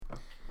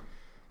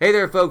Hey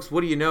there, folks.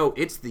 What do you know?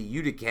 It's the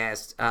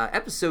Uticast,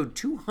 episode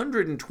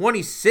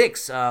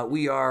 226.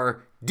 We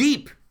are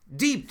deep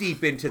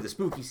into the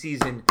spooky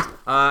season,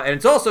 and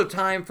it's also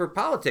time for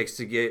politics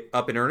to get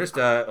up in earnest.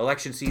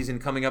 Election season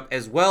coming up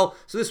as well.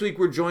 So this week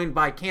we're joined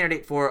by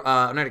candidate for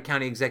Oneida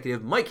County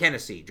Executive Mike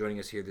Hennessy, joining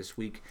us here this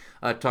week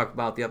to talk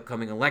about the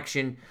upcoming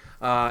election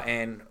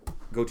and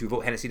go to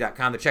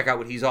votehennessy.com to check out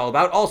what he's all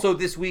about. Also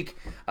this week,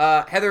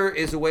 Heather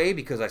is away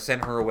because I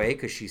sent her away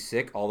because she's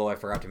sick, although I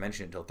forgot to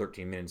mention it until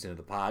 13 minutes into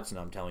the pod, so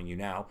now I'm telling you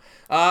now.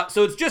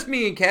 So it's just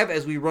me and Kev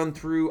as we run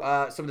through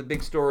some of the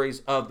big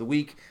stories of the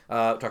week.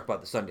 Talk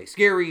about the Sunday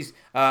Scaries.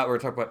 We're going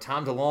to talk about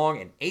Tom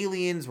DeLonge and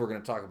aliens. We're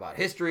going to talk about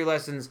history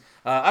lessons.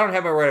 I don't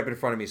have my write-up in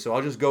front of me, so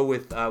I'll just go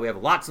with, we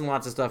have lots and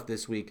lots of stuff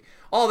this week.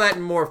 All that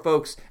and more,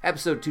 folks.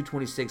 Episode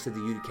 226 of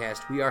the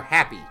Uticast. We are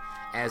happy,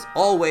 as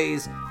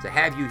always, to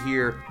have you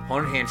here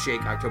on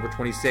Handshake, October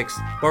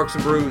 26th. Barks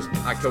and Brews,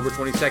 October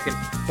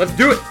 22nd. Let's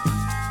do it!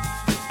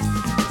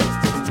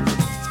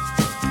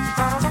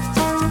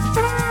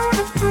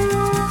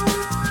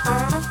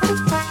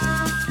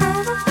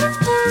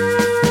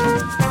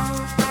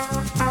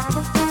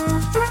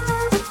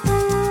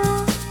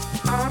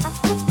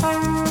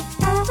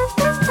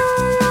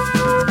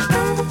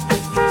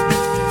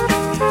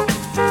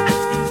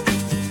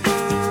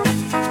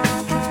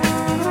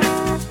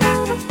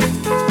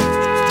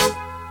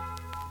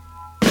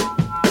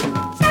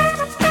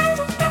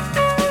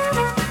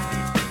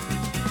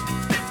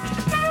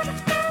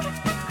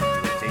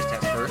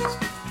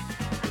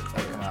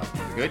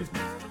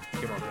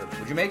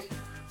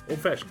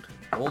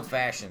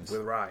 Old-fashioned.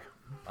 With rye.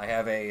 I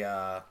have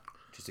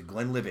just a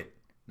Glenlivet,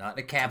 not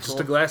in a capsule.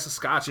 Just a glass of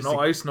scotch, no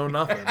ice, no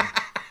nothing.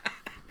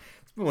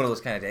 It's been one of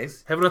those kind of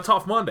days. Having a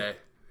tough Monday.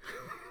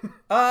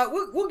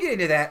 We'll get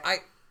into that.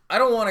 I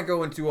don't want to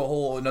go into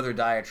another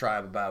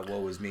diatribe about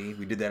woe is me.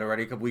 We did that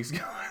already a couple weeks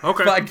ago.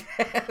 Okay.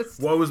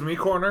 Podcast. Woe is me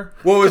corner.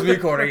 Woe is me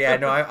corner. Yeah,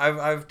 no,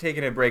 I've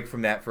taken a break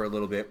from that for a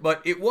little bit,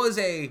 but it was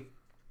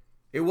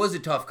a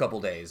tough couple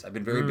days. I've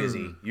been very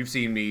busy. You've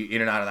seen me in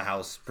and out of the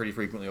house pretty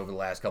frequently over the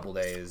last couple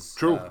days.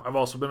 True. I've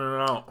also been in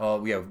and out.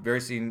 Oh, yeah,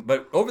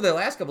 but over the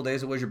last couple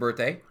days, it was your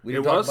birthday. We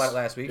didn't talk about it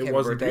last week. It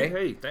was birthday.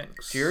 Hey,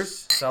 thanks.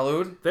 Cheers.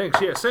 Salud. Thanks.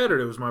 Yeah,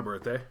 Saturday was my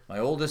birthday. My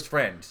oldest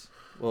friend.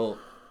 Well,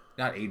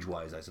 not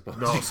age-wise, I suppose.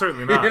 No,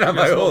 certainly not. You're not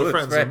my oldest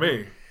friends friend.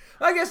 than me.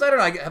 I guess, I don't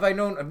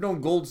know. I've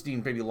known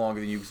Goldstein maybe longer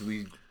than you because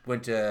we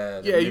went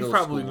to Yeah, you've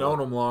probably known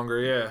him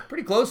longer, yeah.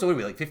 Pretty close. So what are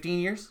we, like 15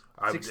 years?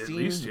 16? At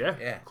least,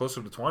 yeah.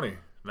 Closer to 20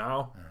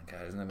 now.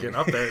 God, isn't that getting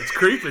up there. It's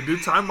creepy,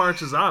 dude. Time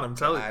marches on, I'm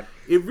telling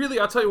you. It really,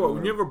 I'll tell you what,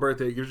 when you have a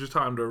birthday, it gives you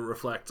time to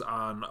reflect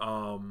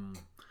on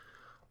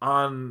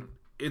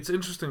it's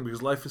interesting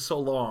because life is so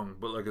long,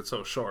 but like it's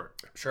so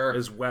short. Sure.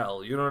 As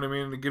well. You know what I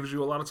mean? It gives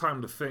you a lot of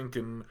time to think,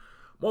 and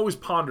I'm always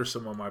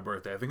pondersome on my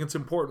birthday. I think it's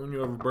important when you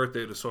have a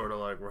birthday to sort of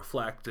like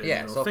reflect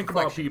and think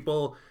about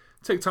people,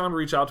 take time to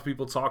reach out to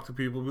people, talk to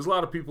people, because a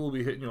lot of people will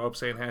be hitting you up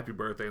saying happy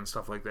birthday and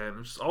stuff like that, and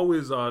it's just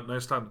always a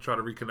nice time to try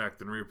to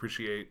reconnect and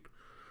reappreciate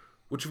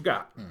what you've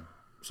got.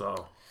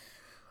 So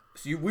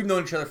we've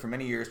known each other for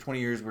many years,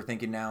 20 years. We're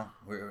thinking now.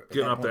 We're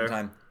getting up there.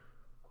 Time,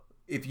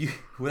 if you,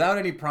 without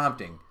any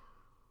prompting,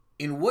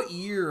 in what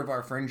year of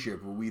our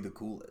friendship were we the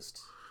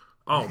coolest?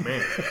 Oh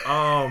man,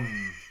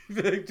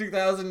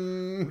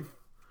 2000.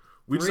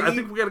 I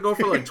think we got to go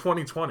for like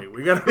 2020.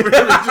 We got to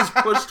really just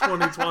push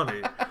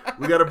 2020.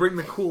 We got to bring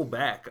the cool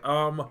back.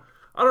 I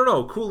don't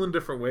know, cool in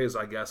different ways,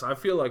 I guess. I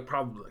feel like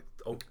probably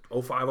like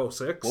 05,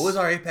 06. What was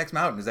our Apex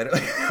Mountain? Is that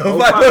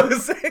 05,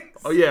 06?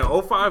 Oh yeah,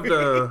 05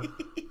 to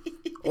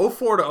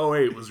 04 to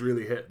 08 was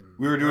really hitting.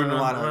 We were doing a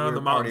lot of on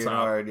the mountaintop.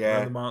 Hard, yeah.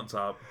 On the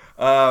mountaintop.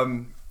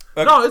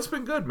 No, it's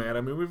been good, man.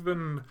 I mean, we've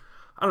been.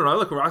 I don't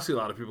know. I see a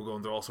lot of people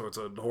going through all sorts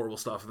of horrible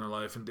stuff in their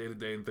life and day to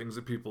day and things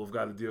that people have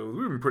got to deal with.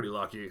 We've been pretty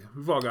lucky.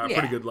 We've all got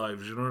pretty good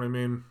lives. You know what I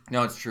mean?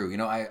 No, it's true. You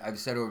know, I've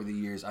said over the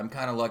years, I'm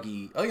kind of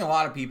lucky. I think a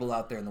lot of people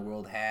out there in the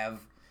world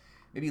have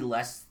maybe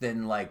less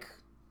than like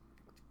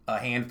a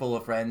handful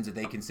of friends that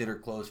they consider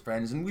close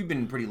friends, and we've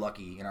been pretty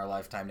lucky in our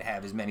lifetime to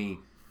have as many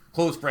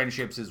close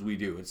friendships as we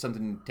do. It's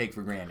something to take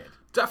for granted.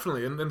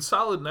 Definitely, and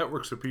solid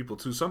networks of people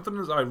too. Something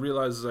as I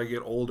realize as I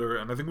get older,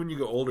 and I think when you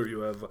get older,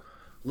 you have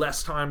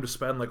less time to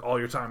spend like all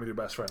your time with your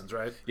best friends,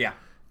 right? Yeah.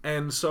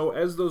 And so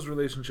as those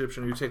relationships,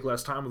 you take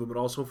less time with them, it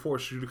also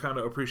forces you to kind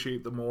of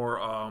appreciate the more,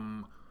 I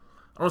don't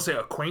want to say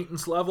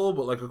acquaintance level,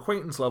 but like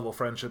acquaintance level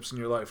friendships in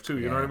your life too.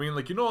 You know what I mean?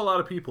 Like, you know a lot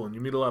of people and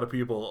you meet a lot of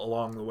people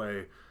along the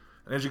way.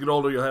 And as you get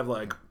older, you'll have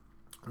like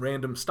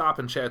random stop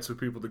and chats with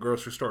people at the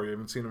grocery store. You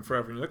haven't seen them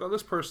forever. And you're like, oh,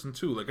 this person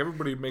too. Like,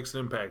 everybody makes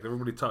an impact.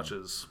 Everybody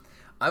touches.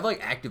 I've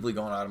like actively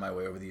gone out of my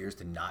way over the years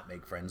to not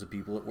make friends with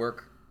people at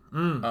work.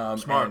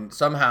 Smart. And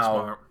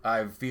somehow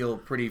I feel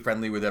pretty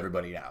friendly with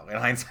everybody now in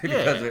hindsight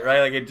because of it,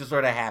 right? Like, it just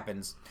sort of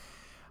happens.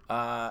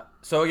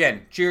 So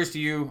again, cheers to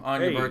you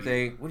on your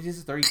birthday. What is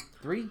this,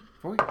 33?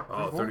 40?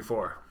 Oh,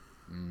 34.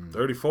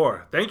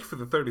 34. Thank you for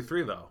the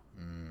 33, though.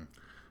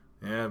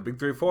 Yeah, big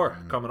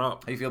 34 coming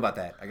up. How do you feel about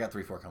that? I got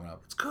 34 coming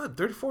up. It's good.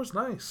 34 is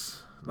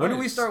nice. When do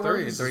we start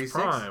working? 36?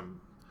 Prime.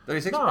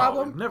 36 No,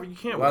 problem? never. You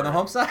can't Well, worry. on the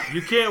home side?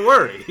 You can't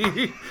worry.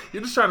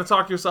 You're just trying to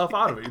talk yourself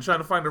out of it. You're trying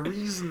to find a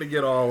reason to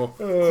get all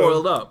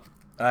coiled up.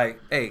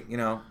 Hey,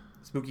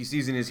 spooky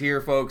season is here,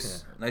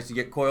 folks. Yeah. Nice to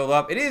get coiled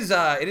up. It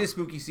is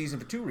spooky season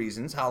for two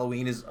reasons.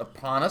 Halloween is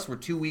upon us.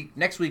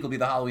 Next week will be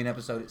the Halloween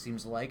episode, it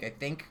seems like, I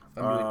think.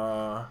 If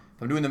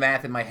I'm doing the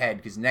math in my head,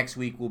 because next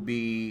week will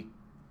be,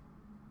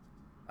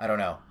 I don't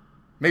know,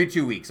 maybe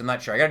 2 weeks. I'm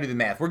not sure. I got to do the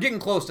math. We're getting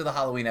close to the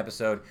Halloween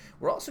episode.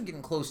 We're also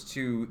getting close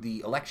to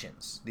the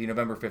elections, the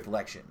November 5th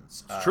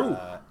elections. It's true.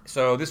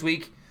 So this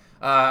week,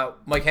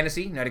 Mike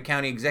Hennessy, Oneida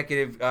County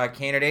Executive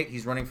Candidate.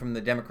 He's running from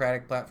the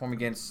Democratic platform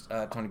against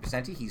Tony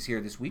Picenti. He's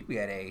here this week. We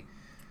had a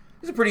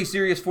pretty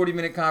serious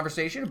 40-minute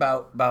conversation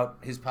about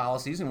his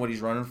policies and what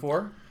he's running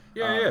for.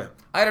 Yeah.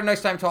 I had a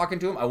nice time talking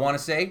to him. I want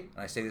to say, and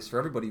I say this for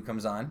everybody who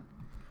comes on,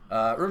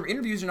 remember,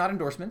 interviews are not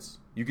endorsements.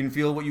 You can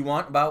feel what you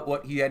want about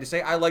what he had to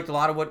say. I liked a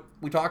lot of what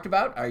we talked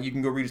about. You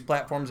can go read his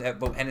platforms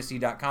at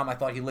Hennessy.com. I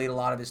thought he laid a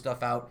lot of his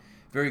stuff out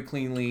very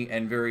cleanly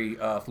and very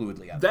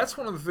fluidly. That's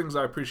one of the things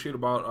I appreciate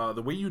about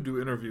the way you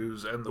do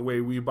interviews and the way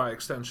we, by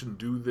extension,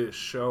 do this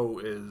show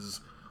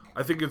is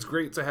I think it's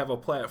great to have a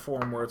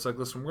platform where it's like,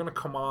 listen, we're going to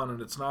come on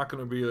and it's not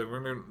going to be like we're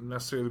going to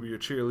necessarily be your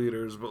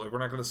cheerleaders, but like we're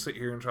not going to sit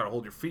here and try to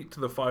hold your feet to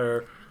the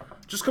fire.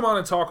 Just come on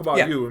and talk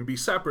about you and be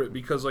separate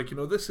because, like,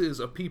 this is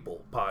a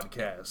people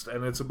podcast.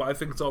 And I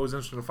think it's always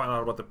interesting to find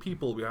out about the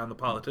people behind the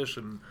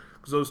politician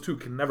because those two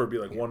can never be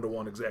like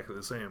one-to-one exactly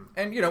the same.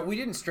 And, we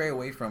didn't stray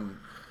away from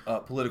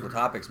political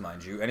topics,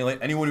 mind you.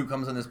 Anyone who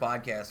comes on this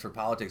podcast for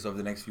politics over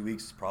the next few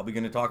weeks is probably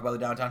going to talk about the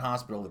downtown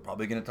hospital. They're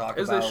probably going to talk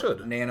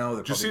about Nano.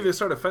 Did you see they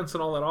started fencing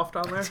all that off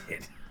down there?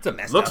 It's a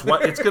mess.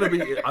 It's going to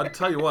be. I'll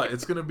tell you what.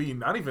 It's going to be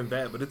not even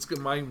that, but it's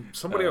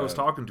somebody I was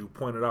talking to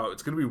pointed out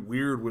it's going to be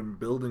weird when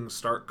buildings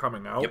start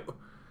coming out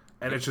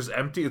and it's just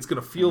empty. It's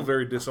going to feel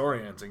very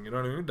disorienting. You know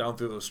what I mean? Down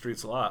through those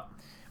streets a lot.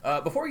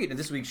 Before we get into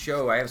this week's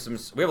show, we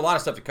have a lot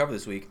of stuff to cover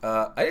this week.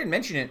 I didn't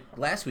mention it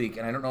last week,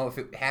 and I don't know if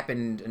it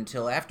happened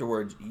until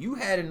afterwards. You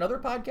had another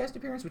podcast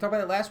appearance? We talked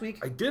about it last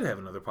week? I did have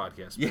another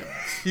podcast appearance.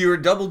 Yeah, you were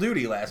double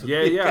duty last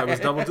week. Yeah, I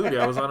was double duty.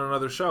 I was on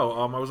another show.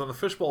 I was on the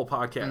Fishbowl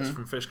podcast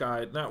from Fish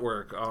Guy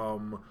Network,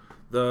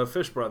 the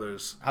Fish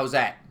Brothers. How was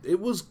that? It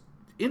was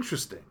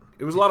interesting.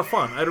 It was a lot of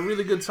fun. I had a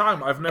really good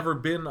time. I've never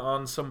been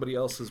on somebody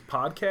else's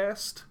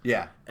podcast.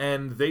 Yeah.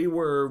 And we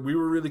were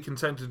really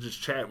content to just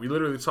chat. We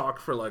literally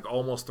talked for like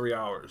almost 3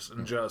 hours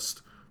and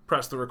just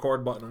pressed the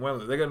record button and went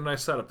with it. They got a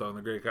nice setup though, and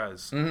they're great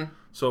guys. Mm-hmm.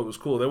 So it was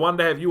cool. They wanted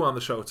to have you on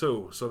the show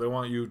too, so they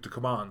want you to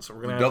come on. So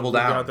we're going to double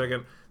down. Out there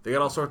again. They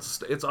got all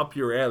sorts of it's up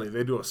your alley.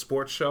 They do a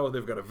sports show.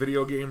 They've got a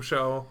video game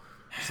show.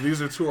 So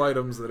these are two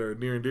items that are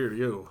near and dear to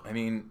you. I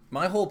mean,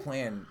 my whole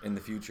plan in the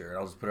future, and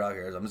I'll just put it out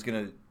here, is I'm just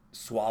going to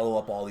swallow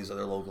up all these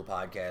other local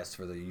podcasts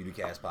for the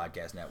Uticast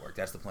podcast network.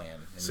 That's the plan.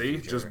 See,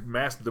 just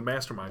the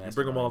mastermind. You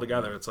bring them all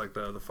together. It's like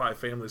the Five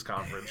Families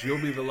Conference. You'll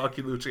be the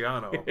Lucky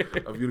Luciano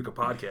of Utica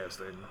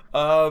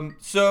podcasting.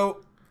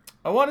 So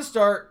I want to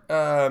start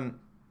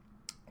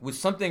with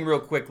something real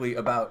quickly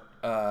about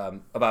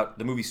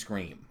the movie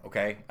Scream.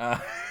 Okay,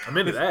 I'm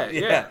into that.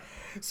 Yeah.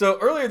 So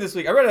earlier this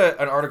week, I read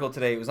an article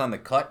today. It was on The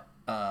Cut.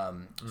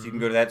 So you can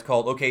go to that. It's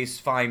called "Okay,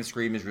 Fine,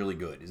 Scream is Really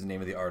Good" is the name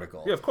of the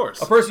article. Yeah, of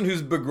course. A person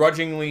who's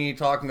begrudgingly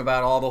talking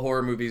about all the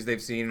horror movies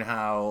they've seen and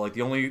how like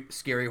the only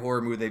scary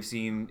horror movie they've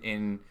seen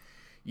in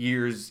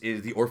years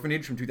is The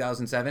Orphanage from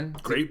 2007.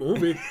 Great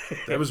movie.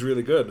 That was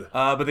really good.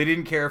 But they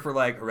didn't care for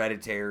like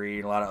Hereditary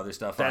and a lot of other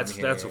stuff. That's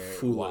a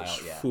foolish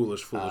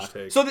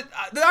take. So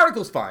the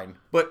article's fine,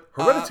 but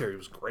Hereditary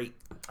was great.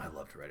 I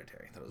loved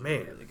Hereditary. That was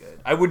really good.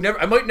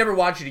 I might never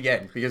watch it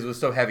again because it was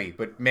so heavy,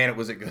 but man,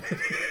 was it good.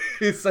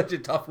 It's such a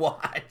tough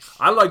watch.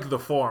 I like the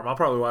form. I'll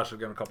probably watch it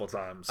again a couple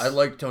times. I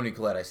like Toni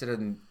Collette.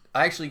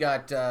 I actually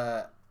got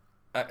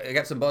I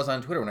got some buzz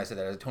on Twitter when I said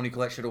that. Toni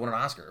Collette should have won an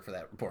Oscar for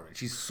that performance.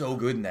 She's so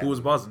good in that. Who was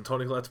buzzing?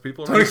 Toni Collette's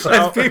people? Toni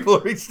Collette's people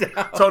reached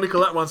out. Toni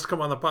Collette wants to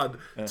come on the pod.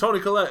 Yeah. Toni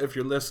Collette, if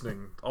you're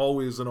listening,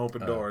 always an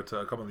open door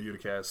to come on the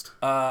Uticast.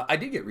 I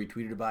did get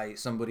retweeted by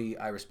somebody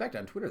I respect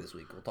on Twitter this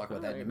week. We'll talk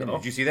about that in a minute.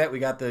 Did you see that? We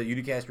got the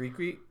Uticast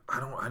retweet.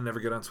 I never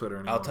get on Twitter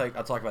anymore.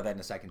 I'll talk about that in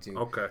a second too.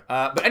 Okay.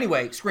 But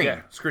anyway, Scream.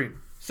 Yeah,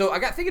 Scream. So I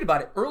got thinking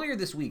about it earlier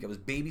this week.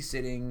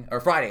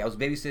 Friday, I was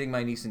babysitting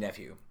my niece and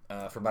nephew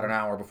for about an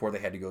hour before they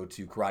had to go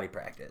to karate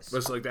practice.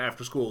 It's like the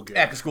after-school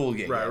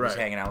gig. Right. Just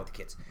hanging out with the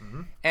kids.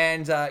 Mm-hmm.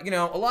 And,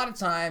 a lot of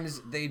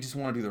times they just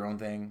want to do their own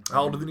thing.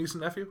 How old are the niece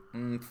and nephew?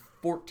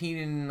 14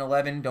 and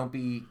 11.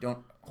 Don't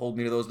hold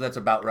me to those. That's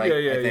about right,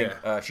 I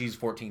think. She's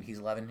 14.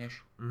 He's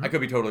 11-ish. Mm-hmm. I could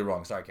be totally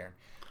wrong. Sorry, Karen.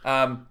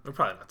 They're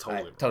probably not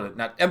totally.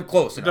 I'm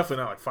close They're enough.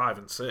 definitely not like 5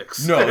 and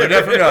 6. No, they're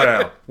definitely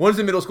no. One's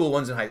in middle school,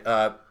 one's in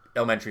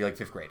elementary, like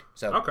 5th grade.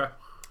 So okay.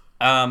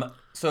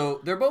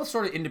 So they're both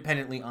sort of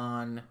independently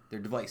on their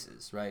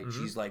devices, right?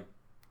 Mm-hmm. She's like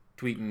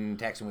tweeting,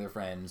 texting with her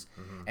friends,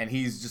 and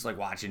he's just like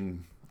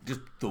watching just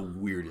the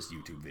weirdest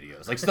YouTube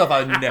videos, like stuff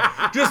I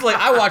just like.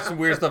 I watched some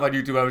weird stuff on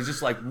YouTube. I was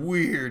just like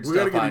weird stuff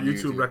on YouTube. We gotta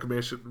get a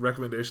YouTube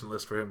recommendation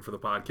list for him for the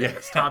podcast. Yeah.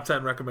 Top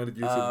 10 recommended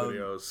YouTube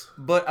videos.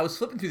 But I was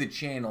flipping through the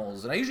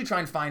channels, and I usually try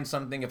and find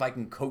something if I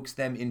can coax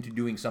them into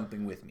doing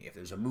something with me. If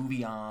there's a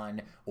movie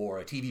on or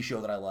a TV show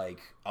that I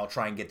like, I'll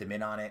try and get them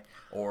in on it.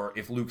 Or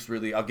if Luke's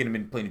really, I'll get him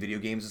in playing video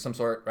games of some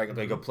sort. Right,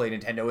 go play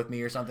Nintendo with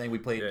me or something. We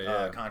played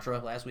Contra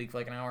last week for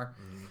like an hour.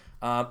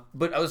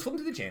 But I was flipping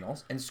through the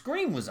channels, and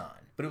Scream was on.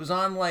 But it was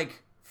on,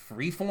 like,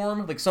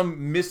 Freeform, like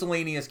some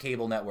miscellaneous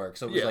cable network.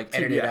 So it was, like,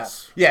 edited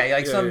out. Yeah,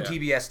 like some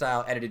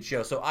TBS-style edited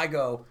show. So I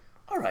go,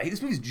 all right,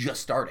 this movie's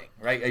just starting,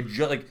 right? It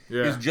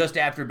was just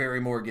after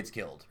Barrymore gets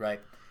killed,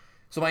 right?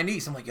 So my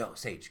niece, I'm like, yo,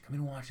 Sage, come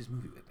in and watch this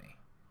movie with me.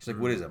 She's like,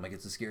 what is it? I'm like,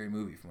 it's a scary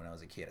movie from when I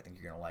was a kid. I think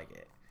you're going to like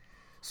it.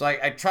 So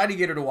I tried to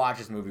get her to watch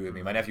this movie with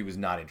me. My nephew was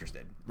not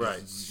interested. Right.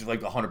 She's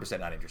like 100%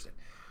 not interested.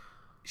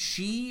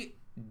 She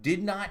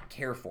did not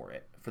care for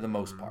it for the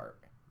most part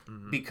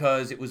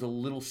because it was a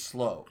little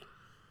slow,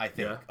 I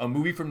think. Yeah. A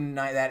movie from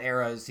that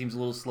era seems a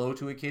little slow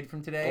to a kid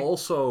from today.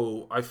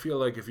 Also, I feel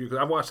like because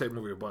I've watched that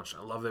movie a bunch.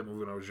 I love that movie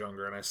when I was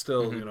younger, and I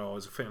still,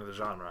 was a fan of the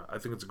genre. I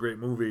think it's a great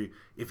movie.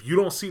 If you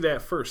don't see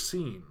that first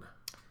scene...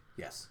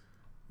 Yes.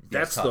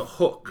 That's the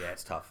hook. Yeah,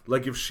 it's tough.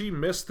 Like, if she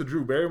missed the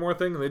Drew Barrymore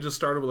thing and they just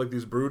started with, like,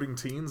 these brooding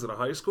teens at a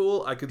high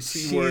school, I could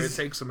see where it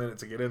takes a minute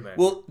to get in there.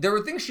 Well, there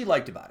were things she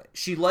liked about it.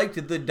 She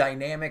liked the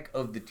dynamic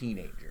of the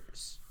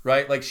teenagers,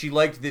 right? Like, she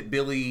liked that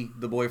Billy,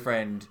 the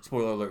boyfriend,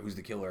 spoiler alert, who's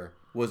the killer,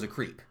 was a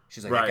creep.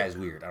 She's like, that guy's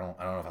weird. I don't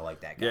know if I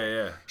like that guy.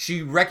 Yeah.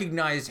 She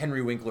recognized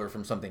Henry Winkler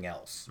from something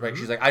else, right?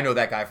 She's like, I know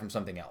that guy from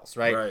something else,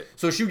 right?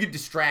 So she would get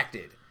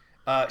distracted.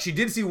 She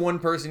did see one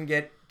person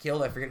get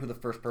killed. I forget who the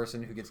first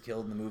person who gets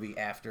killed in the movie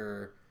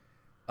after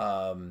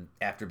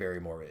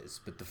Barrymore is.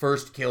 But the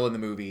first kill in the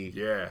movie,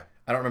 I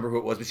don't remember who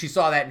it was, but she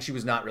saw that and she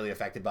was not really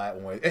affected by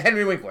it.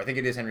 Henry Winkler, I think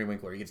it is Henry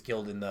Winkler. He gets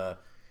killed in the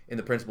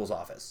principal's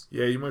office.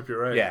 Yeah, you might be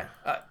right. Yeah.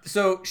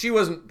 So she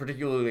wasn't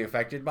particularly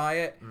affected by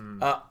it.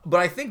 But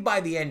I think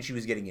by the end she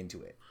was getting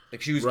into it.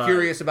 Like, she was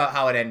curious about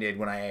how it ended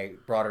when I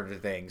brought her to the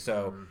thing.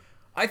 So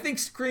I think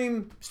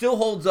Scream still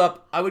holds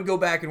up. I would go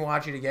back and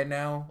watch it again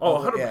now. Oh,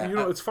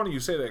 100%. It's funny you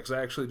say that because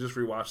I actually just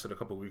rewatched it a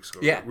couple weeks ago.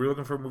 Yeah. We were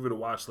looking for a movie to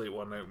watch late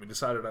one night and we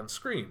decided on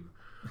Scream.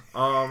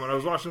 And I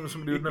was watching it with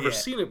somebody who'd never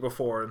seen it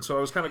before, and so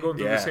I was kind of going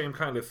through the same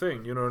kind of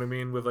thing, you know what I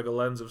mean? With like a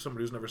lens of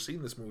somebody who's never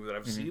seen this movie that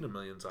I've seen a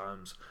million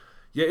times.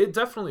 Yeah, it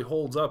definitely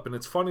holds up, and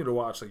it's funny to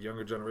watch like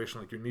younger generation,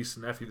 like your niece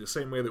and nephew, the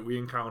same way that we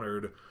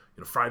encountered,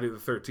 Friday the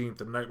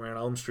 13th and Nightmare on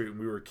Elm Street when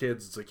we were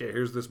kids. It's like, hey,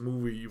 here's this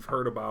movie you've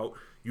heard about.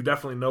 You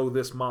definitely know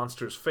this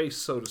monster's face,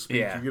 so to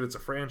speak. You get it's a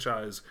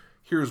franchise.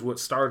 Here's what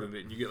started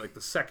it, and you get like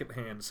the second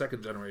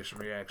generation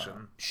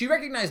reaction. She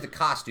recognized the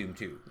costume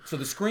too, so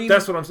the Scream.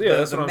 That's what I'm saying.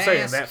 That's what I'm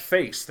saying. That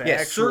face, the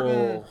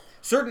actual.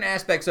 Certain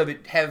aspects of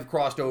it have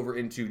crossed over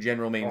into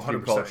general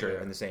mainstream culture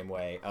in the same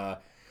way.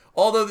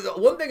 Although the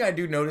one thing I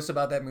do notice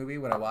about that movie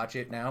when I watch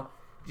it now,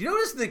 do you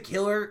notice the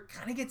killer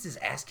kind of gets his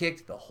ass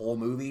kicked the whole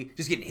movie,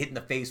 just getting hit in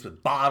the face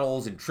with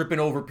bottles and tripping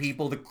over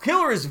people. The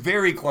killer is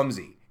very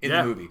clumsy in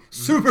the movie,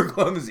 super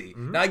clumsy.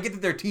 Now I get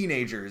that they're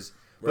teenagers.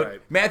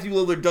 But Matthew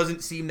Lillard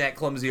doesn't seem that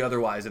clumsy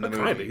otherwise in the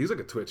movie. Kinda. He's like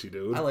a twitchy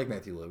dude. I like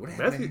Matthew Lillard. What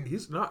happened?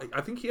 He's not.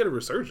 I think he had a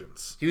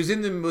resurgence. He was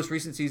in the most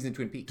recent season of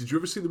Twin Peaks. Did you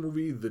ever see the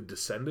movie The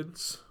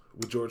Descendants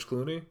with George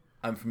Clooney?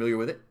 I'm familiar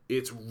with it.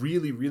 It's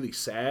really, really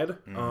sad,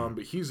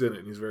 but he's in it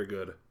and he's very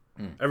good.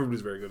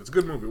 Everybody's very good. It's a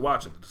good movie.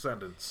 Watch it, The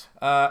Descendants.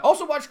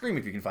 Also watch Scream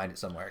if you can find it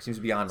somewhere. It seems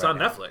to be on right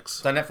now. Netflix.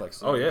 It's on Netflix.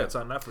 Oh, yeah, it's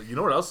on Netflix. You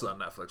know what else is on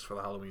Netflix for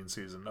the Halloween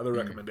season? Other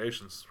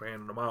recommendations,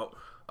 handing them out.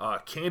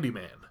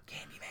 Candyman.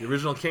 The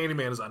original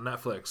Candyman is on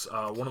Netflix.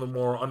 One of the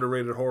more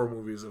underrated horror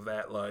movies of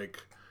that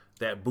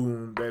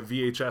boom, that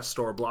VHS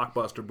store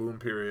blockbuster boom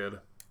period.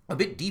 A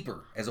bit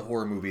deeper as a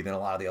horror movie than a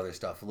lot of the other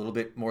stuff. A little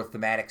bit more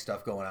thematic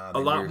stuff going on. A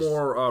lot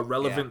more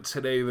relevant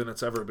today than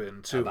it's ever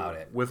been, too. About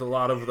it. With a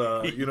lot of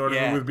the, you know what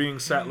I mean, with being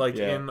set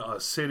in a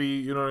city,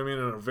 you know what I mean,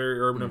 in a very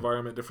urban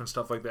environment, different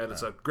stuff like that.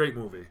 It's a great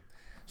movie.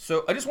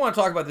 So I just want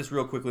to talk about this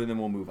real quickly and then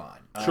we'll move on.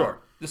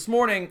 Sure. This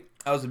morning,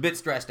 I was a bit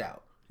stressed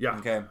out. Yeah.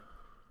 Okay.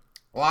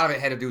 A lot of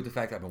it had to do with the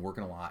fact that I've been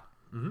working a lot.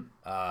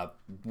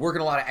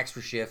 Working a lot of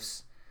extra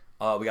shifts.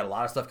 We got a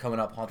lot of stuff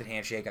coming up. Haunted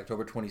Handshake,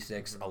 October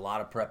 26th. A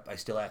lot of prep I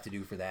still have to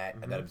do for that.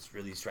 And that's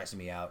really stressing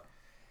me out.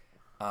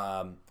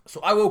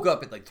 So I woke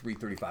up at like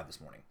 3:35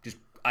 this morning.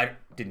 I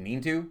didn't mean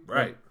to.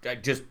 Right.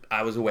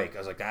 I was awake. I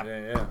was like,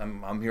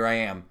 I'm here I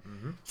am.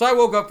 So I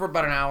woke up for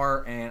about an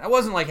hour, and I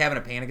wasn't like having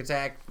a panic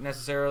attack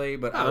necessarily.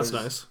 But that's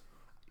nice.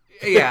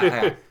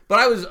 Yeah. But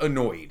I was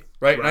annoyed.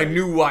 Right? And I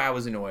knew why I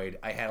was annoyed.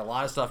 I had a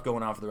lot of stuff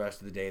going on for the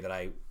rest of the day that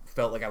I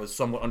felt like I was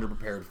somewhat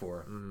underprepared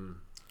for.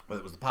 Whether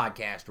it was the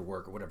podcast or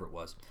work or whatever it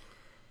was.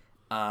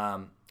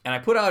 And I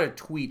put out a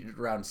tweet at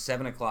around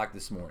 7 o'clock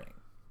this morning.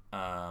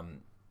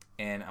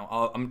 And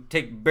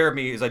bear with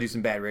me as I do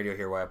some bad radio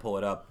here while I pull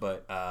it up.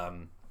 But I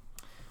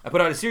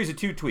put out a series of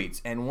 2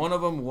 tweets. And one of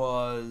them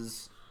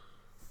was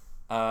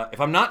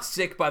If I'm not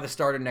sick by the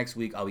start of next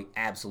week, I'll be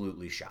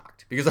absolutely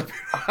shocked. Because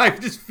I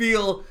just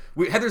feel...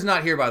 Heather's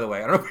not here, by the way.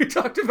 I don't know if we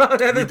talked about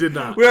Heather. You did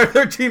not. We're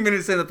 13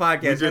 minutes in the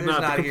podcast. You did Heather's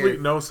not. The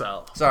complete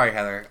no-sell. Sorry,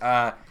 Heather.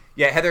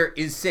 Heather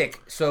is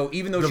sick. So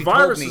even though the she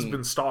virus told me... has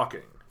been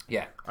stalking.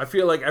 Yeah. I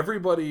feel like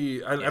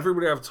everybody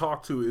I've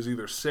talked to is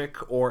either sick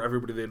or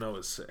everybody they know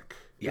is sick.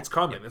 Yeah. It's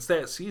coming. Yeah. It's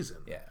that season.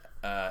 Yeah.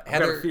 I've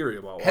got a theory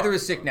about why. Heather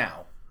is sick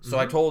now. So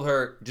I told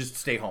her, just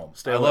stay home.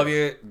 I love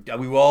you.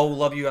 We all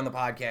love you on the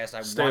podcast.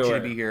 I want you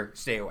to be here.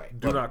 Stay away.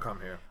 Do not come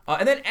here.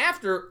 And then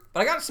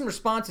but I got some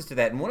responses to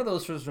that, and one of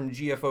those was from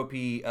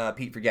GFOP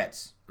Pete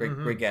Forgets,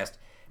 great guest.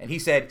 And he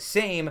said,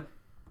 same,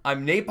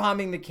 I'm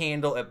napalming the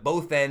candle at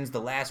both ends the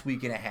last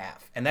week and a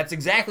half. And that's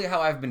exactly how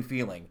I've been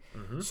feeling.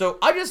 So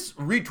I just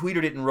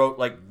retweeted it and wrote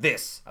like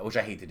this, which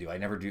I hate to do. I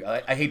never do.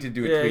 I hate to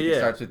do a tweet that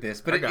starts with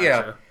this. But I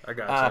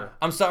gotcha.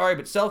 I'm sorry,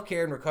 but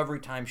self-care and recovery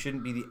time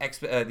shouldn't be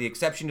the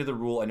exception to the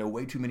rule. I know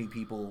way too many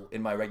people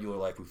in my regular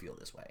life who feel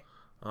this way.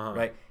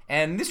 Right?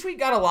 And this week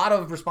got a lot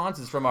of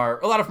responses from our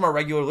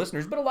regular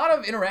listeners, but a lot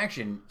of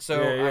interaction.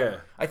 So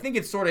I think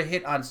it's sort of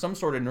hit on some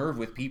sort of nerve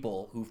with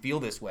people who feel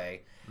this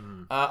way.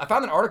 I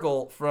found an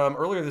article from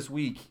earlier this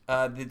week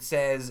that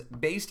says,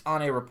 based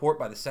on a report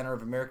by the Center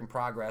of American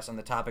Progress on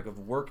the topic of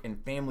work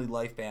and family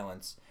life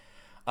balance,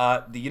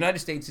 the United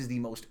States is the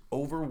most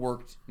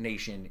overworked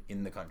nation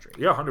in the country.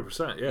 Yeah,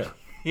 100%, yeah.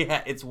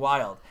 Yeah, it's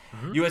wild.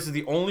 U.S. is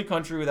the only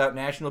country without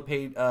national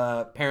paid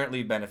parent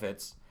leave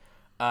benefits.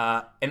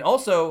 And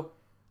also,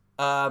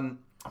 I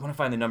want to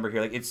find the number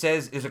here. Like it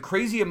says, there's a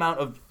crazy amount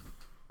of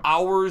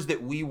hours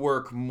that we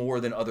work more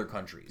than other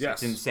countries. Yes.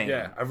 It's insane.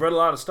 Yeah, I've read a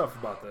lot of stuff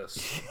about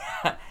this.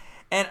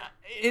 And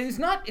it's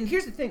not. And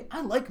here's the thing: I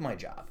like my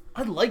job.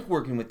 I like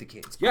working with the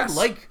kids. Yes. I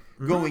like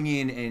going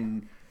in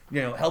and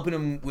helping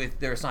them with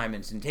their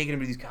assignments and taking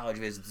them to these college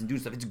visits and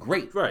doing stuff. It's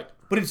great. Right.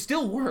 But it's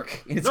still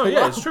work. And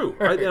it's true.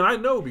 And I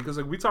know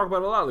because we talk about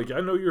it a lot. Like I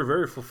know you're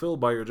very fulfilled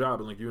by your job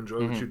and like you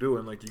enjoy what you do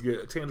and like you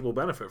get a tangible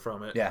benefit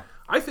from it. Yeah.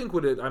 I think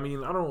what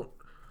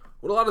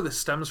a lot of this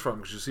stems from,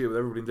 because you see it with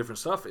everybody in different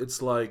stuff,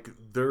 it's like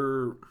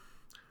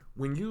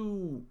when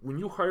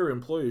you hire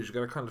employees, you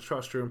got to kind of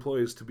trust your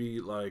employees to be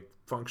like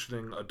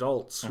functioning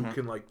adults who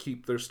can like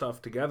keep their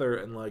stuff together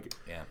and like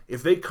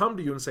if they come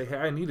to you and say, hey,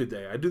 I need a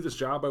day, I do this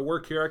job, I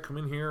work here, I come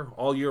in here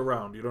all year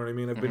round, you know what I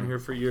mean, I've been here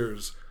for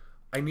years,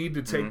 I need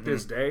to take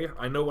this day,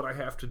 I know what I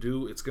have to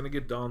do, it's going to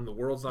get done, the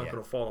world's not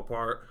going to fall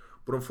apart.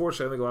 But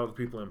unfortunately, I think a lot of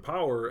the people in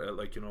power at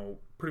like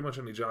pretty much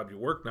any job you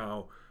work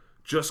now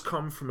just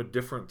come from a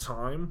different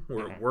time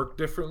where it worked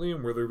differently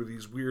and where there were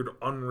these weird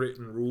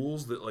unwritten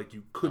rules that like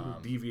you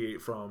couldn't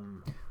deviate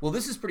from. Well,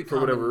 this is pretty for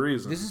common. Whatever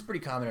reason. This is pretty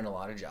common in a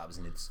lot of jobs,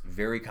 and it's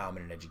very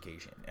common in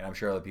education. And I'm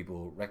sure other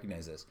people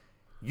recognize this.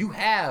 You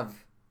have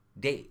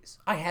days.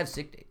 I have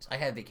sick days. I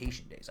have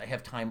vacation days. I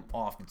have time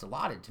off that's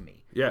allotted to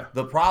me. Yeah.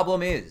 The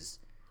problem is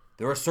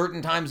there are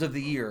certain times of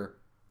the year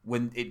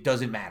when it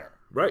doesn't matter.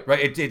 Right.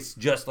 Right. It's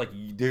just like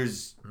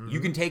there's you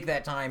can take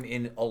that time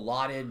in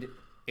allotted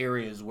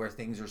areas where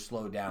things are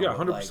slowed down. Yeah,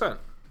 100%. Like,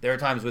 there are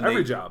times when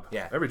every job,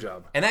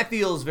 and that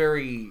feels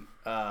very.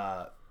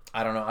 I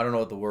don't know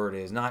what the word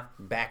is. Not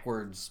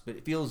backwards, but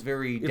it feels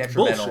very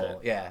detrimental. Bullshit.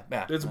 Yeah,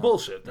 it's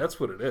bullshit. That's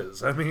what it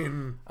is. I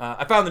mean,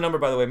 I found the number,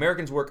 by the way.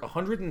 Americans work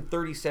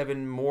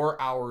 137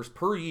 more hours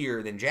per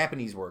year than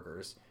Japanese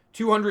workers,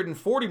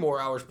 240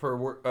 more hours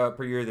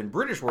per year than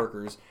British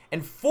workers,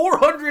 and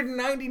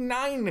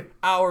 499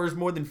 hours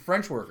more than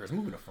French workers. I'm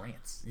moving to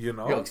France.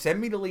 Yo,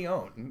 send me to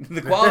Lyon.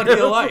 The quality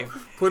of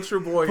life. Put your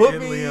boy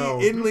in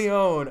Lyon. In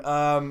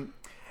Lyon.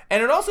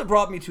 And it also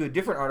brought me to a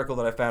different article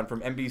that I found from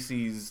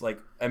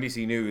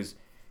NBC News.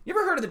 You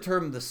ever heard of the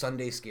term the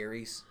Sunday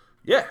Scaries?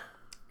 Yeah.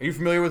 Are you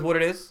familiar with what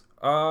it is?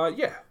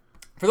 Yeah.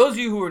 For those of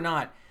you who are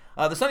not,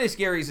 the Sunday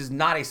Scaries is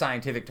not a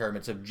scientific term.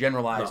 It's a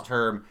generalized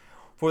term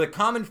for the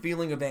common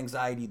feeling of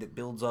anxiety that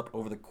builds up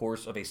over the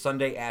course of a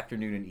Sunday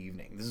afternoon and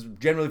evening. This is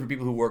generally for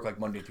people who work like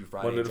Monday through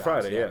Friday. Monday to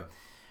Friday, yeah.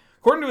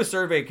 According to a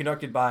survey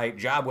conducted by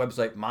job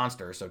website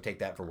Monster, so take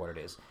that for what it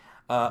is,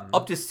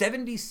 up to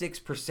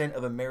 76%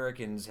 of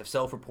Americans have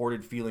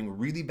self-reported feeling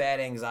really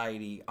bad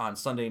anxiety on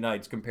Sunday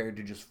nights compared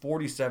to just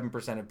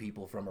 47% of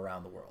people from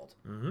around the world.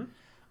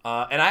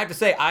 And I have to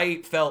say,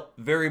 I felt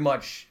very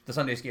much the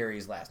Sunday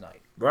Scaries last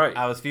night. Right.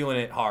 I was feeling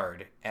it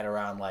hard at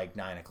around like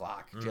 9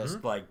 o'clock.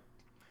 Just like,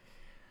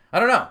 I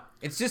don't know.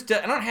 It's just,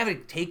 I don't have a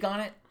take on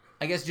it.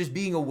 I guess just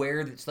being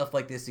aware that stuff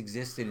like this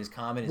exists and is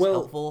common is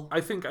helpful. I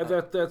think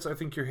that's I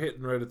think you're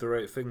hitting right at the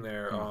right thing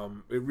there.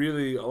 It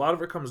really, a lot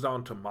of it comes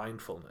down to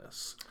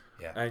mindfulness.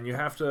 Yeah. And you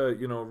have to,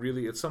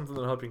 really, it's something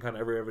that'll help you in kind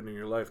of every avenue in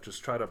your life.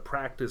 Just try to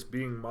practice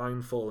being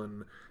mindful.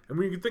 And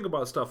when you think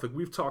about stuff, like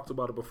we've talked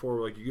about it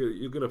before, like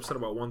you get upset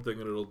about one thing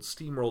and it'll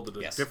steamroll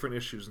to different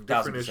issues and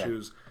different 1,000%.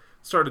 issues.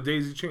 Start a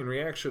daisy chain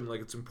reaction.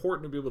 Like it's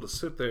important to be able to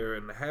sit there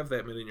and have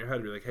that minute in your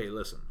head. Be like, hey,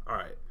 listen, all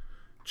right,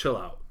 chill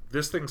out.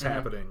 This thing's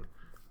happening.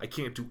 I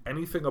can't do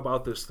anything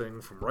about this thing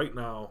from right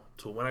now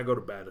till when I go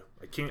to bed.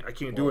 I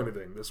can't do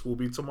anything. This will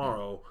be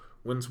tomorrow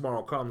when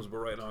tomorrow comes, but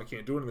right now I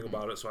can't do anything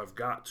about it. So I've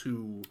got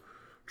to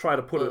try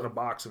to put it in a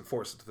box and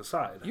force it to the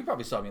side. You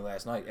probably saw me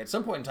last night. At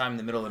some point in time in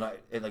the middle of the night,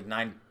 at like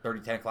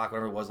 9:30, 10 o'clock,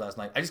 whatever it was last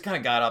night, I just kind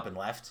of got up and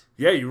left.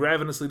 Yeah, you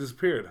ravenously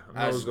disappeared. I don't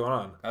know what was going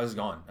on. I was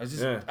gone.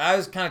 I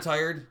was kind of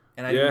tired,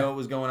 and I didn't know what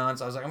was going on,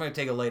 so I was like, I'm going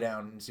to take a lay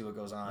down and see what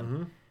goes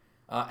on.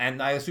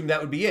 And I assumed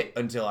that would be it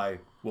until I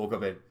woke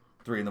up at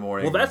 3 in the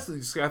morning. Well, I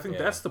think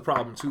that's the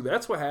problem, too.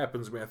 That's what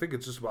happens, man. I think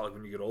it's just about like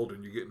when you get older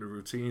and you get into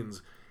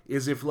routines,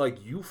 is if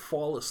like you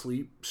fall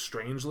asleep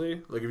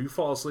strangely, like if you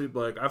fall asleep,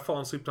 like I've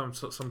fallen asleep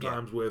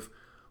sometimes with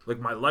like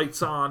my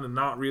lights on and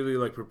not really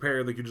like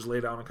prepared, like you just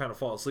lay down and kind of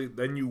fall asleep,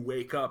 then you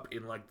wake up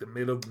in like the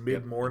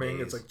mid morning,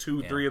 it's like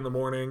 2, 3 in the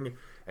morning,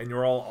 and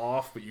you're all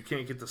off, but you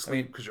can't get to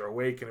sleep because you're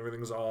awake and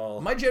everything's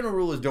all... My general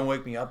rule is don't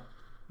wake me up,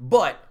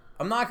 but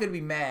I'm not going to be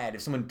mad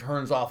if someone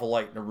turns off a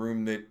light in a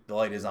room that the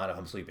light is on if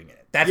I'm sleeping in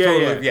it. That's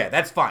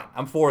that's fine.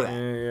 I'm for that.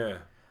 Yeah.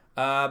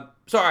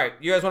 So, all right,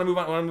 you guys want to move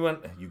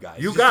on? You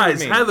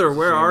guys, Heather,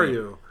 where are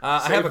you?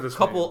 I have a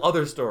couple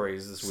other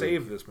stories this week.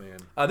 Save this, man.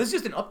 This is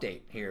just an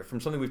update here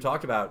from something we've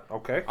talked about.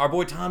 Okay. Our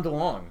boy Tom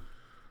DeLonge.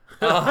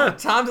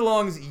 Tom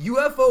DeLonge's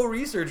UFO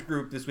research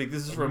group this week,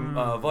 this is from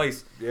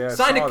Vice,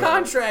 signed a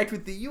contract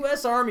with the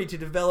U.S. Army to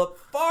develop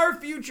far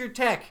future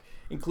tech,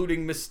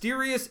 including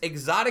mysterious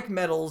exotic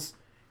metals,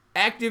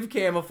 active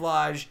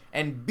camouflage,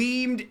 and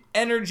beamed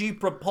energy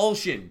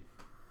propulsion.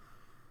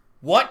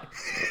 What?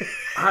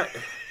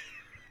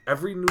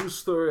 Every news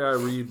story I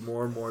read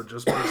more and more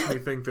just makes me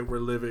think that we're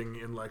living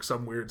in like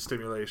some weird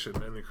stimulation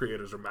and the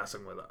creators are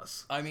messing with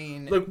us. I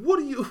mean, like, what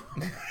do you?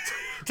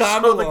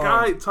 Tom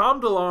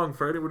DeLonge,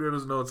 for anybody who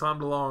doesn't know, Tom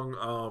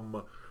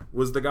DeLonge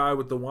was the guy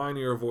with the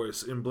whinier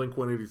voice in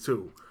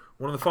Blink-182.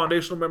 One of the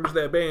foundational members of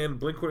that band,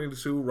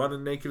 Blink-182,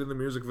 running naked in the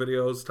music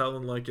videos,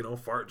 telling like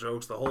fart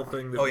jokes, the whole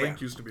thing that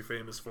Blink used to be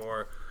famous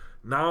for.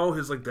 Now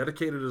has like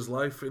dedicated his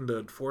life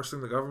into forcing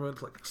the government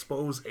to like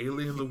expose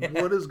aliens.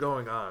 What is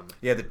going on?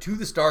 Yeah, the To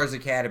the Stars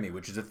Academy,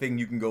 which is a thing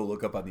you can go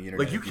look up on the internet.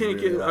 Like you can't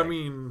get. I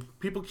mean,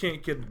 people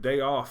can't get a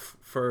day off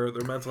for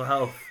their mental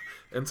health,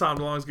 and Tom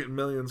DeLonge's getting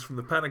millions from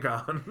the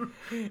Pentagon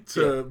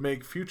to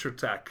make future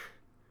tech.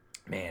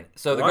 Man,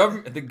 so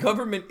the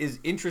government is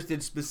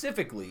interested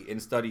specifically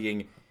in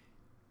studying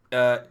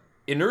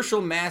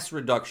inertial mass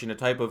reduction, a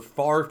type of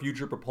far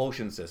future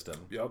propulsion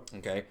system. Yep.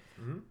 Okay.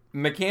 Mm-hmm.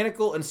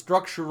 Mechanical and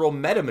structural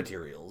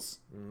metamaterials.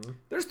 Mm-hmm.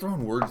 They're just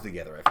throwing words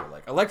together, I feel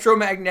like.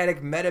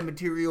 Electromagnetic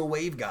metamaterial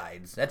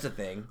waveguides. That's a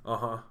thing.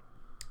 Uh-huh.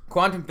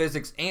 Quantum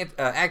physics,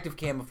 active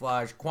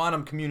camouflage,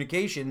 quantum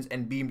communications,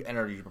 and beamed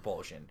energy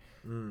propulsion.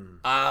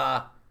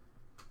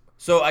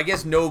 So I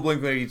guess no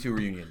Blink-182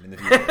 reunion in the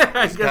future.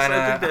 I think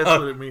that's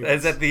what it means.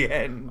 That's at the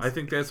end. I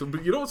think that's what...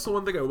 But you know what's the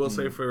one thing I will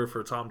say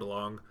for Tom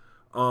DeLonge?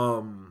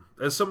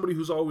 As somebody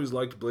who's always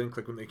liked Blink,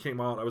 like when they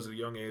came out, I was at a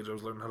young age, I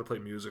was learning how to play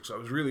music, so I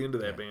was really into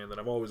that band, and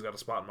I've always got a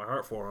spot in my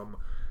heart for him.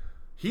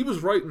 He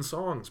was writing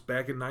songs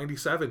back in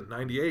 97,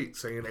 98,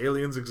 saying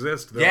aliens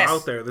exist, they're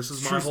out there, this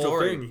is my whole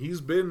thing. He's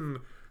been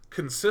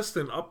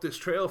consistent up this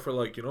trail for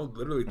like,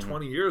 literally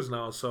 20 years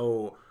now,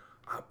 so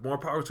more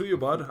power to you,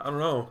 bud. I don't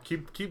know.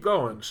 Keep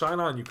going. Shine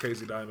on, you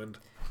crazy diamond.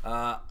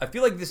 I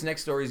feel like this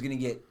next story is going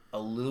to get a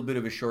little bit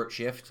of a short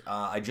shift.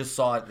 I just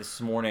saw it this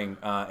morning,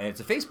 and it's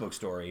a Facebook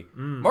story.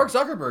 Mark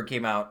Zuckerberg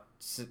came out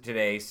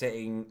today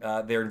saying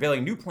they're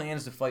unveiling new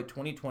plans to fight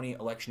 2020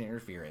 election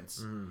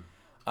interference.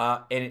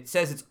 And it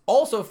says it's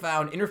also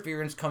found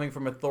interference coming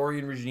from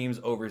authoritarian regimes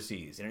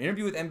overseas. In an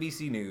interview with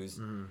NBC News,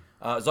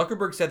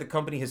 Zuckerberg said the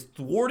company has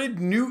thwarted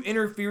new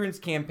interference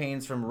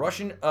campaigns from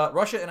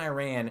Russia and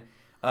Iran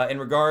in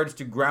regards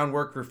to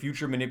groundwork for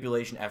future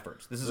manipulation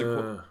efforts. This is a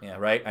quote. Yeah,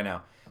 right? I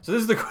know. So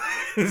this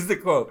is the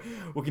quote.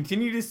 We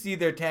continue to see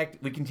their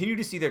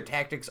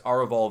tactics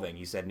are evolving,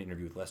 he said in an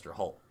interview with Lester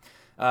Holt.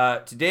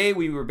 Today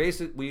we're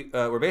basically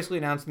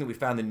announcing that we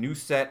found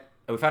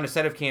a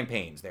set of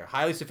campaigns. They're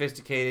highly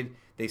sophisticated.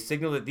 They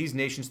signal that these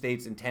nation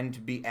states intend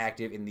to be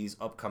active in these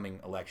upcoming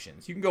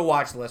elections. You can go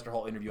watch the Lester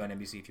Holt interview on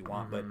NBC if you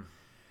want, but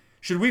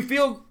should we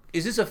feel,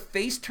 is this a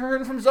face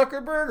turn from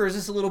Zuckerberg, or is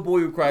this a little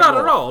boy who cried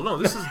wolf? No,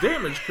 this is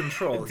damage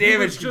control.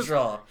 Damage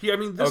control.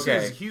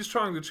 He's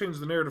trying to change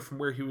the narrative from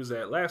where he was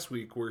at last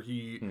week, where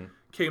he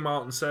came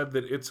out and said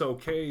that it's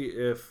okay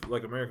if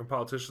like American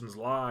politicians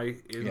lie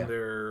in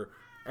their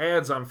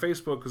ads on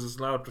Facebook because it's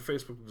not up to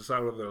Facebook to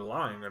decide whether they're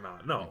lying or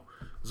not. No,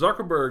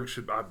 Zuckerberg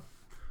should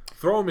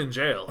throw him in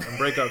jail and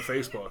break out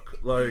Facebook.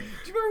 Like,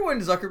 do you remember when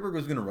Zuckerberg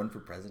was going to run for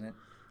president?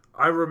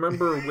 I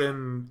remember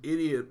when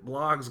idiot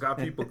blogs got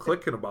people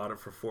clicking about it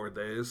for 4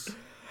 days.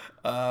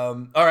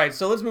 All right,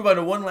 so let's move on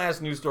to one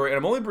last news story, and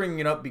I'm only bringing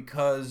it up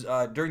because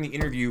during the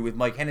interview with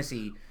Mike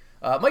Hennessy,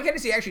 Mike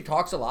Hennessy actually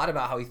talks a lot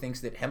about how he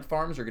thinks that hemp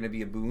farms are going to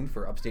be a boon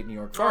for upstate New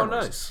York farmers. Oh,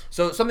 nice.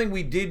 So something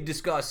we did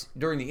discuss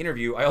during the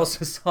interview, I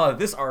also saw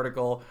this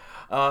article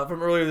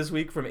from earlier this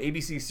week from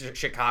ABC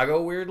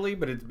Chicago, weirdly,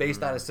 but it's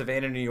based out of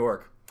Savannah, New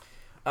York.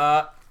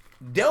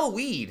 Del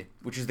Weed,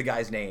 which is the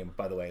guy's name,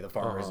 by the way, the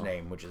farmer's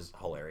name, which is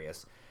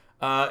hilarious.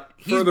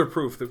 Further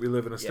proof that we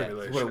live in a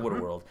simulation. What a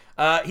world.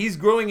 He's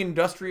growing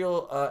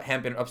industrial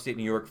hemp in upstate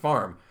New York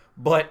farm,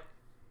 but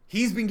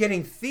he's been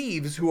getting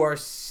thieves who are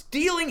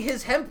stealing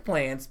his hemp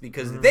plants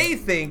because they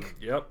think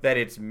that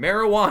it's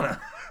marijuana.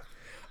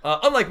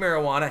 Unlike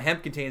marijuana,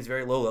 hemp contains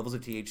very low levels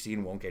of THC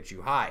and won't get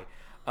you high.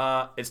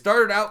 It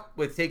started out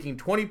with taking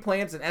 20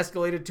 plants and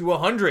escalated to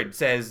 100,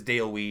 says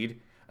Dale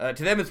Weed.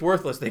 To them, it's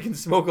worthless. They can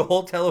smoke a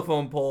whole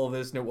telephone pole of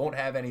this, and it won't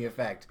have any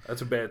effect.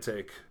 That's a bad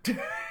take.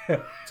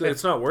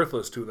 It's not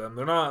worthless to them.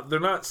 They're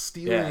not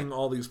stealing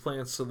all these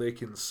plants so they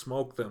can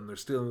smoke them. They're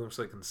stealing them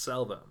so they can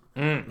sell them.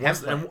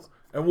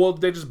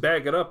 They just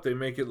bag it up. They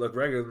make it look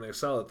regular, and they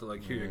sell it. They're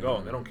like, here you go.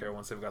 And they don't care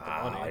once they've got the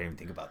money. I didn't even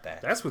think about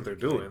that. That's what they're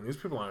doing. These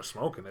people aren't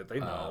smoking it.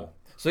 They know.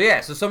 So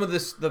some of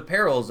the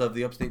perils of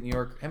the upstate New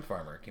York hemp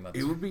farmer came out.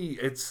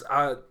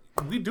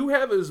 We do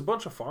have a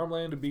bunch of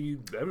farmland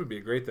that would be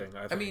a great thing.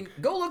 I mean,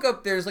 go look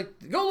up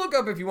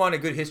if you want a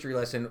good history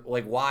lesson,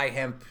 like why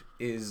hemp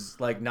is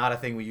like not a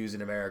thing we use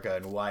in America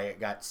and why it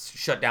got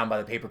shut down by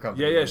the paper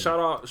company. Yeah. Shout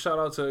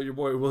out to your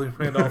boy William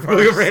Randolph Hearst.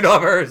 William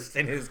Randolph Hearst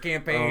in his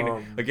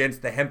campaign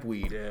against the hemp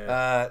weed.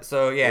 Look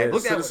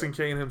Citizen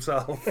Kane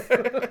himself. You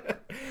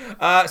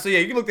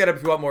can look that up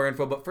if you want more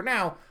info. But for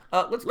now,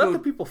 let the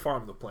people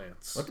farm the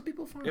plants. Let the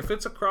people farm. If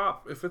it's a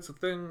crop, if it's a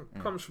thing,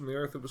 comes from the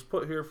earth, it was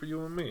put here for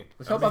you and me.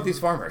 Let's help out these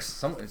farmers.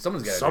 Someone's got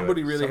to do it.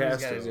 Somebody really has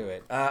to do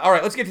it. All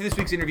right, let's get to this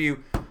week's interview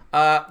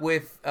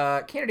with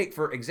candidate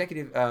for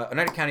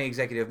Oneida County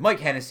Executive Mike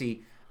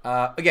Hennessy.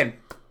 Again,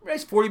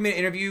 nice 40-minute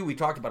interview. We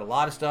talked about a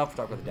lot of stuff. We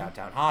talked about the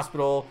downtown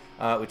hospital.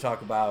 We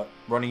talked about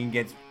running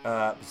against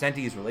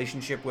Vicente, his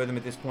relationship with him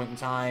at this point in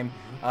time.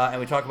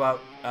 And we talk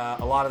about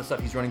a lot of the stuff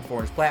he's running for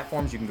on his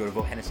platforms. You can go to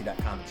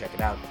votehennessy.com to check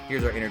it out.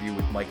 Here's our interview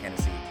with Mike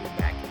Hennessy. We'll be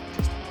back in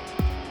just a moment.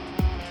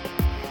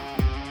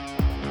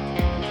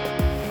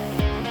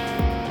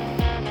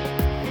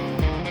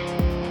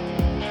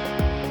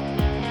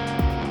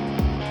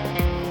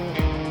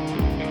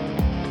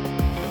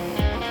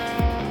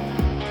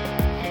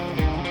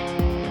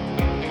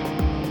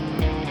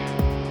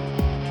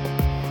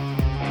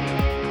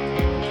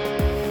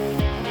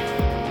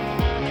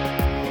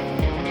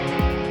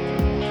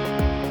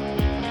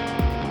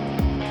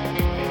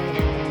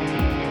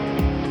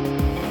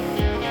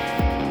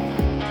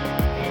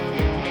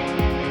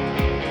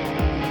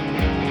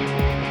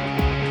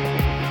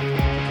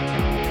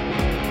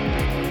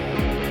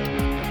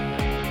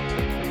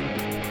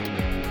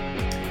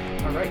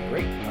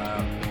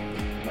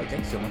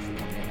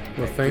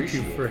 Thank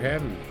you for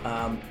having me.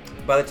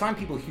 By the time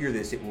people hear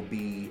this, it'll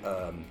be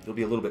a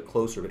little bit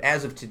closer. But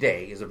as of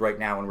today, as of right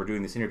now, when we're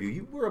doing this interview,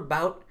 you were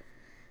about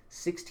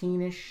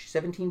 16-ish,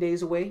 17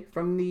 days away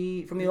from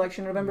the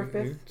election, November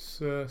 5th.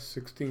 It's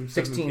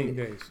 17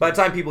 days. By the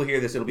time people hear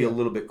this, it'll be a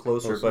little bit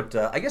closer. But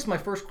I guess my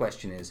first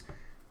question is,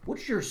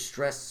 what's your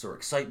stress or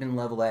excitement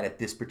level at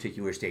this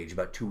particular stage?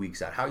 About 2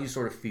 weeks out, how are you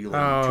sort of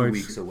feeling 2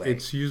 weeks away?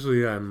 It's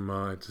usually I'm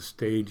at the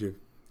stage of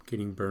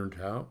getting burnt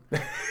out.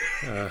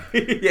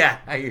 Yeah,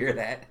 I hear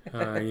that.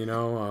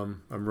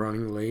 I'm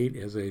running late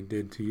as I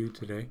did to you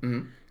today.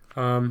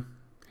 Mm-hmm.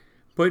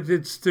 But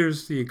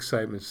there's the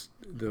excitement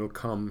that'll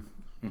come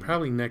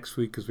probably next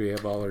week because we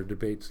have all our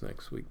debates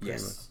next week.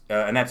 Yes,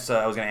 and that's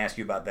I was going to ask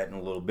you about that in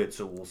a little bit,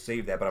 so we'll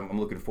save that. But I'm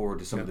looking forward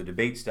to some of the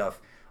debate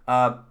stuff.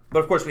 But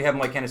of course, we have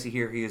Mike Hennessy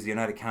here. He is the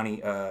Oneida County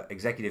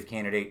Executive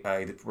Candidate,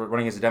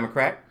 running as a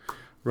Democrat.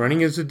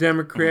 Running as a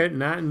Democrat,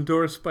 not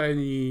endorsed by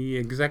the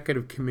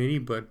executive committee,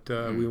 but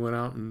we went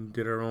out and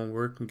did our own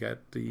work and got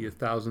the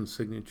 1,000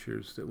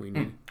 signatures that we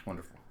need.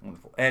 Wonderful.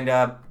 And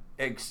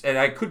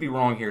I could be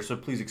wrong here, so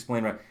please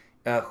explain.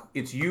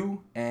 It's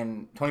you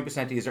and Tony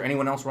Picenti. Is there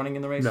anyone else running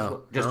in the race?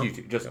 No. Just you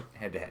two, just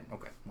head to head.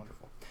 Okay,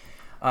 wonderful.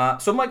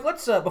 So Mike,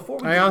 let's before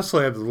we. I also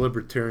have the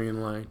Libertarian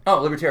line.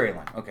 Oh, Libertarian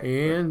line.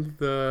 Okay. And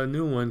the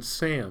new one,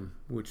 Sam,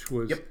 which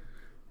was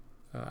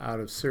out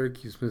of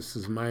Syracuse,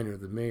 Mrs. Minor,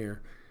 the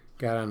mayor.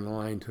 Got on the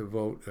line to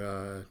vote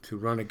to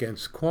run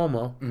against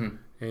Cuomo,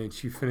 and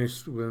she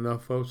finished with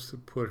enough votes to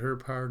put her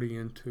party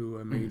into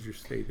a major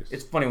status.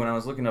 It's funny, when I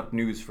was looking up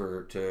news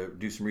to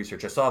do some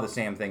research, I saw the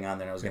Sam thing on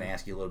there, and I was going to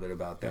ask you a little bit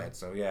about that.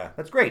 So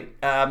that's great.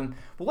 Well,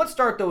 let's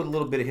start though with a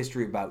little bit of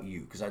history about you,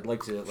 because I'd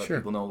like to let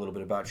people know a little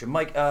bit about you.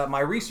 Mike,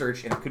 my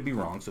research, and it could be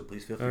wrong, so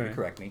please feel free to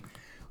correct me.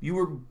 You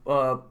were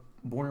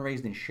born and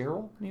raised in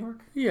Sherrill, New York?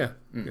 Yeah.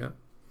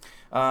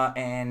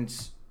 And do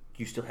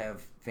you still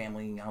have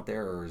family out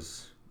there, or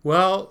is...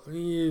 Well,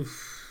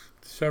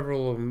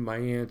 several of my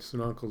aunts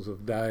and uncles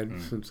have died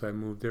since I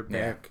moved there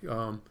back.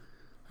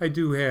 I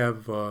do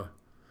have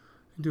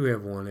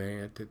one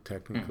aunt that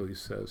technically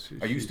says.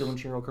 Are you still in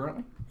Sherrill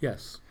currently?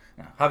 Yes.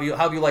 How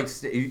have you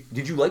liked?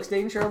 Did you like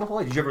staying in Sherrill the whole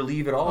life? Did you ever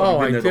leave at all? Oh,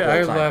 I did.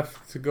 I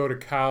left to go to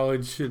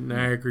college at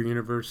Niagara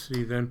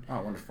University. Then.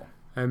 Oh, wonderful.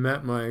 I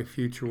met my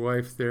future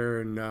wife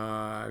there, and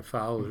I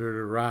followed her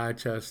to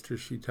Rochester.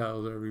 She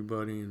tells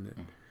everybody,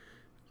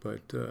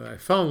 But I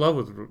fell in love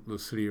with the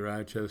city of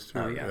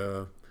Rochester. Oh,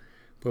 yeah.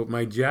 But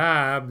my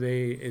job,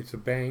 it's a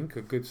bank,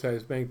 a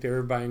good-sized bank. They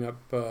were buying up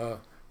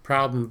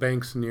problem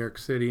banks in New York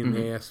City, and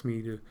they asked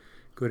me to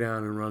go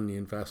down and run the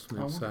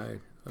investment side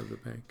of the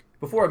bank.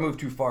 Before I move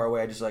too far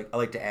away, I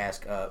like to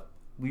ask,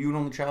 were you an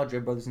only child? Did you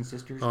have brothers and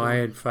sisters? Oh, I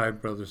had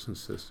 5 brothers and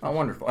sisters. Oh,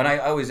 wonderful. And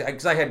I was,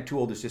 because I had 2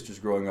 older sisters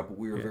growing up, but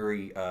we were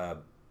very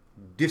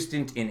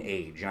distant in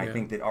age. And I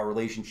think that our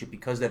relationship,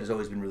 because that has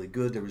always been really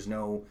good, there was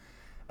no,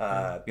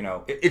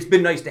 it's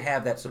been nice to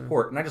have that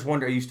support. And I just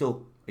wonder, are you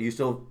still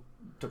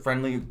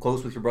friendly,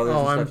 close with your brothers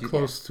and stuff? I'm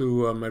close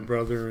to my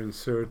brother in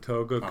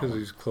Saratoga because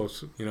he's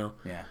close,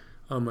 Yeah.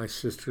 My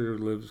sister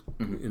lives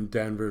in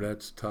Denver.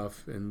 That's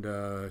tough. And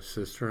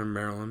sister in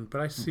Maryland. But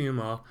I see them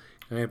all.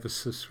 And I have a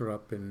sister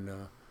up in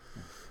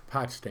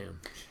Potsdam.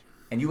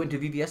 And you went to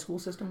VVS school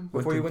system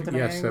before you went to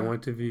Niagara? Yes, I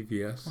went to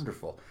VVS.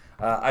 Wonderful.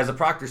 As a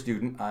Proctor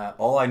student,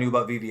 all I knew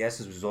about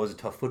VVS was always a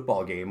tough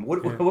football game.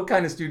 What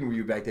kind of student were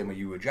you back then? Were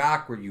you a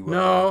jock? Were you?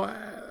 No,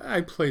 I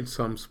played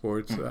some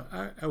sports.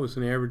 I was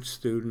an average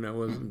student. I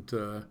wasn't.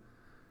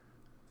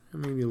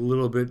 Maybe a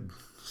little bit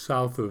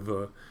south of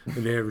an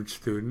average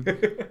student.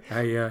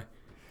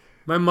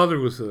 My mother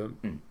was a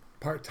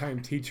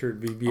part-time teacher at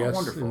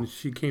VVS, and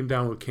she came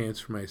down with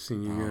cancer my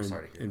senior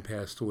year and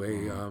passed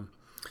away.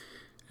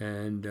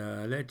 And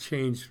that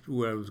changed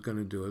what I was going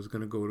to do. I was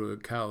going to go to a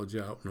college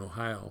out in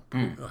Ohio,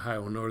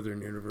 Ohio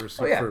Northern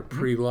University for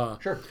pre-law.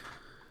 Sure.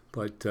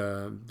 But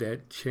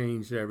that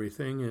changed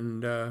everything,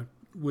 and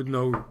with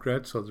no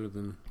regrets other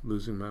than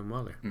losing my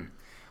mother.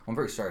 I'm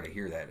very sorry to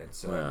hear that.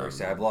 It's very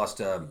sad. I've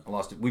lost.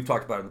 We've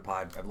talked about it in the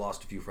pod. I've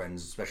lost a few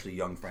friends, especially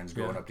young friends,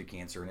 growing up to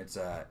cancer, and it's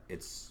a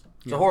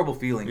horrible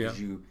feeling because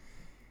you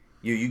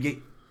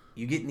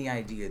get in the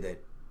idea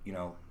that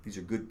these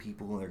are good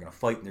people and they're going to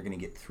fight and they're going to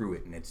get through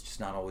it, and it's just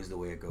not always the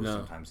way it goes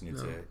sometimes, and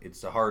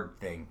it's a hard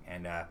thing.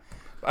 And I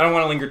don't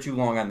want to linger too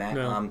long on that.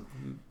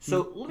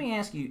 So let me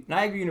ask you,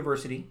 Niagara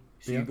University.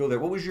 So you go there.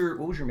 What was your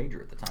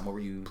major at the time? What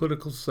were you?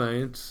 Political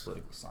science.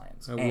 Political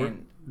science.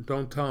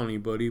 Don't tell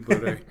anybody,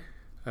 but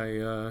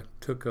I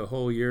took a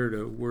whole year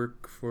to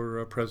work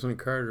for President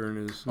Carter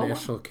and his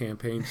national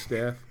campaign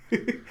staff.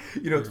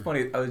 It's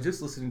funny. I was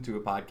just listening to a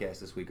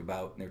podcast this week and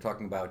they were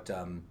talking about it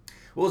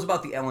was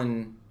about the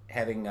Ellen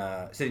having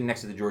sitting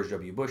next to the George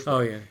W. Bush.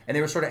 And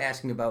they were sort of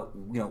asking about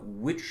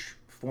which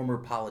former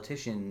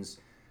politicians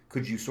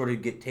could you sort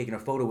of get taken a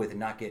photo with and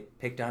not get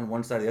picked on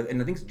one side or the other?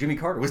 And I think Jimmy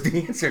Carter was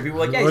the answer. People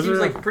were like, he seems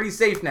like pretty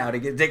safe now to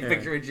take a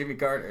picture with Jimmy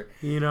Carter.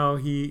 He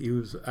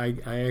was. I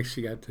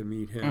actually got to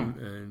meet him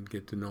and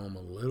get to know him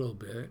a little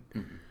bit,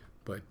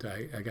 but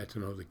I got to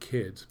know the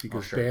kids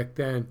because back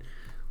then,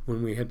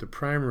 when we had the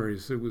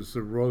primaries, it was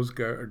the Rose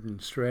Garden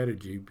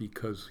strategy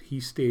because he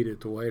stayed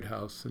at the White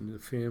House and the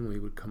family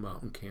would come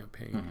out and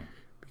campaign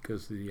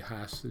because of the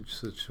hostage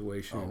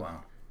situation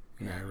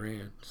in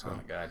Iran. So, oh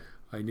my God.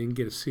 I didn't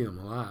get to see him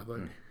a lot,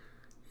 but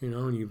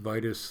and he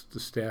invited the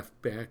staff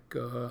back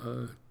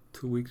 2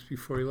 weeks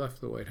before he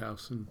left the White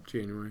House in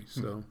January.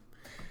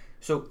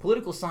 So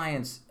political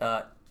science.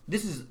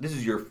 This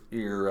is your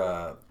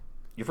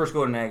first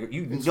go to Niagara.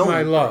 It's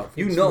my love.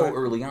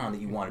 Early on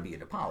that you want to be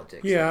into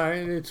politics. Yeah,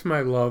 it's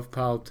my love,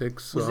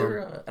 politics. Was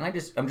there?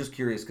 I'm just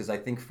curious because I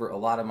think for a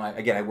lot of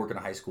I work in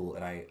a high school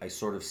and I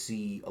sort of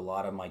see a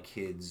lot of my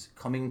kids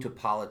coming to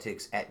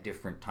politics at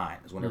different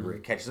times whenever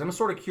it catches. I'm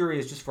sort of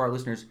curious, just for our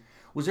listeners.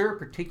 Was there a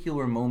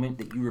particular moment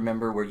that you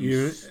remember where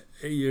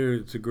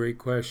it's a great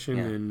question,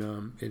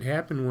 and it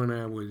happened when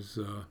I was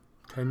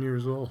 10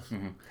 years old.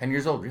 10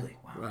 years old, really?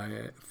 Wow.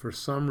 I, for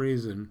some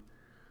reason,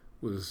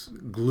 was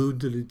glued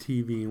to the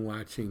TV and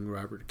watching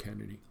Robert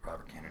Kennedy.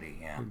 Robert Kennedy,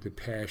 yeah. The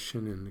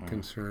passion and the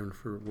concern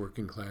for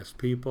working class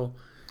people,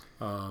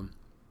 and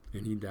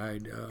he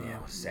died.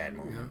 It was a sad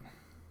moment.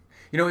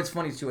 It's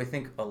funny too. I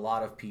think a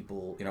lot of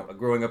people,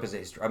 growing up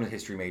I'm a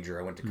history major.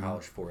 I went to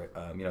college for it.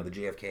 The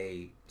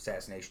JFK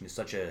assassination is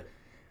such a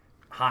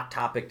hot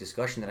topic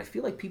discussion that I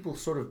feel like people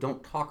sort of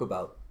don't talk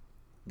about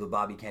the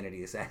Bobby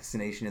Kennedy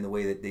assassination in the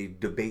way that they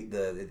debate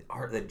the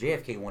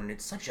JFK one. And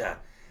it's such a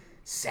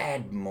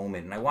sad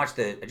moment. And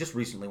I just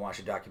recently watched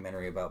a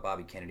documentary about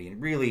Bobby Kennedy,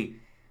 and really,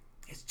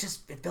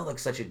 it felt like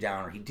such a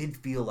downer. He did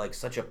feel like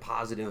such a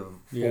positive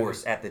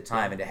force at the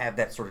time, and to have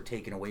that sort of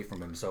taken away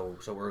from him so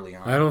early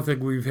on. I don't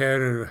think we've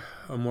had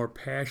a more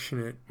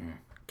passionate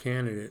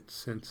candidate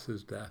since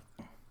his death.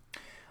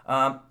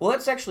 Well,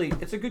 it's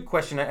a good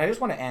question. I just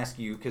want to ask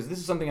you, because this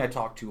is something I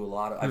talk to a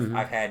lot of.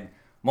 I've had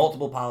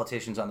multiple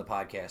politicians on the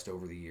podcast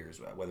over the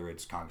years, whether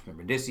it's Congressman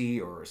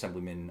Brindisi or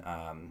Assemblyman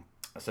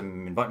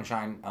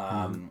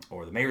Buttenshine,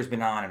 or the mayor's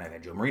been on, and I've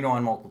had Joe Marino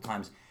on multiple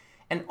times.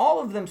 And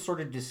all of them sort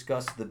of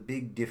discuss the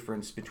big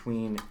difference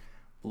between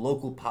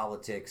local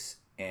politics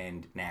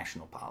and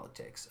national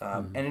politics.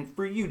 And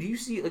for you, do you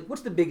see,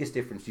 what's the biggest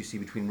difference you see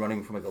between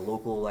running from a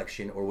local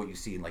election or what you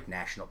see in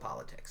national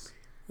politics?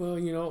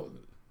 Well,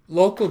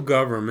 local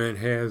government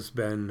has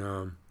been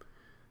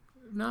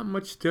not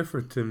much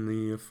different than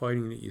the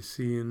fighting that you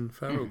see in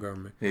federal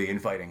government. The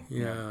infighting.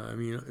 Yeah, I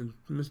mean,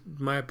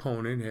 my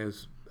opponent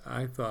has,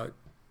 I thought,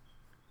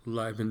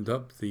 livened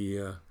up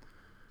the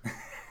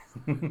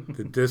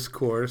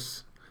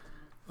discourse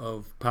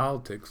of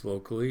politics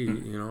locally.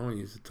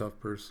 He's a tough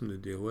person to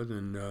deal with,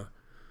 and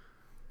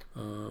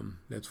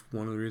that's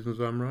one of the reasons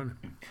I'm running.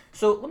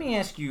 So let me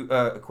ask you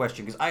a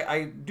question, because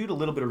I did a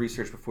little bit of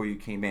research before you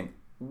came in.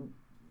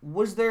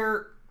 Was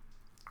there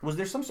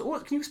some?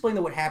 Can you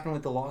explain what happened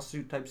with the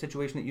lawsuit type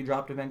situation that you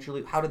dropped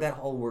eventually? How did that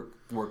all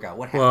work out?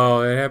 What happened?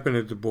 Well, it happened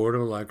at the Board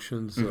of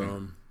Elections.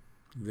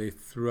 They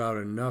threw out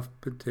enough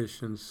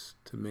petitions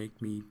to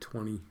make me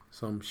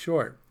 20-some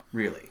short.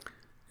 Really?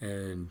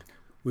 And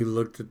we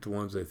looked at the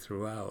ones they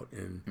threw out,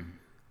 and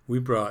we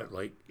brought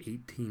like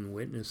 18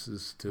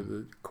 witnesses to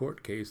the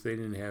court case. They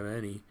didn't have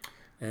any.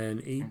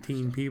 And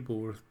 18 people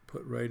were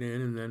put right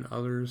in, and then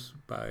others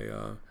by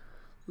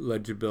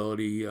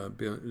legibility,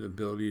 the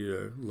ability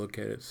to look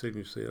at it,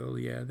 signature, say, oh,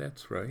 yeah,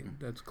 that's right,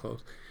 that's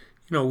close.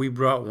 You know, we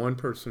brought one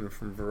person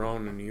from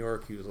Verona, New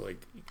York. He was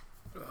like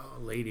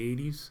late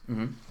 80s.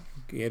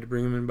 He had to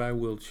bring him in by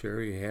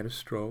wheelchair. He had a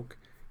stroke.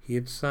 He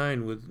had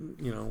signed with,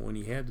 when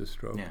he had the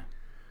stroke. Yeah.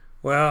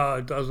 Well,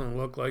 it doesn't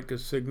look like a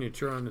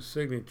signature on the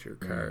signature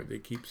card. They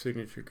keep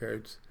signature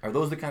cards. Are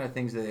those the kind of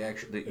things that they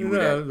actually...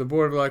 The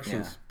Board of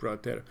Elections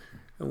brought that up.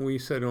 And we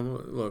said,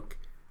 look,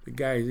 the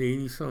guy's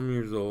 80-some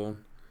years old.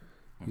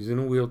 He's in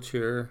a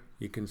wheelchair.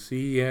 You can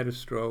see he had a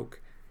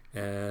stroke.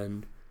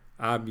 And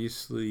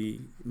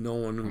obviously, no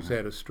one who's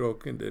had a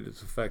stroke and that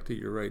it's affected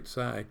your right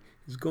side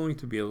is going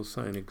to be able to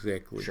sign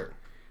exactly. Sure.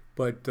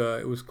 But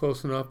it was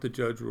close enough. The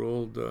judge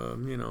ruled,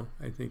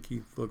 I think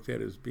he looked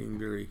at it as being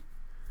very,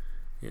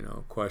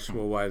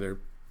 questionable why they're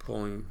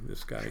pulling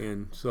this guy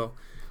in. So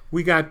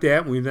we got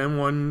that. We then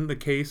won the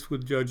case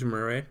with Judge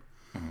Murray.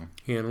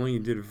 Handling. He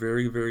did a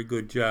very, very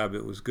good job.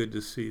 It was good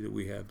to see that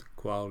we have the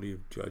quality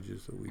of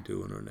judges that we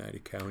do in Oneida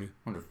County.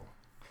 Wonderful.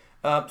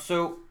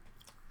 So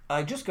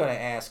I just got to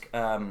ask,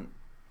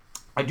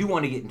 I do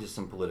want to get into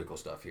some political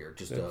stuff here,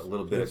 just a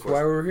little bit. That's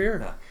why we're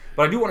here.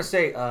 But I do want to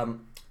say,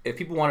 if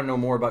people want to know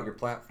more about your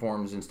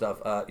platforms and stuff,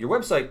 your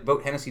website,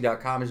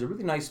 votehennessy.com, is a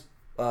really nice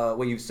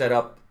way you've set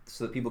up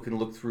so that people can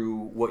look through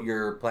what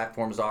your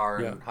platforms are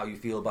and how you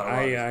feel about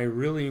it. I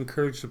really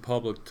encourage the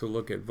public to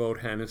look at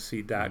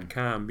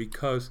votehennessy.com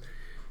because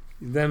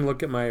then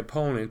look at my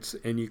opponents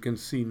and you can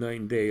see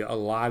night and day. A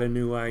lot of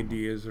new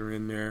ideas are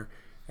in there,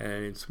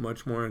 and it's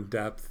much more in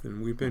depth.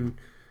 And we've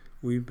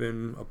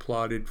been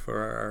applauded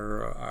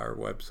for our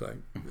website.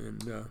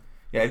 And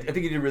I think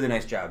you did a really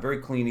nice job. Very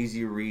clean,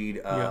 easy to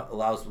read.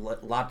 Allows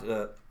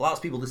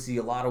people to see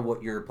a lot of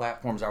what your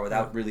platforms are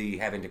without really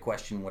having to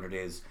question what it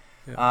is.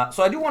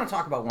 So I do want to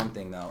talk about one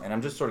thing though, and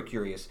I'm just sort of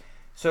curious.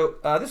 So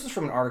this is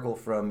from an article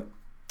from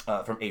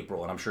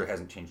April, and I'm sure it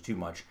hasn't changed too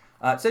much.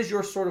 It says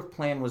your sort of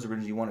plan was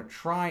originally you want to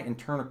try and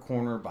turn a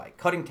corner by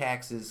cutting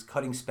taxes,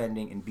 cutting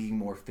spending, and being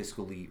more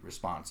fiscally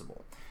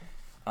responsible.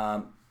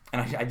 And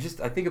I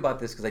think about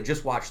this because I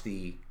just watched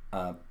the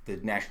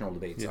national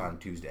debates on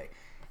Tuesday.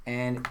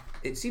 And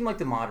it seemed like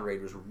the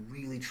moderators were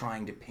really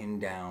trying to pin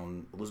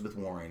down Elizabeth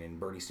Warren and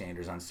Bernie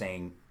Sanders on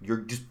saying,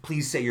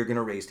 please say you're going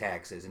to raise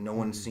taxes. And no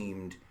one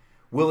seemed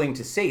willing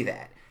to say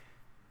that.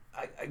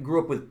 I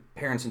grew up with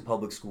parents in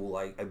public school.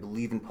 I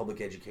believe in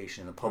public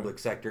education in the public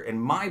sector.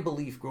 And my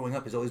belief growing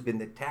up has always been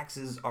that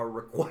taxes are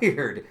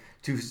required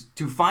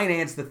to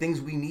finance the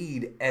things we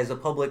need as a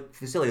public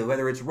facility,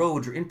 whether it's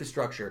roads or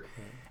infrastructure.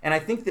 And I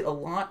think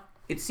that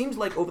it seems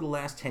like over the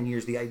last 10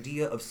 years, the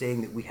idea of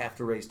saying that we have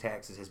to raise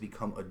taxes has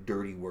become a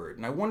dirty word.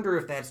 And I wonder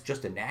if that's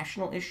just a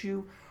national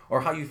issue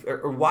or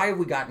why have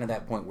we gotten to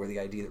that point where the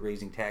idea that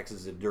raising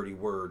taxes is a dirty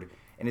word?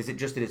 And is it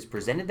just that it's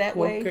presented that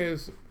way?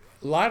 Because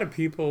a lot of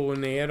people, when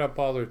they add up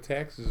all their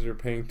taxes, are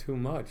paying too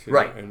much.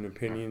 Right. In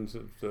opinions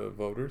of the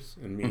voters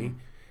and me.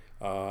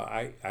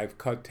 I've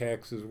cut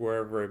taxes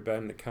wherever I've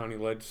been. The county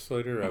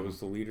legislator, I was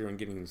the leader in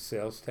getting the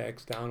sales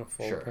tax down a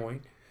full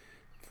point.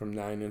 From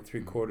 9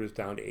 3/4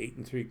 down to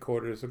 8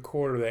 3/4. A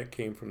quarter of that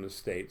came from the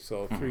state,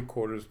 so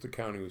 3/4 the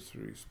county was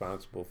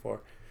responsible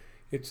for.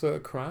 It's a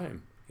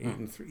crime.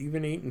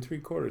 Even 8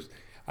 3/4.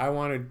 I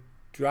want to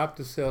drop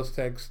the sales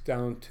tax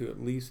down to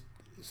at least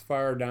as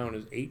far down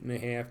as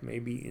 8.5,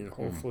 maybe, and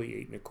hopefully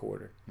 8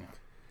 1/4.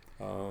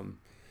 And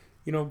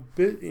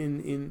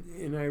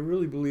I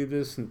really believe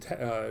this. And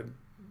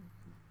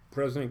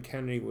President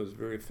Kennedy was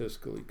very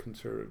fiscally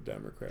conservative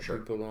Democrat. Sure.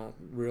 People don't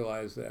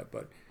realize that,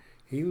 but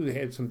he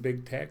had some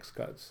big tax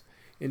cuts.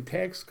 And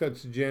tax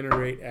cuts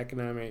generate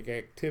economic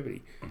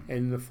activity. And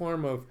in the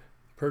form of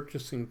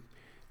purchasing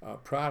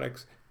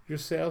products, your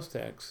sales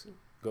tax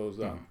goes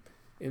up.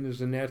 And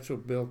there's a natural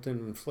built-in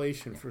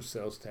inflation for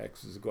sales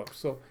taxes to go up.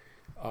 So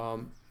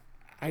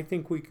I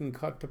think we can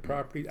cut the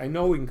property. I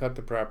know we can cut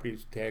the property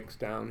tax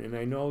down. And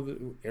I know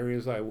the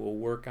areas I will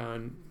work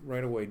on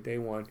right away, day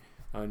one,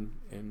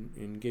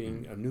 in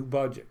getting a new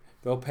budget.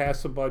 They'll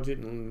pass a budget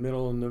in the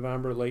middle of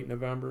November, late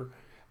November.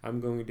 I'm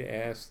going to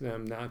ask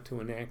them not to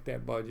enact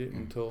that budget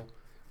until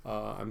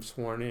I'm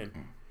sworn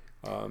in,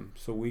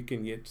 so we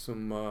can get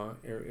some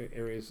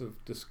areas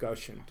of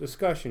discussion.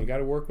 You got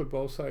to work with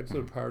both sides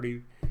of the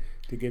party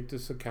to get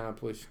this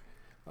accomplished.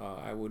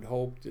 I would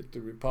hope that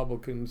the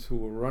Republicans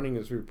who are running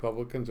as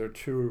Republicans are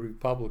true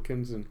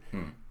Republicans, and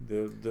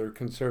their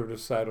conservative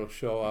side will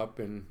show up,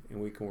 and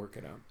we can work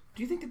it out.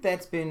 Do you think that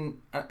that's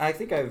been? I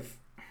think I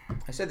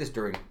said this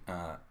during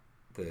the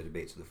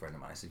debates with a friend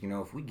of mine. I said,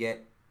 if we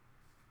get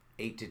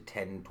 8 to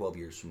 10, 12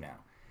 years from now,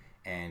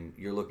 and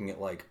you're looking at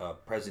like a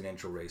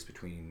presidential race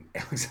between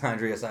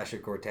Alexandria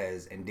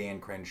Ocasio-Cortez and Dan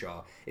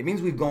Crenshaw, it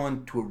means we've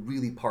gone to a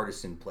really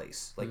partisan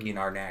place, like in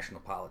our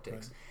national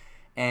politics. Right.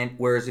 And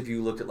whereas if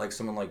you looked at like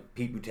someone like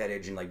Pete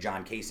Buttigieg and like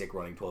John Kasich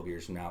running 12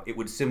 years from now, it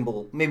would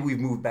maybe we've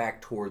moved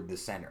back toward the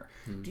center.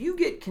 Do you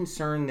get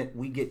concerned that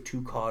we get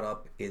too caught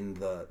up in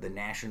the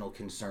national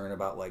concern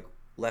about like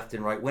left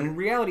and right, when in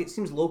reality it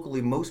seems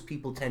locally most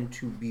people tend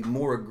to be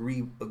more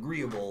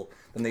agreeable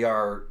than they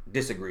are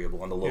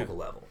disagreeable on the local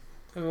level?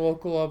 On the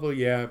local level,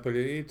 yeah, but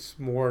it's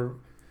more,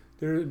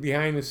 they're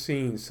behind the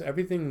scenes.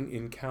 Everything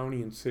in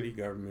county and city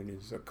government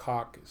is a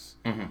caucus.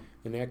 And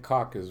that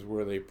caucus is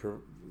where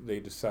they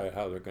decide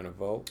how they're going to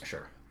vote.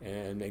 Sure.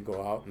 And they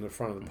go out in the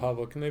front of the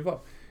public and they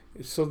vote.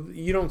 So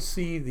you don't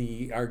see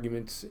the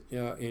arguments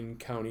in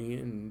county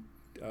and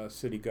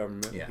city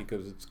government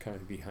because it's kind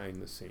of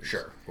behind the scenes.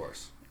 Sure, of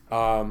course.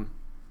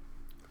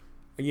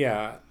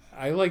 Yeah,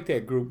 I like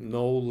that group,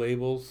 No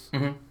Labels.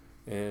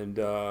 And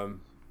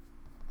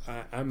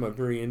I'm a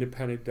very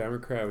independent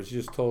Democrat. I was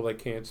just told I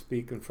can't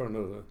speak in front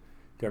of the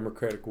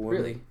Democratic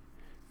women. Really?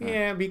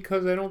 Yeah,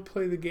 because I don't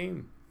play the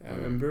game.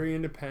 I'm very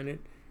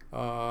independent.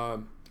 I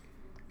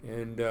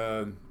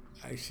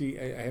see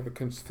I have a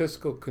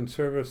fiscal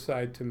conservative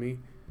side to me,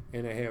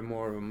 and I have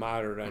more of a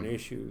moderate on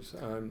issues,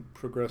 on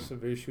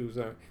progressive issues.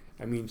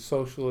 I mean,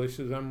 social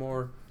issues. I'm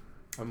more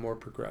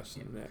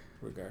progressive in that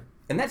regard.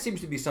 And that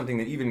seems to be something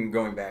that even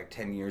going back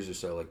 10 years or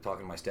so, like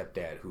talking to my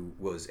stepdad, who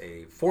was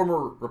a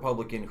former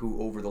Republican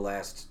who over the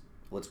last,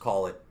 let's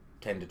call it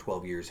 10 to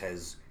 12 years,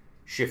 has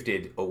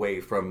shifted away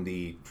from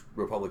the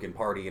Republican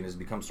Party and has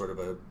become sort of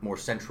a more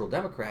central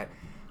Democrat.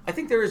 I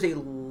think there is a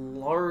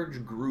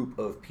large group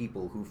of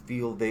people who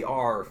feel they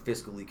are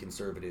fiscally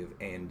conservative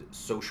and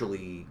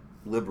socially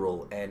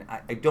liberal, and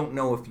I don't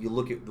know if you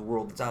look at the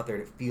world that's out there,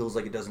 it feels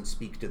like it doesn't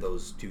speak to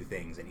those two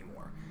things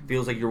anymore. It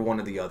feels like you're one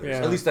of the others,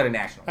 at least on a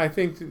national front. I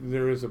think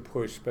there is a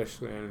push,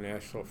 especially on a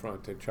national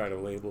front, to try to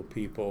label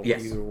people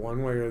either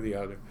one way or the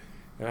other.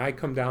 And I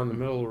come down the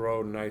middle of the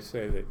road and I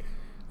say that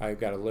I've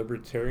got a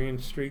libertarian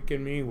streak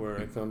in me where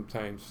I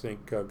sometimes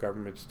think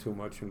government's too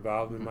much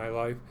involved in my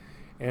life.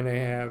 And I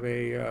have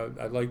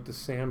I like the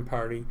SAM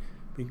party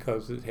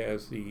because it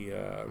has the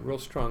real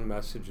strong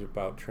message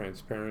about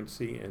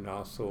transparency and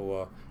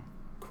also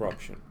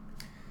corruption.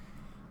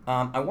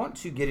 I want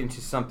to get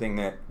into something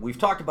that we've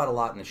talked about a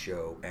lot in the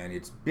show, and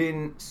it's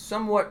been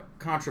somewhat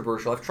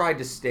controversial. I've tried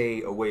to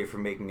stay away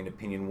from making an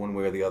opinion one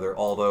way or the other,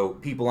 although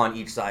people on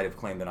each side have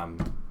claimed that I'm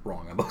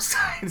wrong on both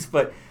sides.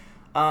 But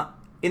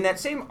in that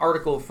same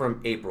article from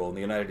April in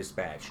the United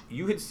Dispatch,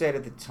 you had said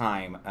at the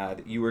time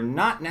that you were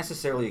not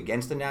necessarily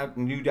against the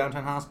new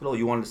downtown hospital.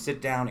 You wanted to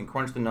sit down and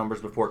crunch the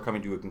numbers before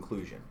coming to a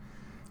conclusion.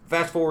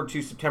 Fast forward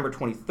to September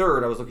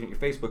 23rd, I was looking at your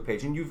Facebook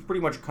page, and you've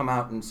pretty much come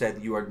out and said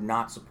that you are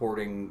not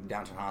supporting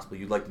downtown hospital.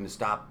 You'd like them to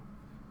stop.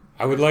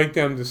 I would like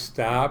them to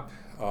stop.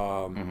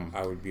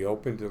 I would be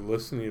open to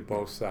listening to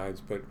both sides,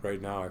 but right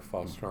now I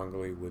fall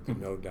strongly with the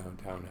no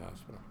downtown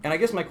hospital. And I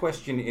guess my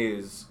question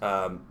is,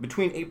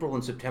 between April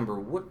and September,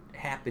 what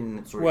happened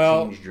that sort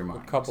of changed your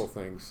mind? A couple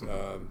things.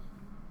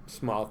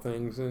 Small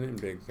things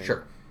and big things.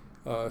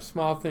 Sure.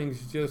 Small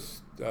things,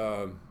 just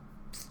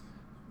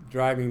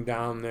driving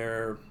down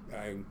there.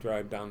 I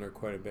drive down there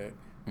quite a bit.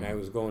 And I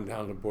was going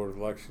down to Board of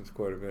Elections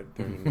quite a bit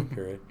during the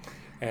period.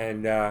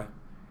 And I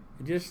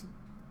just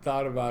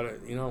thought about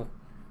it,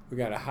 we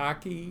got a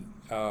hockey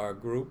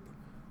group,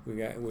 we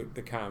got with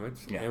the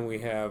Comets, and we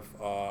have,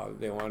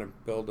 they want to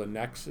build a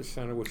Nexus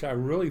Center, which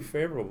I'm really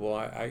favorable.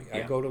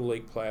 I go to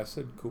Lake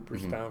Placid,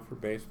 Cooperstown for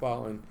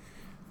baseball, and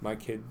my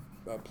kid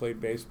played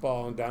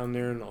baseball and down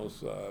there in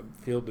those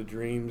Field of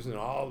Dreams, and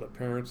all the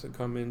parents that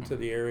come into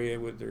the area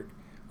with their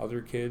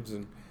other kids,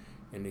 and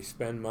they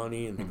spend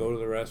money and they go to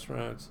the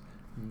restaurants.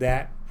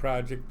 That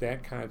project,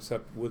 that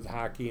concept with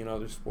hockey and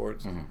other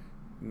sports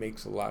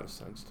makes a lot of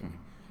sense to me.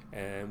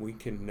 And we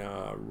can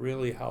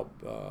really help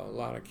a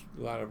lot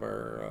of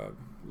our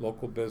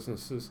local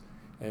businesses,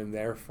 and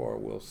therefore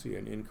we'll see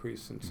an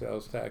increase in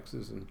sales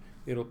taxes, and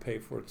it'll pay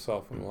for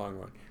itself in the long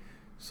run.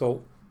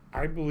 So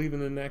I believe in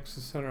the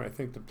Nexus Center. I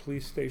think the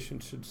police station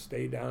should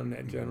stay down in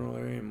that general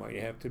area and might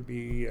have to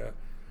be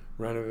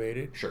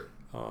renovated. Sure.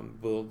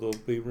 There'll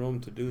be room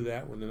to do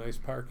that with a nice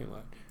parking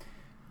lot.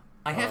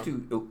 I have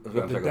to...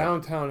 the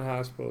downtown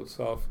hospital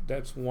itself,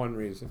 that's one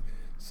reason.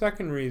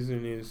 Second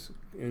reason is,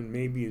 and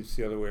maybe it's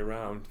the other way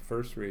around,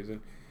 first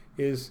reason,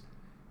 is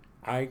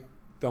I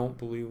don't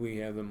believe we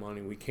have the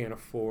money. We can't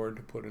afford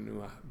to put a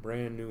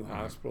brand new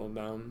hospital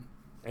down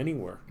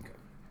anywhere. Okay.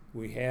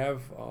 We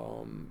have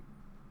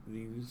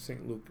the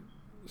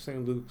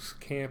St. Luke's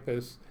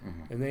campus,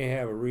 and they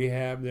have a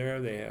rehab there.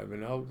 They have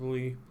an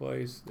elderly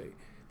place.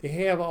 They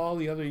have all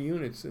the other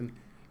units, and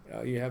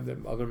you have the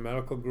other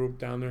medical group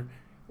down there.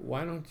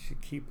 Why don't you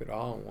keep it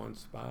all in one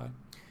spot?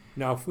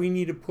 Now, if we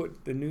need to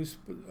put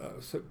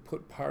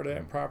put part of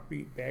that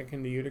property back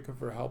into Utica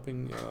for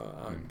helping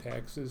on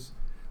taxes,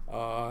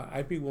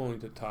 I'd be willing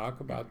to talk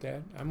about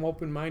that. I'm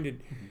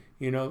open-minded.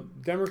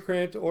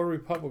 Democrats or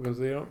Republicans,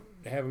 they don't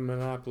have a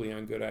monopoly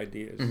on good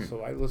ideas.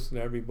 So I listen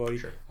to everybody.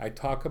 Sure. I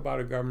talk about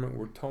a government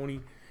where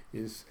Tony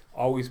is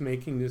always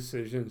making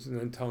decisions and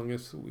then telling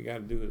us we got to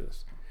do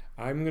this.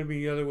 I'm going to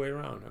be the other way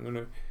around. I'm going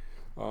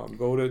to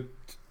go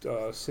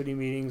to city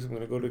meetings. I'm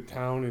going to go to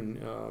town and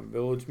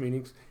village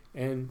meetings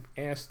and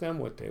ask them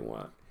what they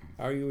want.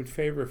 Are you in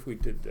favor if we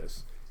did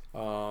this?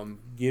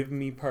 Give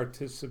me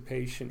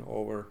participation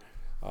over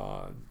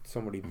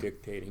somebody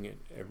dictating it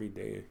every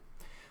day.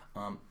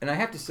 And I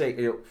have to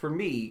say, for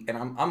me, and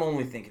I'm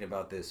only thinking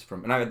about this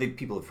and I think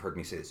people have heard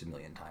me say this a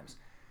million times.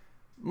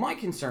 My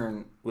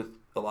concern with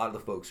a lot of the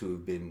folks who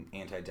have been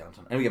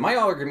anti-downtown, and again, my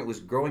argument was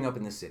growing up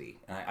in the city.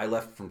 And I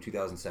left from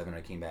 2007.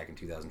 I came back in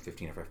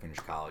 2015 after I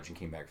finished college and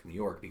came back from New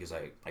York because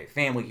I have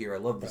family here. I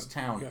love this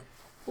town. Yeah.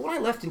 But when I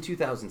left in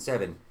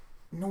 2007,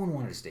 no one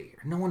wanted to stay here.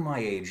 No one my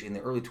age in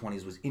the early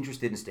 20s was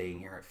interested in staying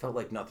here. It felt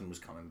like nothing was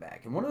coming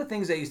back. And one of the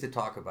things I used to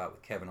talk about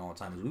with Kevin all the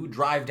time is we would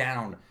drive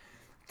down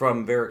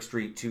from Varick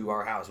Street to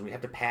our house, and we'd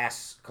have to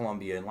pass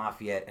Columbia and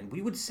Lafayette, and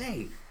we would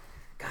say,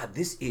 God,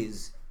 this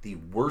is the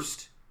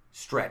worst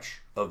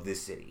stretch of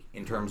this city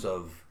in terms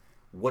of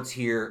what's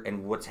here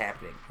and what's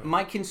happening.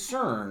 My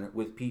concern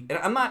with people,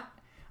 and I'm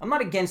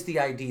not against the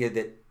idea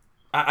that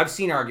I've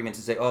seen arguments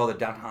that say, oh, the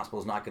downtown hospital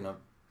is not going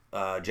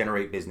to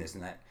generate business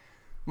and that.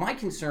 My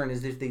concern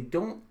is that if they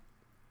don't,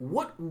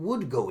 what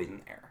would go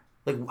in there?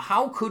 Like,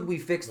 how could we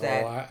fix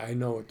that? I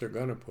know what they're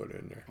going to put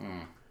in there.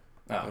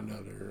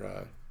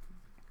 Another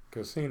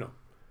casino.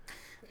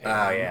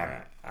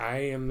 Yeah. I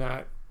am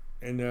not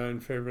in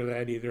favor of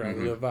that either. I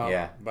live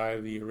out by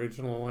the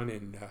original one,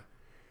 and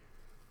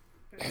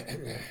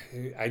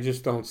I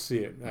just don't see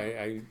it.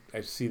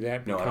 I see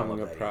that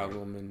becoming a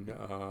problem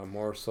and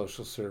more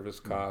social service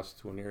costs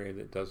to an area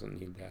that doesn't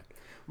need that.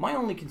 My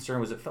only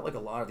concern was it felt like a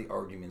lot of the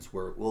arguments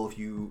were, well, if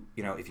you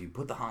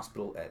put the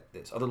hospital at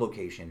this other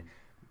location,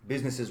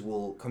 businesses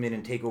will come in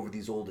and take over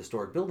these old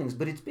historic buildings,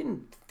 but it's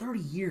been 30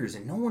 years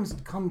and no one's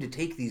come to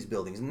take these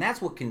buildings. And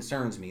that's what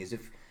concerns me is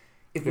if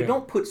we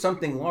don't put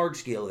something large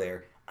scale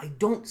there, I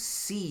don't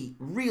see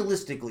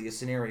realistically a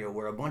scenario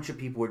where a bunch of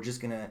people are just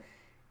going to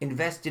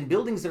invest in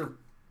buildings that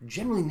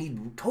generally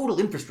need total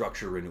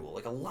infrastructure renewal,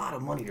 like a lot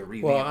of money to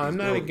revamp. Well, I'm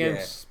not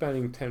against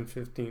spending $10,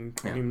 $15,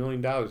 $20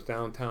 million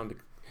downtown.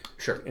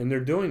 Sure. And they're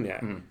doing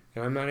that. And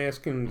I'm not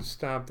asking them to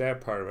stop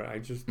that part of it. I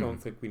just don't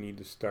think we need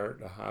to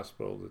start a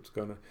hospital that's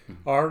going to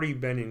already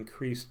been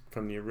increased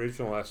from the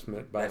original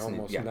estimate by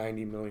almost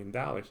 $90 million.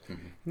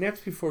 And that's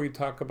before you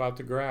talk about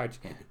the garage.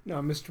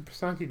 Now, Mr.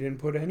 Pasanti didn't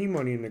put any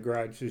money in the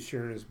garage this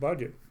year in his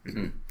budget.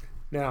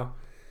 Now,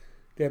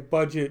 that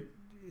budget,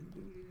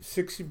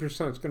 60%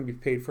 is going to be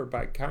paid for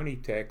by county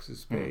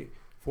taxes paid.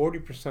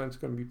 40% is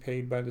going to be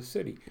paid by the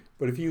city.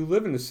 But if you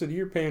live in the city,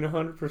 you're paying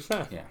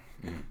 100%. Yeah.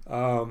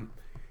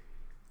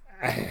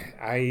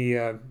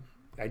 I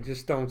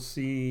just don't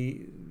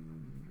see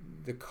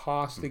the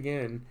cost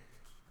again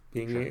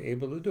being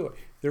able to do it.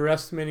 They're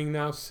estimating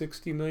now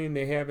 $60 million.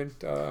 They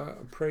haven't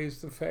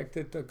appraised the fact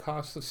that the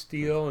cost of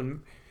steel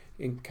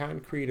and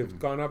concrete have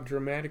gone up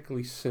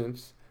dramatically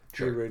since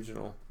the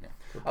original. Yeah.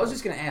 I was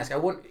just going to ask.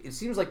 It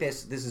seems like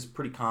this is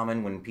pretty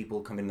common when people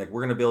come in like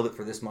we're going to build it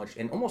for this much,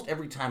 and almost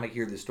every time I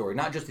hear this story,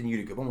 not just in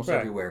Utica, but almost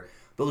everywhere,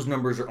 those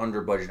numbers are under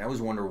budget. I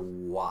always wonder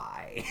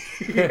why.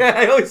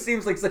 It always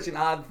seems like such an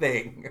odd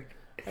thing.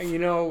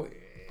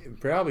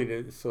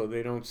 Probably so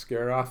they don't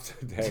scare off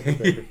the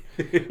taxpayers.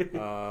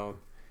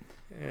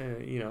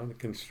 The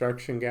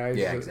construction guys,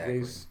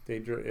 exactly.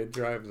 It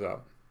drives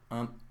up.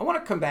 I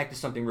want to come back to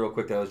something real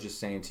quick that I was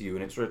just saying to you,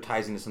 and it sort of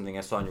ties into something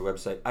I saw on your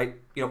website. I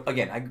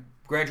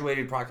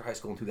graduated Proctor High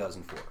School in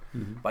 2004.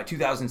 By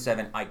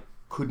 2007, I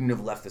couldn't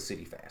have left the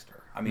city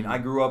faster. I mean,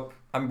 I'm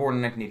born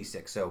in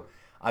 1986, so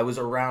I was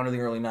around in the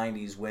early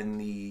 90s when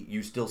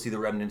you still see the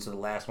remnants of the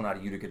last one out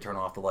of Utica, turn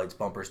off the lights,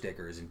 bumper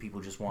stickers, and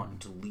people just wanting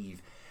to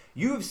leave.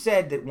 You have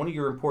said that one of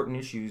your important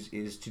issues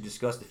is to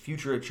discuss the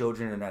future of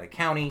children in Oneida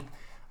County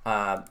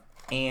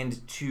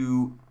and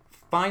to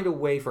find a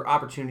way for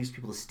opportunities for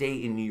people to stay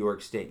in New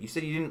York State. You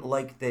said you didn't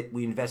like that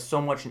we invest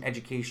so much in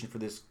education for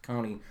this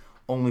county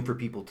only for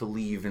people to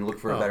leave and look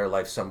for a better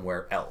life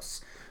somewhere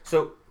else.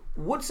 So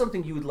what's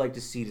something you would like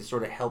to see to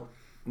sort of help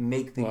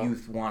make the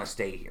youth want to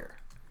stay here?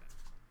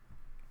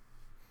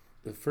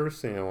 The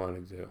first thing I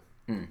want to do,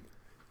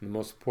 the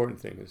most important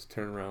thing, is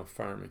turn around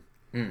farming.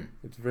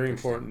 It's very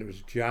important.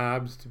 There's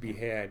jobs to be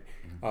had.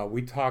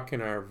 We talk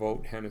in our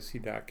vote,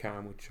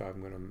 Hennessy.com, which I'm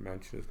going to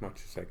mention as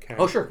much as I can.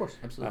 Oh, sure, of course.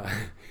 Absolutely.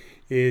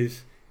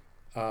 Is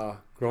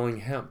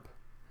growing hemp.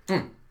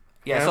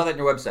 Yeah, I saw that on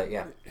your website,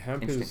 yeah.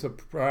 Hemp is a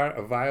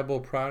viable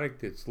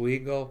product. It's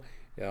legal.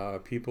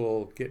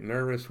 People get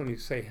nervous when you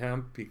say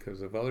hemp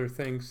because of other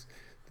things.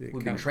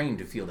 We've been trained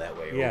to feel that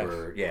way.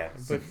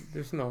 Yes, but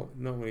there's no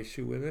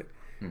issue with it.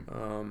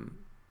 And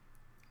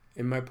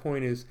my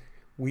point is,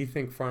 we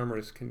think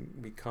farmers can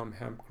become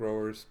hemp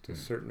growers to a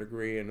certain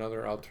degree,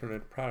 another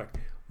alternative product.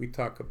 We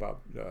talk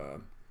about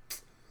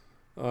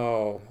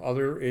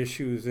other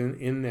issues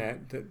in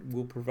that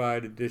will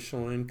provide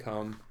additional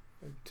income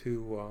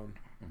to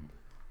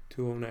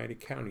Oneida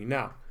County.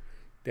 Now,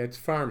 that's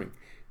farming.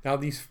 Now,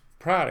 these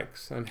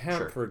products on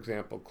hemp, for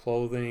example,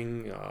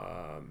 clothing,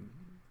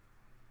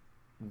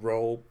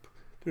 rope,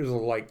 there's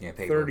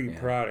paper, 30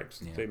 products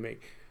that they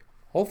make.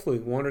 Hopefully,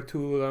 one or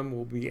two of them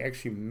will be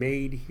actually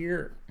made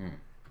here,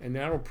 and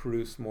that'll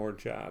produce more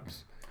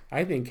jobs.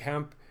 I think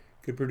hemp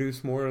could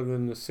produce more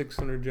than the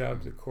 600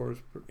 jobs at Core's,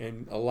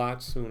 and a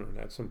lot sooner.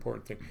 That's an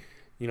important thing.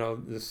 You know,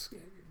 this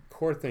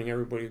Core thing,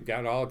 everybody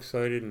got all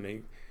excited,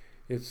 and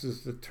this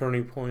is the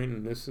turning point,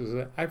 and this is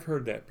it. I've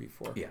heard that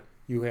before. Yeah.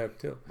 You have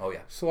too. Oh,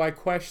 yeah. So I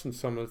question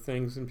some of the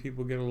things, and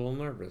people get a little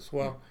nervous.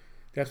 Well,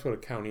 that's what a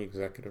county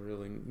executive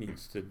really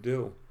needs to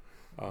do.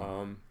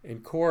 In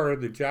Core,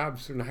 the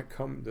jobs are not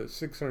coming. The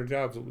 600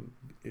 jobs,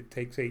 it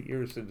takes 8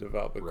 years to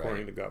develop,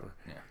 according to Governor.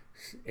 Yeah.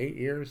 8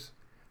 years?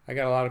 I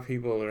got a lot of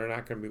people that are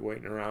not going to be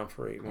waiting around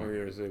for 8 more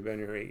years. They've been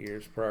here 8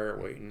 years prior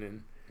waiting.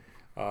 And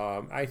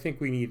I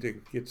think we need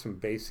to get some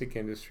basic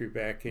industry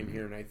back in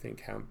here, and I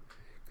think hemp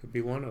could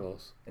be one of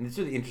those. And it's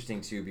really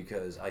interesting, too,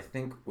 because I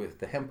think with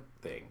the hemp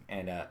thing,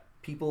 and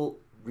people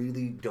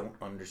really don't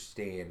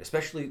understand,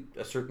 especially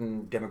a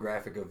certain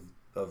demographic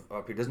of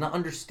up here, does not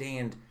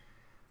understand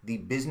the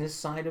business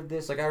side of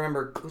this. Like, I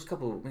remember, it was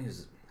maybe it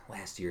was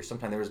last year,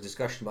 sometime there was a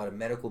discussion about a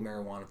medical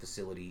marijuana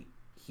facility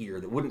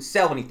here that wouldn't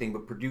sell anything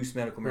but produce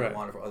medical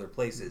marijuana for other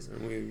places.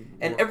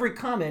 And every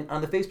comment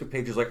on the Facebook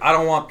page is like, I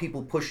don't want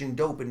people pushing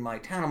dope in my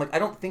town. I'm like, I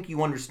don't think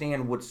you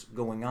understand what's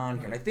going on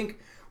here. And I think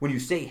when you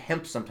say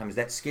hemp sometimes,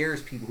 that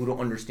scares people who don't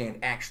understand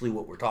actually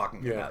what we're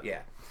talking about. Yeah.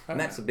 And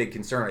that's a big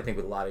concern, I think,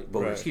 with a lot of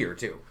voters here,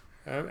 too.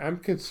 I'm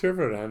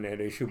conservative on that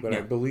issue, but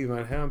I believe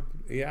on hemp,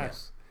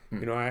 yes. Yeah.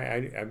 You know,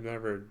 I've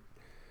never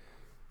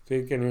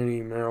taken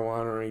any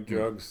marijuana or any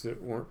drugs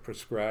that weren't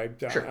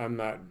prescribed. Sure. I'm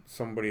not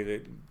somebody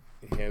that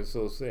has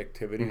those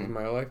activities in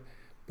my life,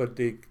 but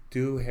they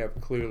do have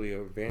clearly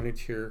an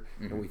advantage here,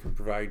 and we can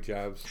provide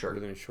jobs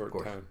within a short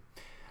time.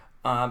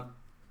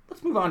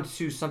 Let's move on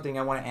to something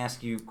I want to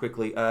ask you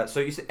quickly. So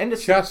you said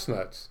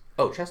chestnuts.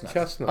 Oh, chestnuts.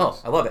 Chestnuts. Oh,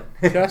 I love it.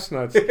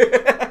 Chestnuts.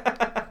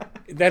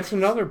 That's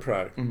another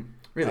product.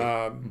 Really?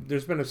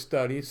 There's been a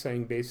study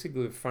saying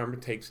basically the farmer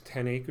takes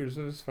 10 acres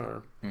of his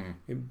farm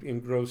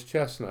and grows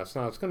chestnuts.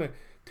 Now, it's going to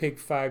take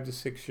 5 to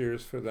 6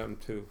 years for them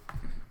to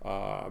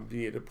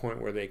be at a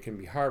point where they can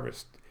be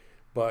harvested.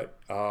 But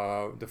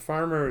the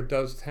farmer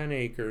does 10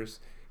 acres,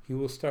 he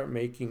will start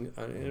making,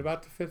 in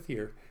about the 5th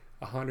year,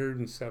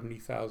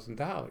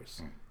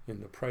 $170,000 in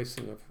the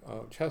pricing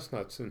of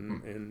chestnuts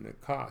and the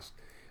cost.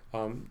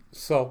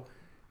 So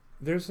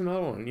there's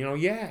another one. You know,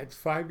 it's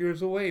 5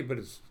 years away, but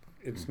it's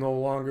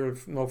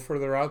no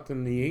further out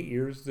than the 8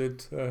 years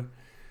that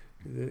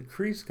the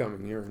Cree's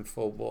coming here in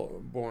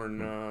full-born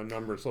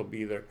numbers will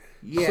be there.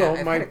 Yeah,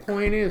 so my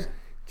point is,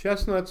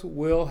 chestnuts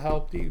will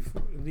help the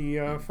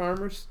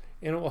farmers,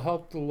 and it will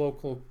help the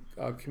local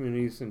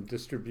communities in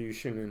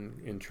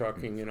distribution and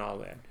trucking and all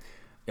that.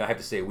 Yeah, I have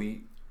to say,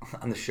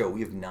 on the show,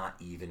 we have not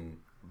even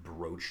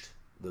broached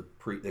the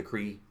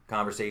Cree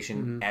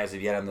conversation as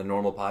of yet on the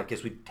normal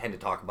podcast. We tend to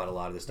talk about a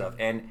lot of this stuff,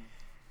 and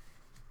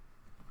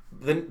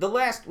when the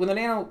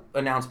nano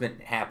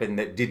announcement happened,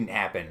 that didn't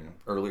happen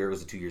earlier. It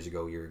was 2 years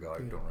ago, a year ago. I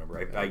don't remember.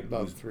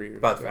 About 3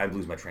 years. I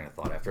lose my train of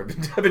thought after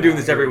I've been doing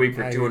this every week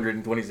for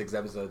 226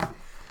 episodes.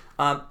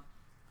 I'm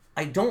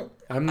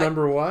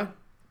number what?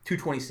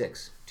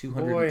 226.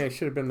 200. Boy, I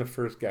should have been the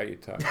first guy you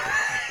talked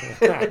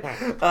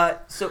to.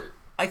 So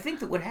I think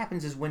that what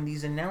happens is when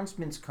these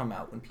announcements come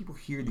out, when people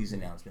hear these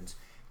announcements,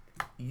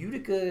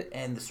 Utica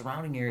and the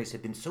surrounding areas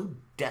have been so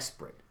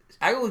desperate.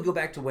 I always go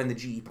back to when the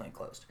GE plant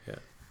closed. Yeah.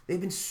 They've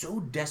been so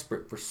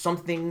desperate for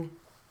something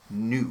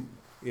new,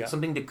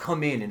 something to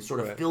come in and sort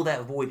of fill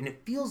that void. And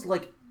it feels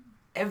like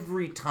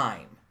every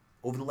time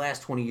over the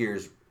last 20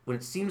 years, when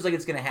it seems like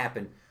it's going to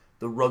happen,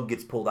 the rug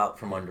gets pulled out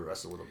from under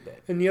us a little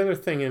bit. And the other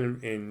thing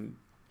in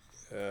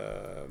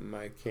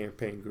my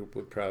campaign group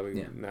would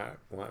probably not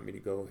want me to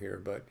go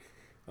here, but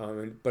I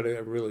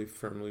really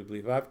firmly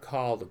believe I've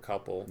called a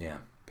couple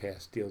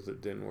past deals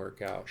that didn't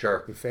work out.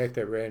 Sure. In fact,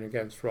 I ran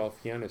against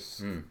Ralph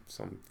Yennis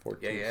some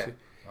 14 years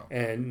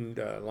and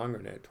longer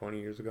than that, 20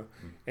 years ago.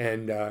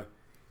 And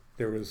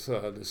there was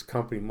this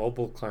company,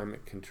 Mobile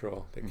Climate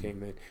Control, that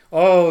came in.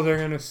 Oh, they're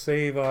going to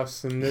save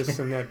us and this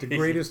and that. The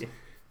greatest.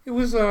 It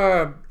was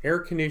a air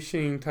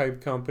conditioning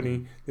type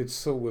company that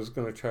was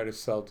going to try to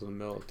sell to the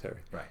military.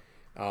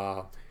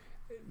 Right.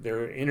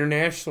 They're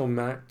international,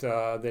 not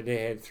that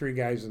they had 3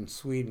 guys in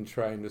Sweden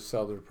trying to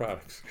sell their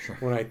products. Sure.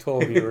 When I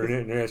told them you were an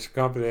international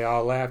company, they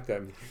all laughed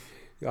at me.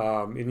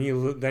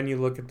 And then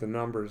you look at the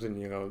numbers and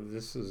you go,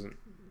 the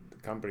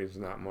company is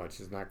not much.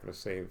 It's not going to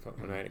save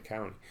Oneida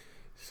County.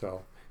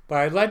 So, but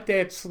I let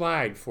that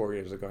slide 4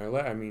 years ago.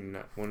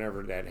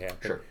 Whenever that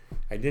happened. Sure.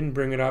 I didn't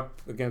bring it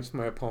up against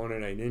my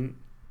opponent. I didn't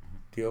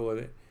deal with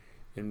it.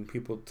 And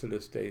people to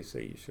this day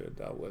say you should have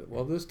dealt with it.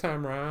 Well, this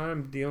time around,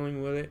 I'm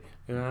dealing with it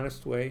in an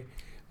honest way.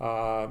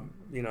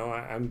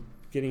 I'm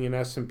getting an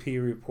S&P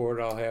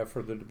report I'll have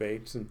for the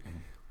debates, and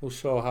we'll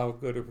show how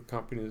good of a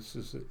company this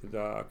is.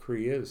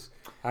 Cree is.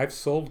 I've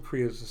sold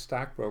Cree as a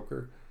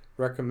stockbroker,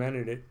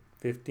 recommended it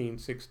 15,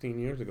 16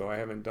 years ago. I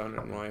haven't done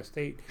it in the last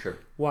 8. Sure.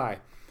 Why?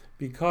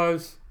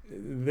 Because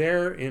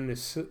they're in the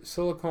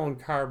silicon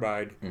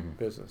carbide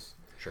business.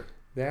 Sure.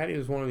 That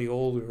is one of the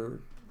older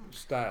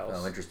styles.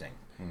 Oh, interesting.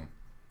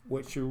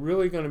 What you're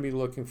really going to be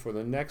looking for,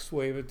 the next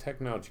wave of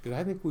technology, because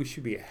I think we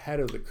should be ahead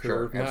of the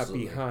curve, not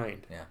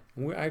behind. Yeah.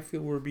 I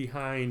feel we're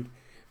behind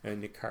in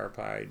the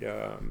carbide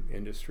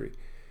industry,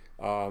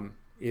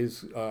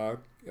 is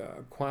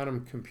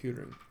quantum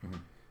computing.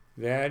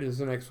 That is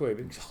the next wave.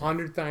 It's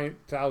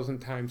 100,000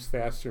 times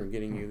faster in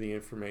getting you the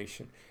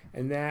information.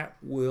 And that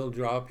will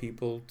draw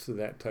people to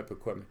that type of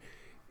equipment.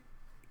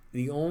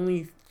 The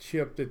only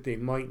chip that they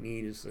might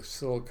need is the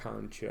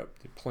silicon chip,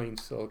 the plain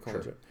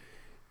silicon chip.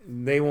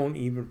 They won't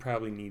even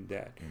probably need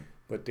that.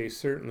 But they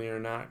certainly are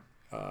not,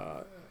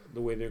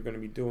 the way they're going to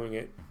be doing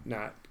it,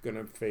 not going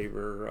to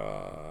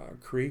favor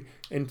Cree.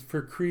 And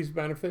for Cree's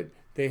benefit,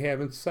 they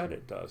haven't said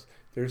it does.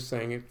 They're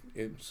saying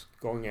it's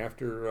going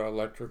after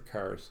electric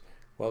cars.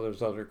 Well,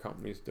 there's other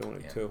companies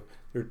doing it too.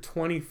 They're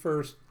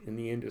 21st in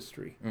the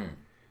industry.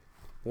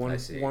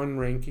 One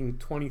ranking,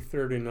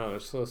 23rd in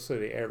others. So let's say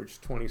they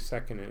average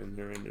 22nd in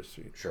their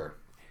industry. Sure.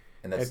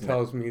 And that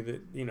tells me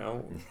that,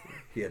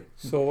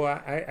 So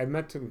I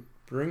meant to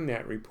bring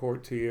that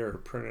report to you or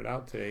print it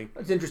out today.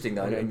 That's interesting,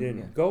 though. And I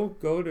didn't. Yeah.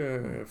 Go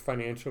to a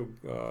financial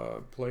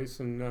place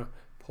and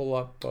pull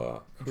up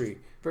CREE.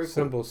 Very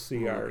symbol cool.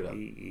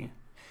 CREE.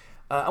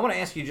 I want to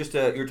ask you you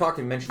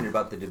were mentioning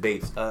about the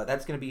debates.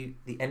 That's going to be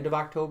the end of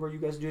October. You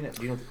guys doing it?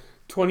 Do you know?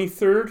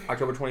 23rd.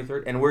 October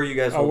 23rd. And where are you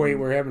guys? Oh wait,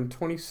 we're having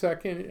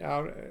 22nd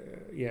out.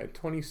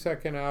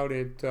 22nd out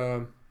at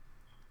the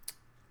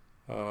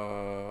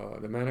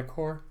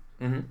Manacor.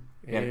 And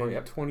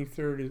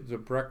 23rd is a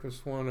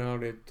breakfast one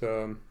out at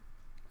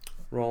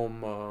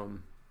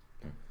Rome,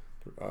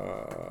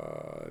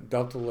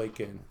 Delta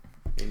Lake Inn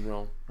in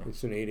Rome.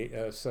 It's an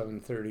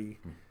 7:30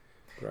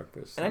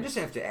 breakfast. And I just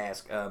have to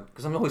ask,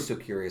 because I'm always so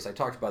curious. I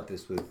talked about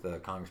this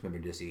with Congressman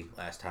Medici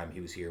last time he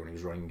was here when he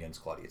was running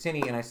against Claudia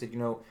Tini, and I said,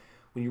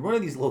 when you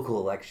run these local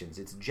elections,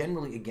 it's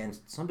generally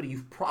against somebody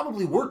you've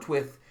probably worked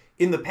with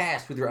in the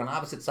past, whether on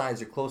opposite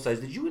sides or close sides.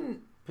 Did you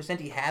and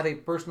Precenti have a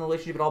personal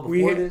relationship at all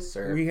before this?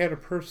 Or? We had a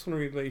personal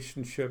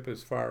relationship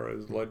as far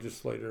as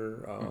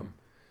legislator.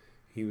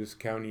 He was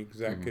county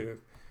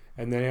executive.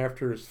 And then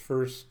after his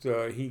first,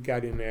 he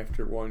got in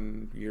after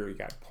 1 year, he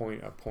got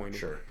appointed.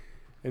 Sure.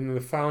 And then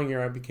the following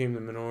year, I became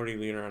the minority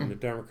leader on the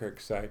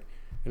Democratic side.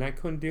 And I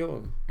couldn't deal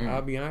with him.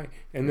 I'll be honest.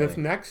 And the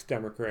next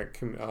Democrat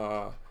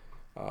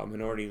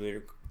minority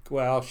leader,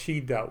 well, she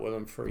dealt with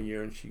him for a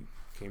year and she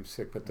became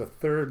sick. But the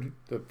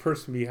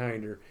person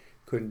behind her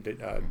couldn't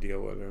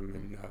deal with him.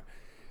 And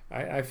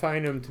I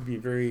find him to be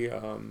very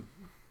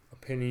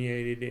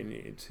opinionated, and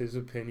it's his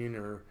opinion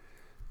or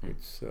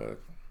it's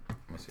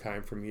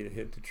time for me to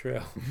hit the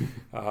trail.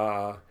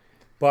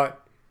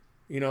 But,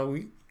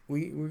 we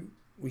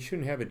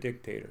shouldn't have a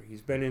dictator.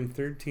 He's been in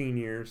 13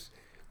 years.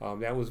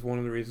 That was one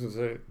of the reasons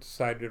I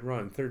decided to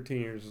run. 13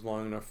 years is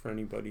long enough for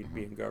anybody to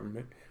be in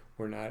government.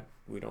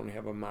 We don't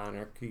have a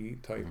monarchy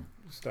type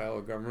style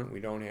of government. We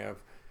don't have,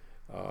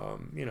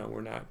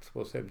 we're not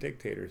supposed to have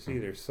dictators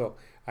either. So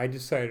I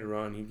decided to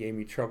run. He gave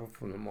me trouble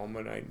from the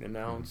moment I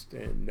announced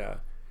and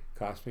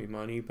cost me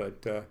money.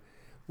 But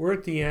we're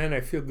at the end.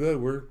 I feel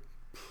good.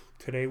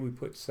 Today we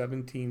put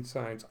 17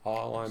 signs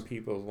all on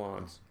people's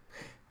lawns.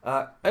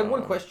 I have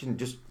one question,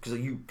 just because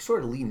you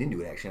sort of leaned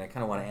into it, actually, and I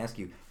kind of want to ask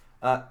you.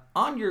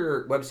 On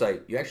your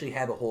website, you actually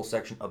have a whole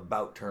section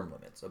about term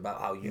limits, about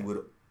how you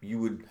would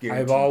guarantee.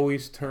 I've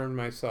always turned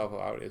myself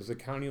out as a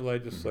county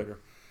legislator.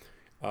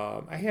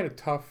 I had a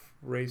tough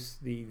race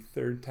the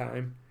third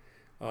time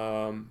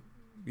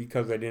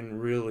because I didn't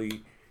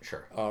really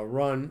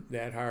run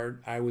that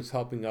hard. I was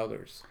helping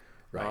others.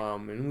 Right.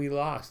 And we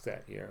lost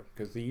that year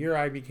because the year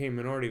I became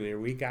minority leader,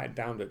 we got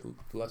down to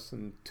less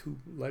than 2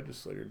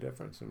 legislator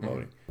difference in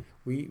voting.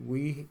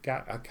 We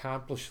got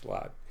accomplished a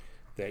lot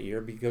that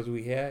year because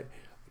we had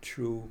a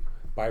true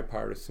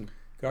bipartisan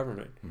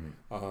government.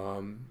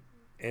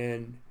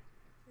 And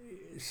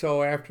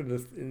so after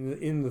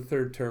in the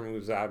third term, it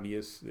was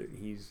obvious that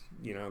he's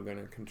going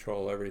to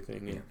control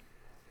everything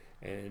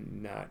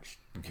and not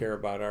care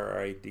about our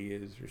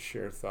ideas or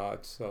share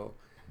thoughts. So.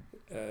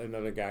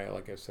 Another guy,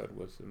 like I said,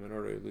 was the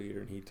minority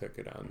leader, and he took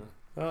it on.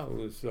 It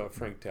was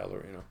Frank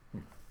Teller,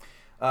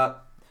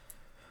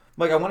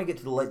 Mike, I want to get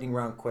to the lightning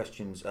round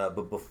questions,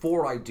 but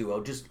before I do,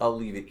 I'll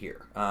leave it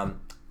here.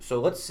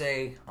 So let's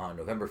say on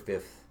November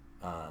 5th,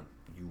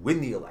 you win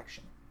the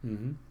election.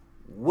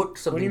 What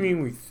do you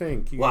mean we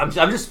think? I'm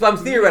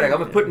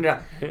theoretical. I'm putting it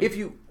out.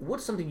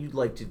 What's something you'd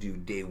like to do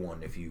day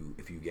one if you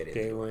get it?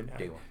 Day one.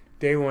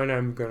 Day one,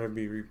 I'm going to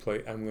be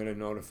I'm going to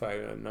notify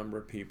a number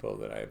of people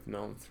that I've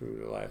known through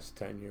the last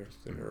 10 years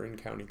that are in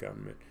county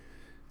government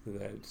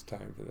that it's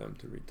time for them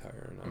to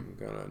retire, and I'm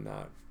going to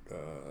not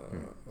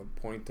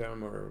appoint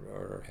them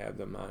or have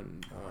them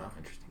on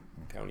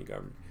county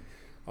government.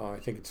 I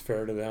think it's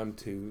fair to them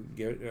to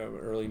get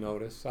early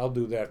notice. I'll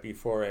do that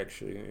before,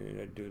 actually, and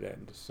I do that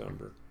in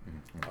December.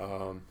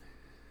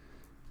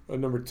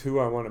 Number two,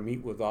 I want to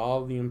meet with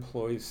all the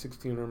employees,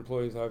 1,600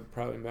 employees. I've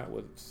probably met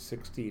with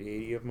 60 to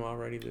 80 of them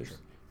already,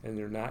 and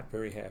they're not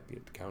very happy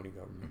at the county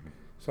government. Mm-hmm.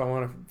 So I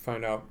want to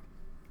find out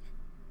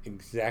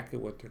exactly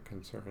what their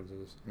concerns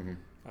is. Mm-hmm.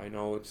 I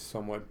know it's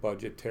somewhat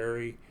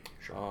budgetary,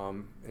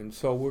 and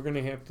so we're going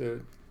to have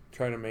to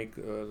try to make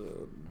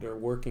their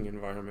working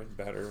environment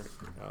better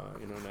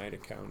in Oneida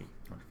County.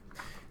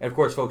 And of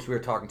course, folks, we are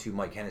talking to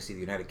Mike Hennessy,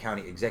 the Oneida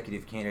County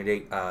Executive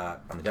Candidate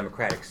on the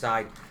Democratic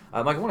side.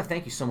 Mike, I want to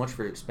thank you so much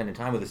for spending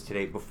time with us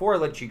today. Before I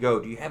let you go,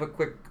 do you have a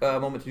quick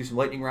moment to do some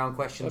lightning round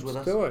questions with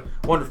us? Let's do it.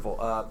 Wonderful.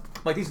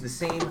 Mike, these are the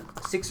same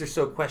 6 or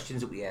so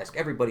questions that we ask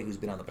everybody who's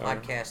been on the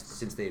podcast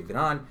since they've been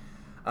on.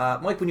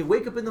 Mike, when you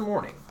wake up in the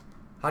morning,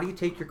 how do you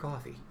take your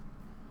coffee?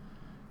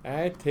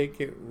 I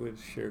take it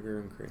with sugar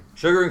and cream.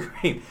 Sugar and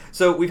cream.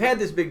 So we've had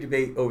this big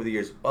debate over the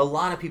years. A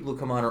lot of people who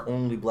come on are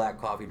only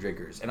black coffee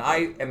drinkers. And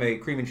I am a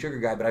cream and sugar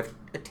guy, but I've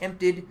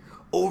attempted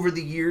over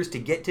the years to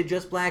get to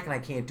just black, and I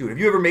can't do it. Have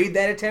you ever made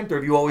that attempt, or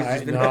have you always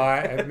just been... No,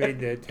 I've made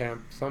the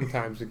attempt.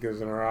 Sometimes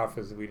because in our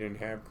office we didn't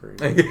have cream.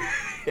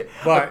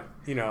 But,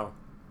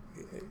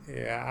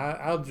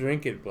 I'll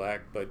drink it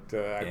black, but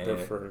I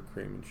prefer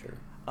cream and sugar.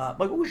 Mike,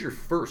 what was your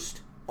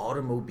first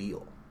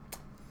automobile?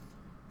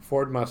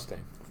 Ford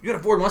Mustang. You had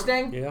a Ford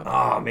Mustang? Yeah.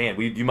 Oh, man.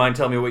 Do you mind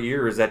telling me what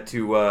year? Or is that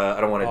too... I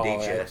don't want to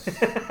date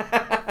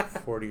you.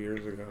 40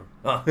 years ago.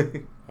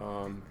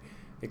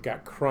 It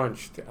got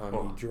crunched on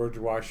the George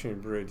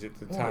Washington Bridge. At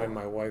the time,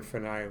 my wife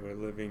and I were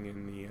living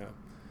in the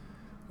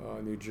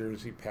New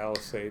Jersey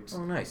Palisades.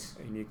 Oh, nice.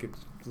 And you could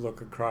look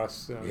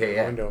across the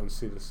window and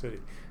see the city.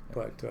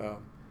 But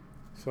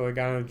so I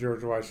got on the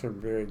George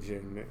Washington Bridge,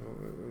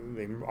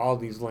 and all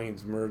these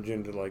lanes merge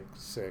into like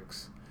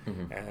 6.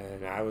 Mm-hmm.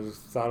 And I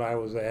thought I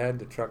was ahead.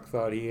 The truck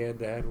thought he had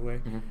the headway,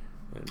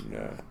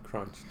 and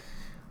crunched.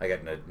 I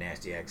got in a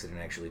nasty accident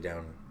actually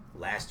down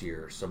last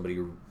year.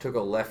 Somebody took a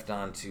left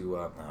onto.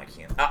 I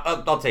can't.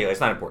 I'll tell you. It's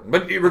not important.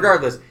 But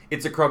regardless,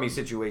 it's a crummy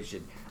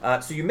situation.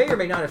 So you may or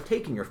may not have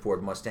taken your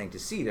Ford Mustang to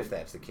see it if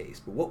that's the case.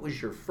 But what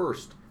was your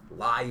first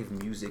live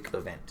music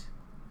event?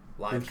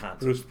 Live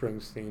concert? Bruce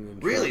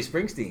Springsteen. Really,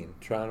 Springsteen?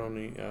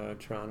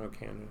 Toronto,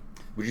 Canada.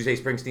 Would you say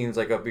Springsteen's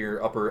like up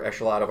your upper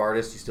echelon of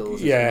artists? You still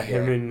listen to?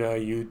 Him and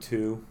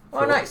U2.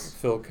 Nice.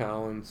 Phil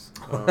Collins.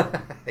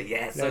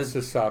 Yes. That's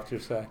the softer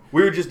side.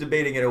 We were just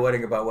debating at a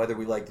wedding about whether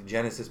we liked the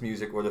Genesis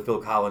music or the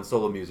Phil Collins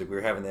solo music. We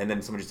were having, and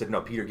then someone just said,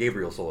 no, Peter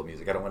Gabriel solo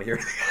music. I don't want to hear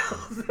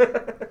anything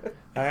else.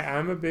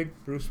 I'm a big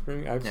Bruce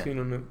Springsteen. I've seen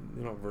him at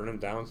Vernon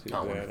Downs.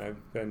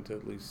 I've been to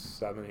at least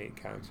 7,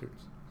 8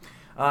 concerts.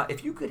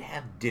 If you could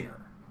have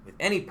dinner with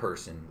any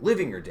person,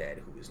 living or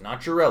dead, who is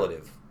not your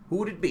relative, who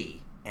would it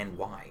be and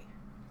why?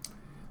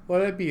 Well,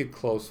 that'd be a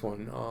close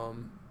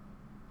one.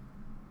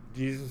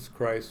 Jesus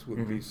Christ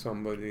would be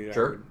somebody that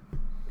I would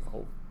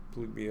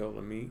hopefully be able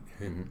to meet.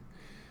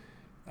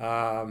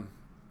 Mm-hmm.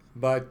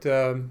 But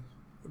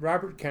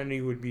Robert Kennedy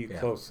would be a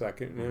close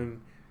second. Mm-hmm.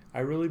 And I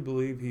really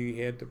believe he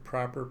had the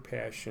proper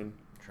passion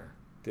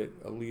that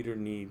a leader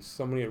needs.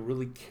 Somebody that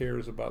really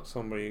cares about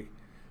somebody.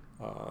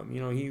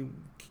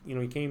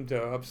 He came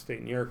to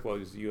Upstate New York. Well, he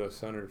was the U.S.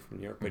 Senator from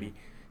New York, but he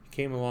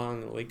came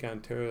along Lake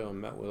Ontario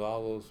and met with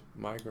all those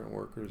migrant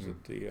workers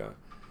at the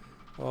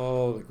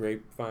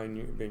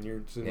grapevine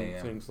vineyards and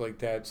things like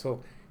that.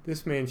 So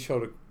this man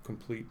showed a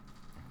complete,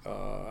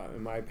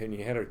 in my opinion,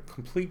 he had a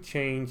complete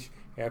change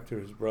after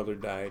his brother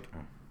died.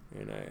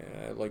 And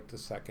I liked the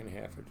second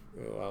half of,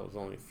 it was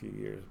only a few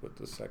years, but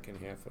the second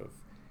half of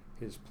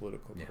his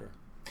political career.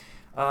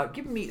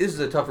 This is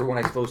a tougher one,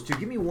 I suppose, too.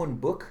 Give me one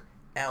book,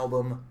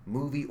 album,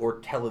 movie, or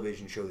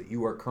television show that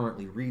you are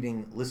currently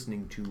reading,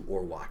 listening to,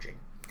 or watching.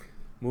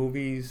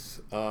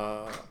 Movies.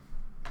 I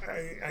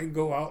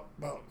go out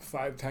about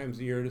 5 times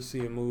a year to see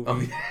a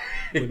movie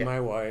with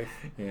my wife.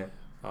 Yeah.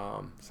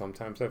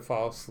 Sometimes I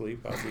fall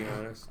asleep, I'll be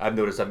honest. I've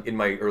noticed I'm in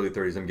my early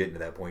 30s, I'm getting to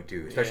that point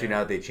too. Especially now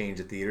that they changed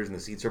the theaters and the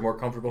seats are more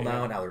comfortable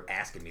now, and now they're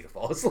asking me to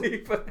fall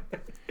asleep.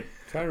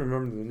 Trying to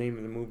remember the name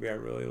of the movie I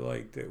really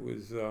liked. It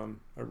was a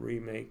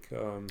remake,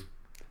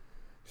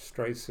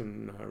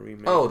 Streisand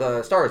remake. Oh,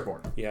 The Star is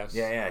Born. Yes.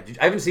 Yeah.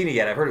 I haven't seen it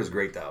yet. I've heard it was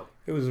great though.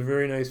 It was a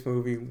very nice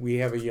movie. We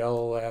have a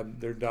yellow lab.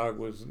 Their dog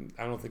was,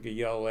 I don't think a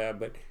yellow lab,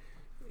 but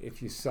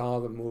if you saw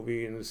the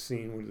movie and the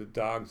scene where the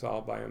dog's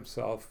all by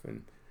himself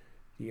and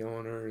the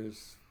owner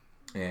is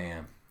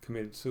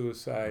committed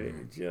suicide,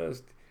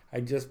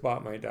 I just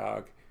bought my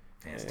dog.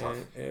 Yeah, it's tough.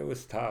 It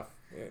was tough.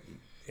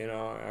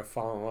 I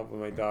fall in love with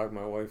my dog.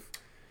 My wife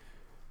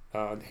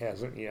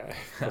hasn't yet.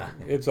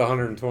 It's a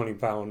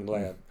 120-pound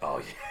lab. Oh,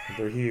 yeah.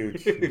 They're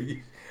huge.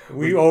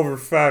 We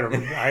overfed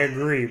them. I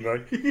agree,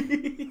 but...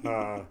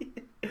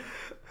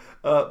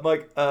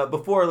 Mike,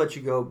 before I let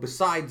you go,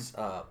 besides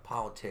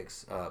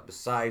politics,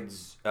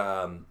 besides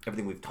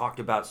everything we've talked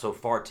about so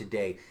far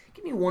today,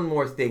 give me one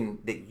more thing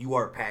that you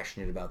are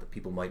passionate about that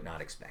people might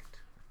not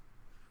expect.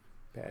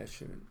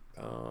 Passionate.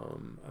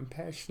 I'm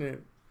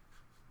passionate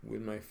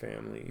with my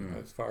family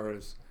as far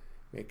as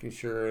making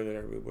sure that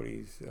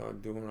everybody's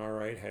doing all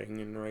right, heading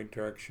in the right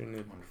direction.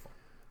 And, wonderful.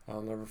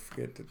 I'll never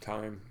forget the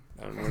time.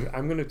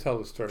 I'm going to tell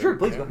the story. Sure,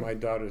 please. At my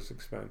daughter's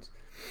expense.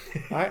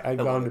 I'd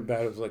gone to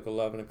bed. It was like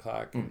 11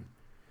 o'clock. And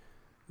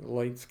the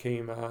lights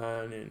came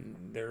on,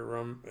 and their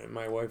room. And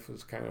my wife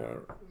was kind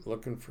of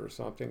looking for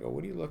something. I go,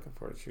 what are you looking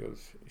for? She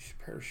goes,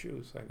 a pair of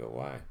shoes. I go,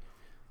 why?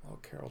 Well,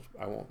 Carol's.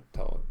 I won't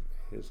tell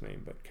his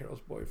name, but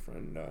Carol's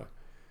boyfriend.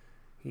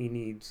 He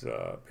needs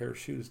a pair of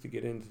shoes to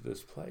get into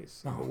this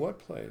place. I go, what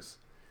place?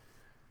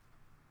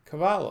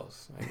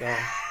 Cavallo's. I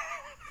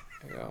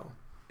go.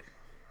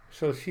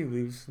 So she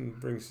leaves and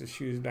brings the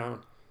shoes down.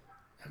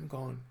 I'm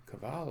going,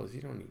 Cavallo's?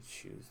 You don't need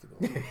shoes to go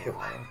to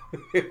Cavallo.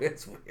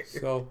 That's weird.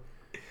 So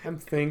I'm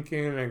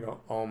thinking, I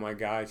go, oh my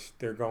gosh,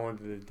 they're going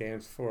to the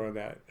dance floor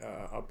that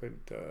up at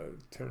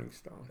Turning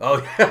Stone.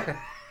 Oh, yeah.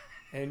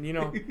 And,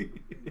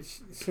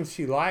 since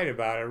she lied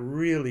about it,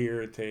 really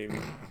irritated me.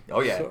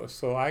 Oh, yeah.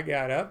 So I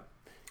got up,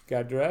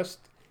 got dressed,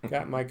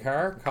 got in my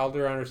car, called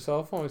her on her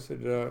cell phone. I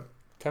said,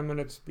 10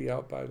 minutes to be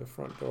out by the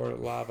front door of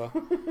Lava,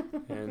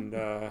 and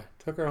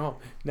took her home.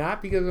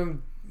 Not because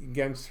I'm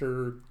against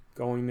her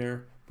going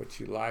there, but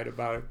she lied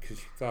about it because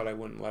she thought I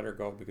wouldn't let her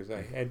go because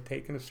I had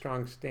taken a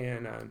strong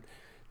stand on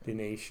the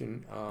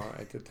nation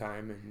at the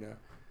time. And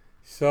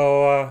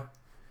so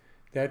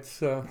that's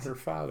her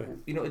father.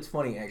 It's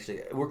funny,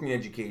 actually. Working in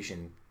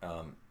education,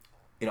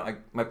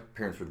 my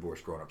parents were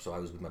divorced growing up, so I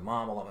was with my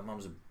mom a lot. My mom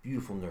was a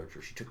beautiful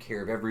nurturer. She took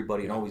care of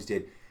everybody and always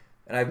did.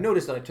 And I've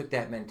noticed that I took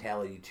that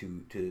mentality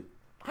to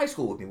high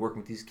school with me, working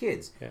with these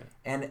kids. Yeah.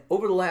 And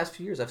over the last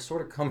few years, I've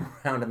sort of come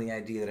around on the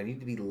idea that I need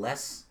to be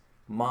less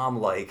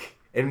mom-like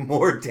and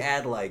more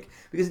dad-like.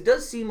 Because it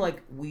does seem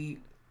like we,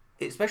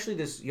 especially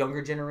this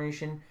younger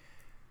generation,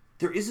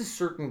 there is a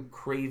certain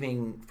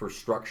craving for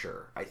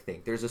structure, I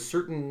think. There's a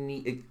certain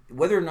need,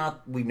 whether or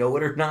not we know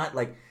it or not,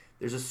 like,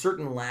 there's a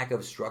certain lack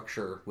of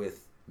structure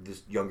with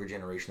this younger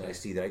generation that I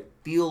see that I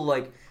feel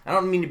like, I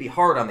don't mean to be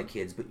hard on the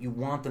kids, but you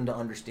want them to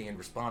understand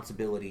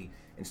responsibility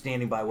and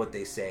standing by what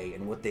they say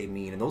and what they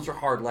mean. And those are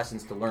hard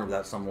lessons to learn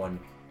without someone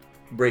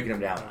breaking them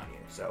down on you.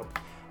 So,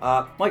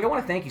 Mike, I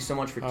want to thank you so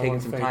much for taking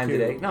some time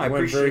today. No, I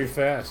appreciate it. Went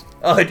very fast.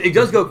 It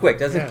does go quick,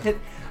 doesn't it?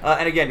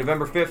 And again,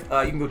 November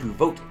 5th, you can go to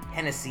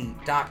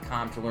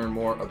votehennessy.com to learn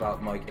more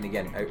about Mike. And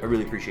again, I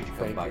really appreciate you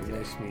coming by today.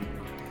 Nice meeting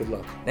you. Good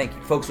luck. Thank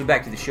you. Folks, we'll be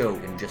back to the show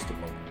in just a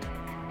moment.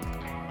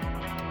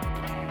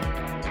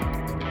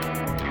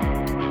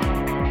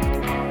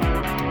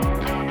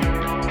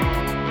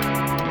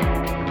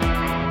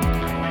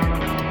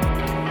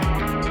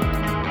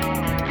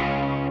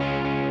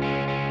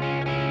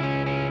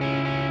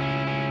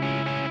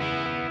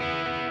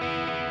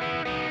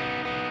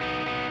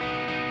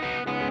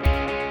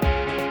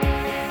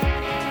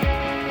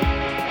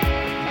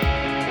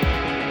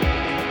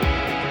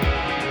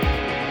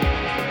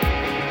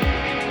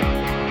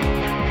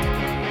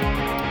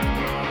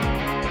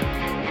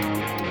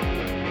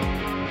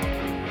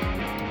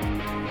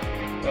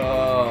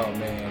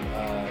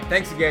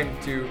 Thanks again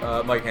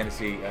to Mike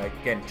Hennessy.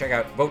 Again, check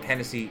out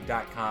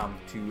votehennessy.com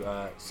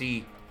to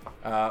see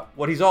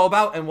what he's all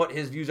about and what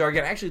his views are.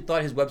 Again, I actually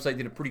thought his website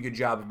did a pretty good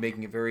job of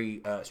making it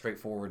very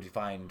straightforward to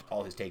find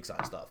all his takes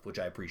on stuff, which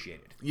I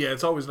appreciated. Yeah,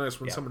 it's always nice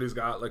when somebody's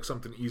got like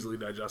something easily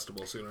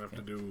digestible, so you don't have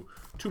to do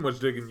too much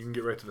digging. You can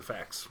get right to the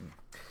facts.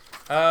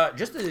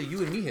 Just a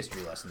you and me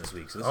history lesson this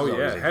week. So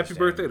this is happy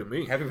birthday to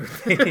me. Happy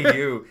birthday to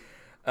you.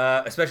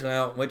 Especially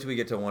now, wait till we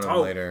get to one of them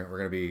later. You're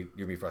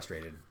gonna be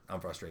frustrated. I'm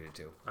frustrated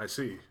too. I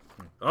see.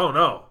 Oh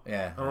no.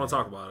 Yeah. I don't want to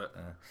talk about it.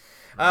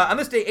 On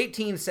this day,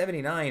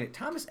 1879,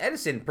 Thomas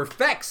Edison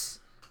perfects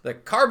the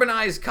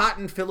carbonized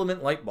cotton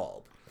filament light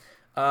bulb.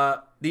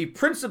 The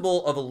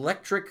principle of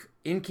electric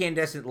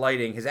incandescent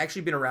lighting has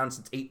actually been around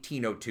since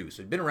 1802,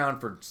 so it's been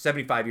around for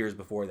 75 years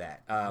before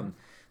that.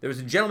 There was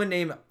a gentleman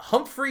named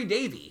Humphrey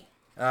Davy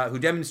who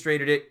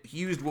demonstrated it. He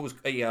used what was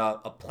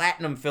a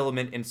platinum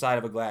filament inside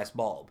of a glass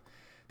bulb.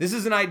 This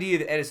is an idea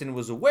that Edison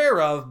was aware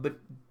of, but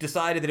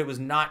decided that it was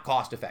not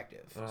cost-effective.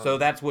 So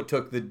that's what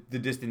took the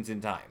distance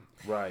in time.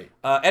 Right.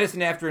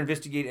 Edison, after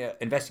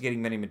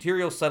investigating many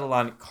materials, settled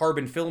on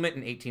carbon filament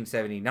in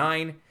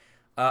 1879.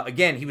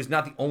 Again, he was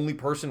not the only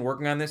person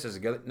working on this. There's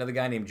another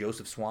guy named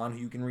Joseph Swan, who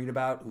you can read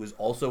about, who was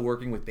also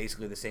working with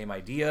basically the same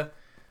idea.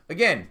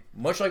 Again,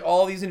 much like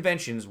all these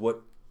inventions,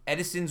 what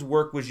Edison's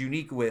work was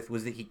unique with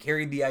was that he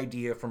carried the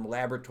idea from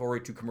laboratory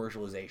to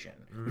commercialization,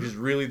 which is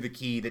really the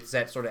key that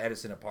set sort of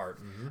Edison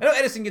apart. I know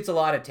Edison gets a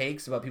lot of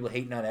takes about people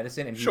hating on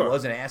Edison, and he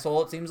was an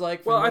asshole, it seems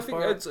like. Well, I think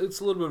it's a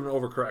little bit of an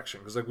overcorrection,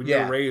 because like when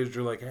you're raised,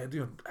 you're like, hey,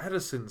 dude,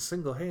 Edison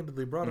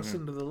single-handedly brought us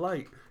into the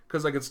light.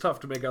 Because like it's tough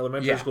to make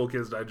elementary school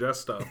kids digest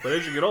stuff. But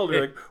as you get older,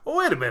 you're like, oh,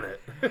 wait a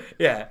minute.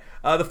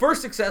 The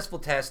first successful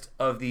test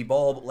of the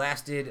bulb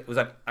was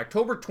on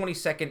October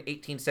 22nd,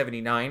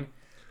 1879.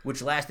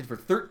 Which lasted for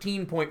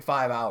 13.5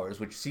 hours,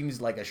 which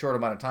seems like a short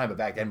amount of time, but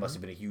back then must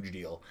have been a huge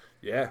deal.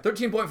 Yeah.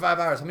 13.5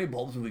 hours. How many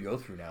bulbs would we go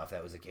through now if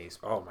that was the case?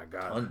 Oh, my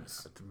God.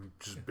 Tons.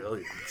 Just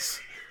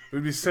billions.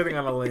 We'd be sitting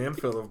on a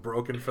landfill of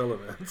broken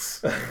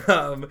filaments. Edison,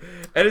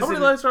 how many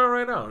lights are on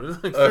right now?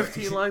 There's like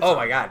 15 lights. Oh,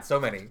 my God. So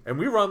many. And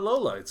we run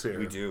low lights here.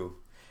 We do.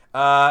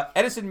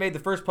 Edison made the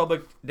first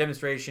public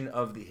demonstration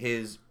of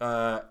his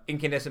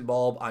incandescent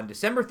bulb on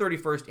December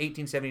 31st,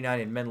 1879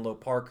 in Menlo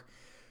Park.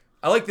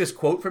 I like this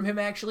quote from him,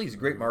 actually. He's a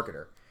great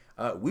marketer.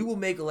 We will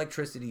make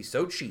electricity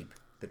so cheap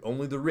that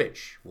only the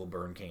rich will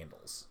burn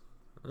candles.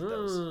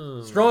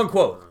 Strong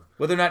quote.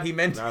 Whether or not he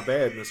meant Not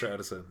bad, Mr.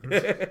 Edison.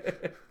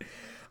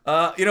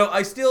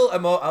 I'll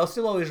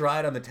still always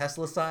ride on the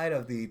Tesla side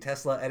of the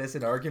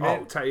Tesla-Edison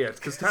argument. Oh, yeah,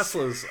 because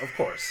Tesla's, of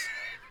course.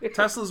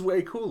 Tesla's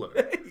way cooler.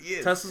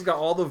 Tesla's got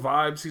all the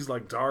vibes. He's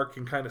like dark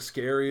and kind of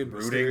scary and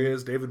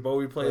mysterious. David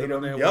Bowie played him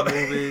in that one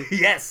movie.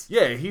 Yes.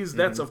 Yeah,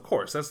 that's of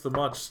course. That's the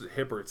much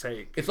hipper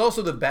take. It's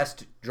also the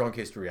best drunk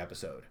history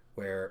episode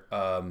where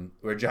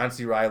John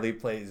C. Reilly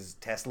plays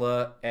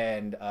Tesla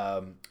and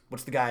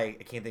what's the guy?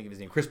 I can't think of his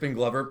name. Crispin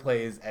Glover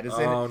plays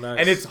Edison. Oh, nice.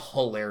 And it's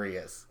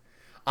hilarious.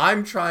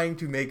 I'm trying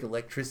to make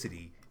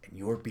electricity, and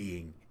you're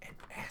being an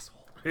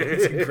asshole.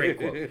 It's a great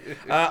quote.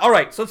 All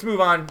right, so let's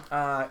move on.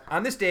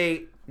 On this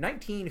day,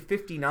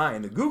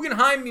 1959, the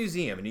Guggenheim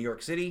Museum in New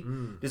York City,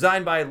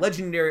 designed by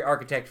legendary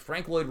architect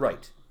Frank Lloyd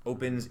Wright,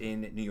 opens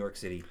in New York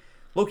City.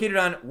 Located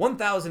on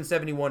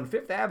 1071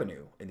 Fifth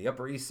Avenue in the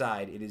Upper East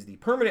Side, it is the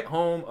permanent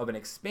home of an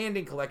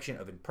expanding collection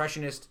of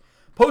Impressionist,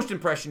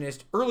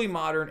 Post-Impressionist, early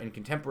modern, and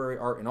contemporary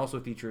art, and also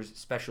features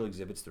special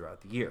exhibits throughout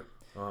the year.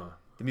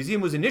 The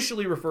museum was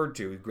initially referred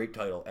to, with great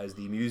title, as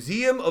the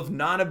Museum of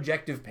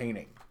Non-Objective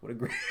Painting. What a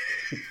great,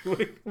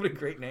 what a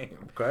great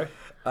name. Okay.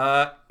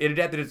 It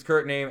adapted its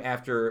current name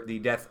after the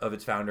death of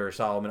its founder,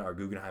 Solomon R.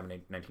 Guggenheim,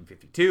 in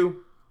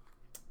 1952.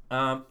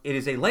 It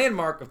is a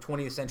landmark of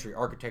 20th century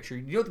architecture.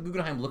 You know what the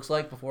Guggenheim looks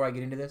like before I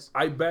get into this?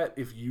 I bet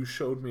if you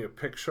showed me a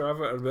picture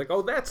of it, I'd be like,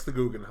 oh, that's the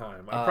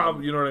Guggenheim.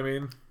 You know what I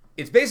mean?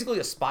 It's basically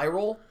a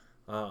spiral.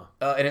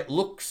 And it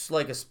looks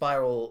like a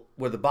spiral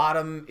where the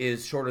bottom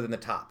is shorter than the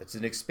top. It's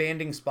an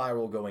expanding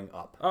spiral going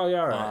up. Oh,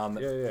 yeah, all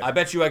right. Yeah. I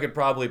bet you I could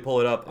probably pull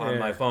it up on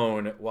my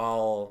phone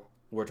while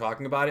we're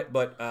talking about it.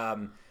 But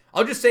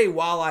I'll just say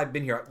while I've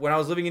been here, when I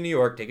was living in New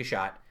York, take a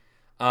shot,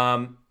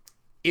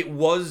 it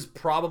was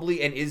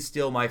probably and is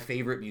still my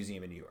favorite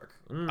museum in New York.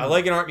 I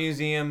like an art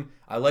museum.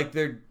 I like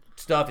their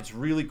stuff. It's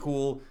really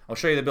cool. I'll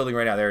show you the building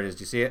right now. There it is.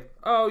 Do you see it?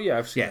 Oh, yeah,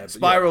 I've seen it.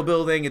 Spiral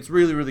building. It's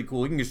really, really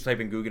cool. You can just type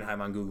in Guggenheim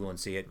on Google and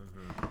see it.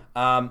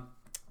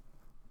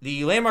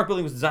 The landmark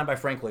building was designed by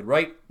Frank Lloyd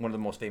Wright, one of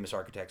the most famous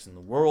architects in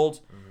the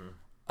world.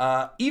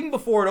 Even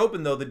before it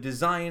opened, though, the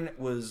design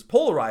was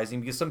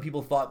polarizing because some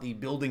people thought the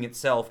building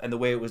itself and the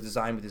way it was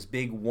designed with this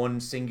big one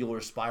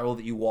singular spiral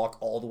that you walk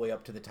all the way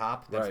up to the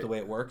top, that's the way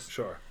it works.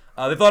 Sure.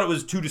 They thought it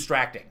was too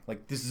distracting.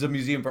 Like, this is a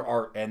museum for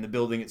art, and the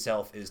building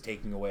itself is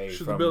taking away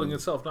Should from... the building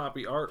itself not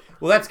be art?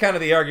 Well, that's kind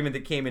of the argument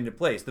that came into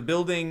place. The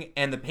building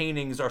and the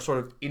paintings are sort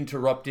of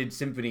interrupted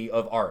symphony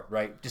of art,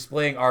 right?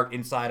 Displaying art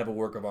inside of a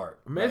work of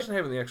art. Imagine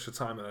having the extra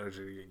time and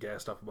energy to get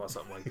gassed up about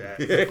something like that.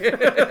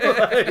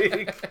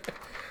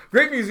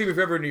 Great museum if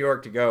you're ever in New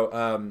York to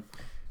go.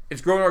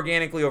 It's grown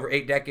organically over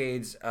 8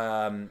 decades,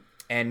 and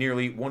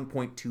nearly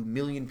 1.2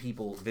 million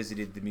people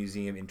visited the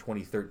museum in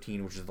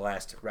 2013, which is the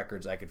last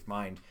records I could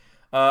find.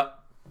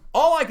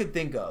 All I could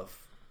think of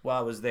while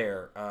I was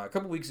there, a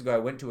couple weeks ago, I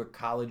went to a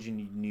college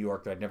in New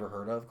York that I'd never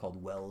heard of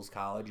called Wells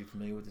College. You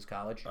familiar with this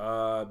college?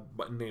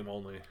 But name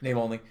only. Name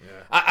only?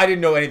 Yeah. I didn't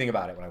know anything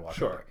about it when I walked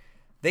Sure. there.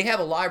 They have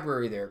a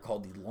library there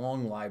called the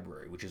Long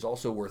Library, which is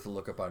also worth a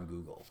look up on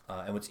Google.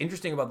 And what's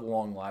interesting about the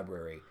Long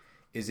Library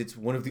is it's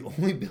one of the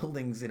only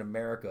buildings in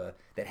America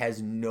that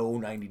has no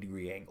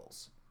 90-degree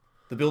angles.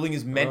 The building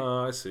is meant...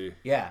 I see.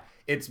 Yeah.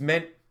 It's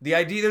meant... The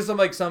idea... There's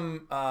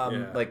some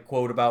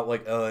quote about,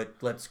 like,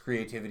 it lets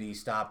creativity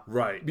stop.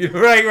 Right.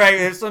 Right.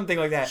 There's something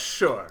like that.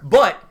 Sure.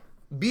 But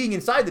being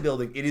inside the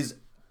building, it is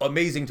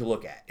amazing to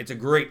look at. It's a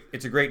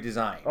great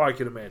design. Oh, I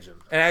can imagine.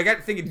 And I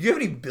got thinking, do you have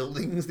any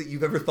buildings that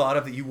you've ever thought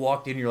of that you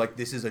walked in and you're like,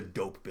 this is a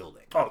dope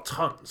building? Oh,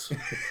 tons.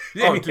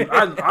 Oh, dude,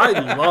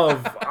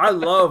 I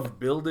love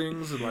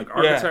buildings and like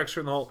architecture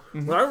and the whole.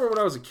 When I remember when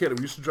I was a kid,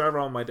 we used to drive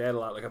around with my dad a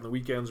lot, like on the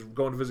weekends,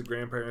 going to visit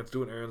grandparents,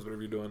 doing errands,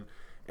 whatever you're doing.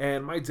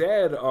 And my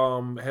dad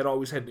had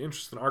always had an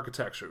interest in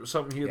architecture. It was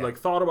something he had like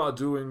thought about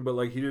doing, but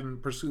like he didn't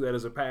pursue that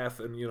as a path,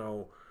 and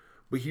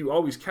but he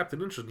always kept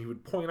an interest, and he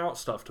would point out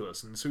stuff to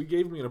us. And so he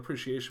gave me an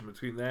appreciation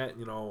between that.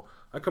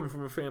 I come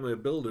from a family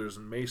of builders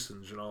and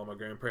masons, my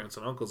grandparents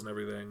and uncles and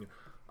everything.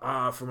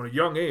 From a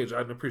young age, I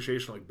had an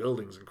appreciation for like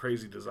buildings and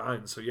crazy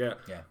designs. So yeah,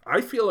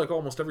 I feel like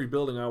almost every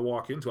building I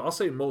walk into, I'll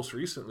say most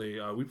recently,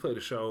 we played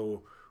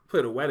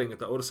a wedding at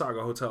the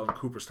Otesaga Hotel in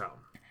Cooperstown.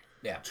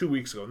 Yeah. 2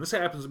 weeks ago. And this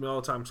happens to me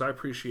all the time because I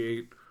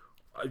appreciate,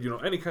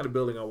 any kind of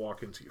building I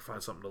walk into, you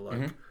find something to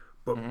like.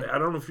 But I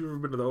don't know if you've ever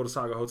been to the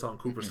Otesaga Hotel in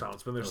Cooperstown.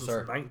 It's been there since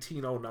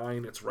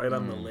 1909. It's right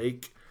on the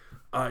lake.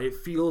 It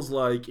feels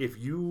like it's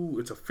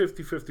a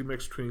 50-50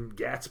 mix between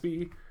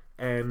Gatsby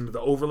and the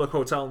Overlook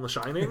Hotel in The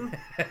Shining.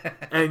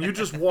 And you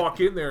just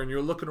walk in there and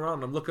you're looking around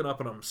and I'm looking up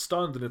and I'm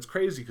stunned. And it's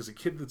crazy because the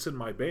kid that's in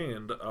my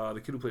band,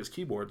 the kid who plays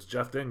keyboards,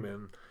 Jeff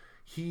Dingman,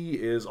 he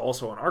is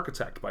also an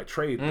architect by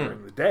trade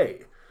during the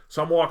day.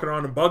 So I'm walking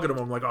around and bugging him.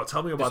 I'm like, oh,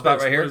 tell me about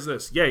this. Right here? What is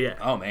this? Yeah.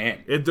 Oh,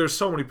 man. There's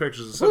so many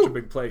pictures. It's such a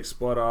big place.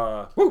 But,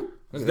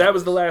 That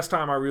was the last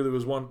time I really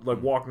was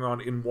walking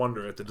around in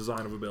wonder at the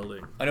design of a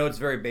building. I know it's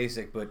very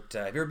basic, but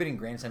have you ever been in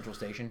Grand Central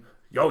Station?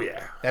 Oh,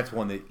 yeah. That's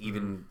one that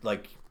even,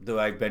 though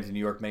I've been to New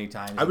York many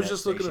times. I was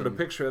just looking at a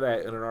picture of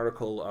that in an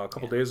article a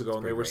couple days ago,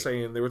 and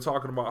they were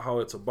talking about how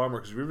it's a bummer,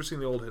 because have you ever seen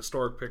the old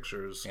historic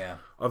pictures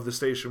of the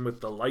station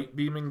with the light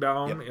beaming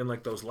down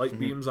and those light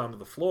beams onto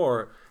the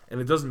floor? And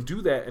it doesn't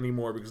do that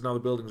anymore because now the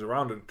buildings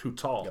around it are too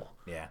tall. Yep.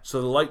 Yeah.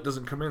 So the light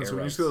doesn't come in. So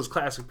when you see those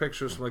classic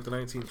pictures from the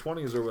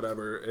 1920s or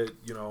whatever,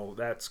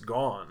 that's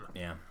gone.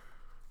 Yeah.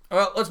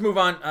 Well, let's move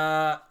on.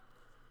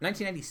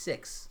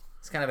 1996.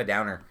 It's kind of a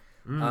downer.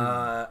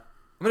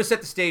 I'm going to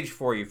set the stage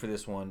for you for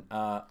this one.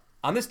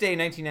 On this day in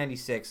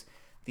 1996,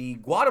 the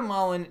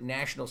Guatemalan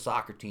national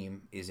soccer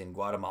team is in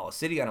Guatemala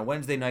City on a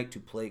Wednesday night to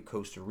play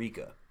Costa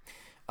Rica.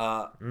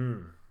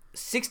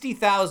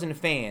 60,000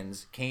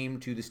 fans came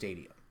to the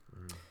stadium.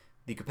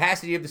 The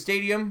capacity of the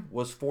stadium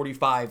was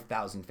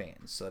 45,000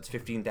 fans, so that's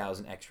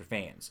 15,000 extra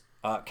fans.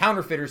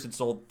 Counterfeiters had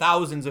sold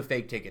thousands of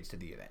fake tickets to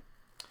the event.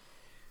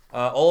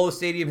 All the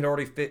stadium had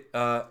already fit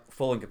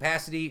full in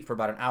capacity for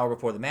about an hour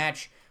before the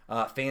match.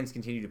 Fans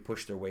continued to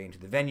push their way into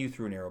the venue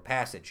through a narrow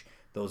passage.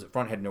 Those at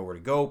front had nowhere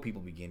to go.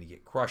 People began to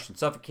get crushed and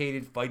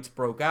suffocated. Fights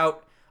broke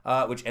out,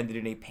 which ended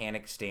in a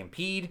panicked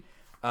stampede.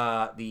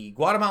 The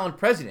Guatemalan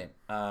president,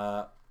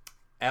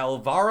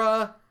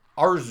 Alvaro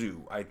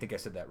Arzu, I think I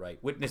said that right,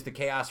 witnessed the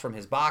chaos from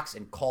his box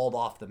and called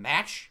off the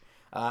match.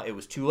 It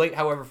was too late,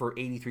 however, for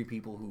 83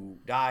 people who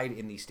died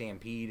in the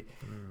stampede.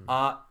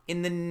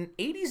 In the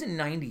 80s and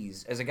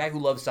 90s, as a guy who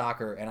loves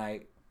soccer,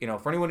 and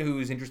for anyone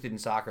who's interested in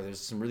soccer, there's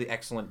some really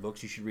excellent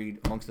books you should read.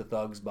 Amongst the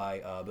Thugs by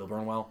Bill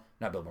Burnwell.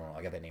 Not Bill Burnwell,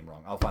 I got that name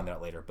wrong. I'll find that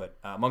out later. But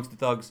Amongst the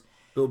Thugs.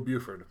 Bill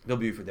Buford,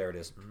 there it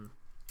is.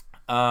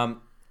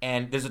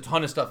 And there's a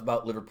ton of stuff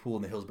about Liverpool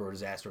and the Hillsborough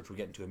disaster, which we'll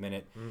get into in a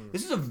minute.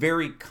 This is a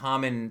very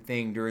common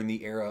thing during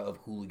the era of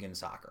hooligan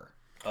soccer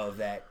of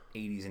that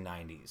 80s and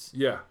 90s.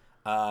 Yeah.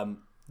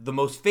 The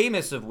most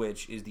famous of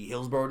which is the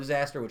Hillsborough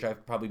disaster, which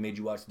I've probably made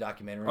you watch the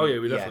documentary. Oh, yeah,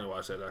 we definitely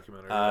watched that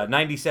documentary.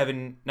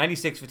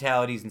 96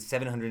 fatalities and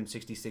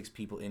 766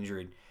 people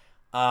injured.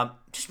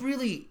 Just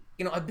really,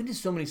 I've been to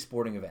so many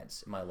sporting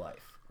events in my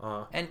life.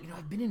 And,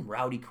 I've been in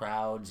rowdy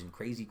crowds and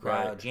crazy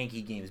crowds,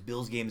 Yankee games,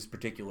 Bills games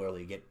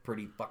particularly get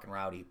pretty fucking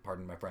rowdy,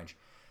 pardon my French.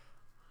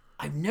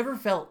 I've never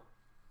felt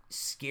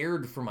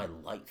scared for my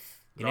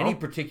life in any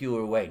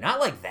particular way. Not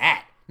like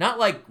that. Not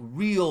like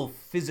real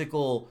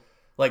physical,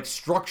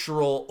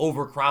 structural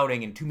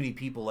overcrowding and too many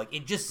people.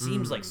 It just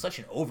seems like such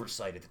an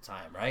oversight at the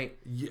time, right?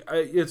 Yeah,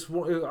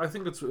 I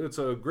think it's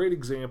a great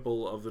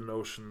example of the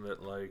notion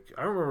that,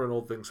 I remember an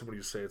old thing somebody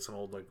used to say, it's an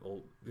old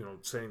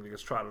saying that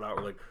gets trotted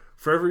out, where,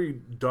 for every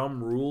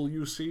dumb rule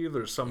you see,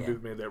 there's somebody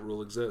that made that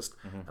rule exist.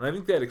 And I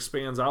think that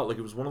expands out.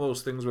 It was one of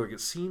those things where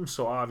it seems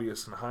so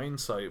obvious in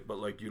hindsight,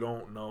 but you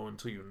don't know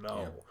until you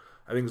know.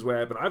 I think is what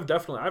happened.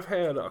 I've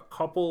had a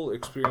couple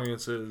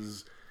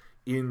experiences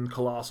in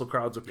colossal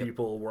crowds of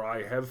people where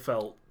I have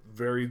felt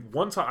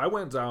one time I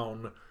went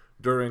down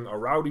during a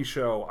rowdy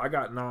show. I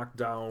got knocked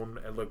down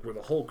and where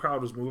the whole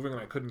crowd was moving and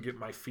I couldn't get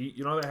my feet.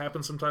 You know that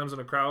happens sometimes in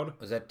a crowd?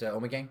 Was that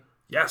Omegang?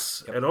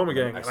 Yes, at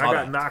Omegang. And I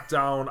got knocked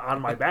down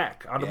on my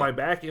back, my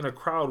back in a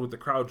crowd with the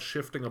crowd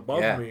shifting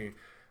above me.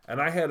 And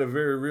I had a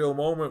very real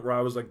moment where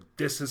I was like,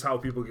 this is how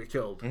people get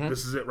killed.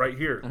 This is it right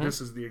here.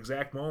 This is the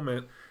exact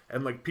moment.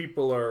 And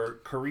people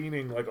are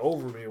careening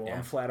over me while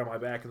I'm flat on my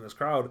back in this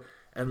crowd.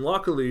 And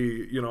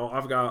luckily,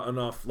 I've got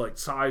enough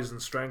size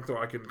and strength where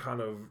I can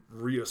kind of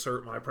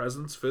reassert my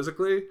presence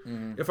physically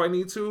if I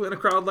need to in a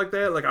crowd like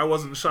that. I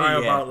wasn't shy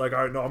about all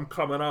right, no, I'm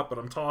coming up and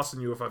I'm tossing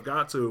you if I've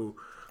got to.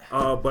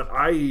 But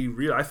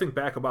I think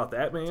back about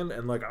that, man,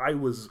 and I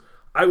was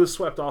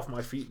swept off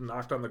my feet and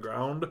knocked on the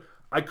ground.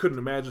 I couldn't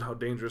imagine how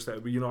dangerous that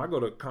would be. I go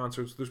to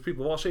concerts, there's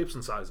people of all shapes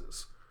and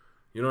sizes.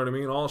 You know what I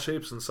mean? All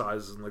shapes and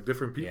sizes and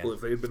different people.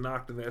 If they had been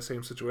knocked in that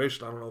same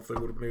situation, I don't know if they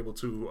would have been able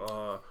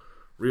to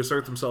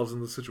reassert themselves in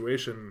the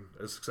situation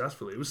as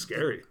successfully. It was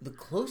scary. The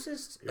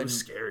closest... It was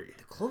scary.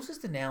 The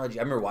closest analogy...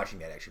 I remember watching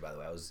that, actually, by the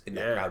way. I was in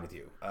that crowd with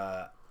you.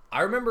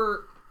 I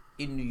remember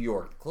in New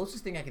York, the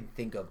closest thing I can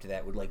think of to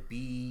that would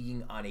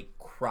being on a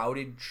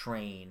crowded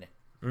train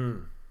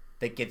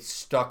that gets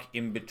stuck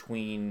in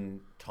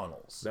between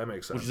tunnels. That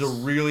makes sense. Which is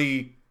a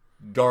really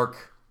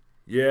dark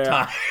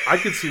time. I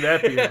could see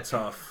that being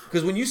tough.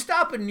 Because when you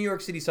stop a New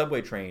York City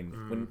subway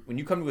train, when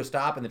you come to a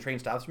stop and the train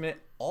stops for a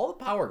minute, all the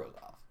power goes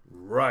off.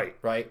 Right.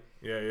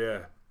 Yeah.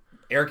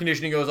 Air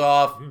conditioning goes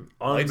off.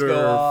 Lights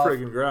go off.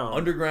 Friggin' ground.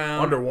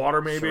 Underground.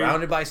 Underwater, maybe.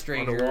 Surrounded by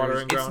strangers. Underwater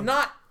and ground. It's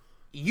not...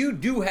 You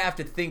do have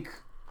to think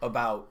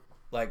about,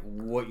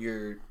 what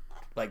you're,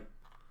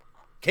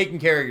 taking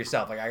care of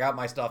yourself. I got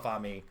my stuff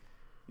on me.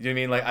 You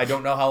know what I mean? I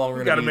don't know how long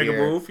we're going to be here. You got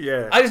to make a move,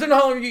 yeah. I just don't know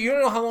how long... You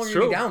don't know how long you're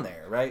going to be down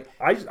there, right?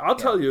 I'll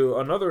tell you,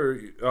 another...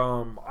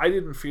 I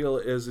didn't feel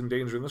as in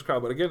danger in this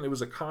crowd, but again, it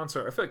was a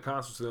concert. I feel like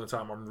concerts at the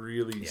time, I'm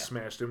really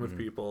smashed in with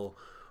people.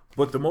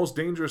 But the most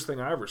dangerous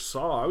thing I ever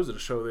saw, I was at a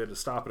show, they had to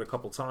stop it a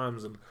couple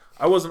times, and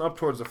I wasn't up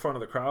towards the front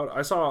of the crowd.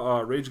 I saw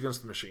Rage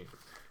Against the Machine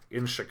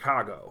in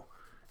Chicago.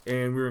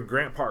 And we were in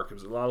Grant Park. It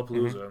was at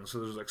Lollapalooza. And so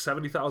there's like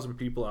 70,000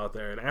 people out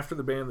there. And after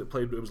the band that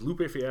played, it was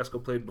Lupe Fiasco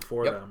played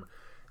before them.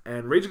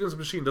 And Rage Against the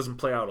Machine doesn't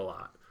play out a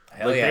lot.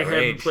 Hell like, yeah,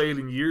 they hadn't played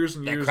in years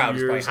and years and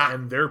years.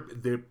 And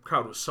the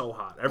crowd was so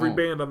hot. Every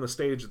band on the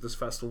stage at this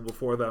festival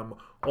before them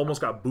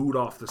almost got booed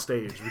off the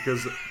stage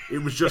because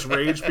it was just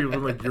Rage. People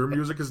were like, your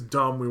music is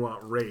dumb. We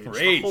want Rage.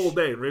 The whole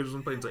day. And Rage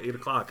wasn't playing until 8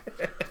 o'clock.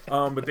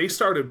 But they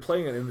started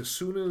playing it. And as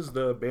soon as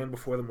the band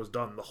before them was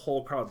done, the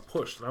whole crowd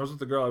pushed. And I was with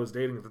the girl I was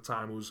dating at the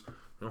time who was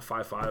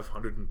 5'5",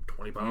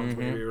 120 pounds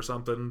maybe or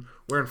something,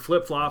 wearing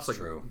flip-flops, like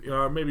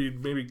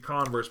maybe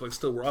Converse, but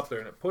still we're up there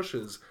and it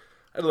pushes.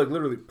 I had to like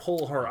literally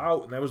pull her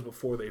out, and that was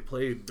before they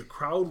played. The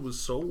crowd was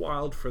so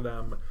wild for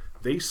them,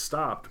 they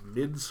stopped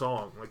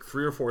mid-song like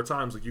 3 or 4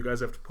 times, like, you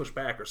guys have to push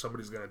back or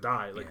somebody's going to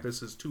die. Like,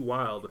 this is too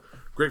wild.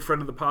 Great friend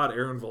of the pod,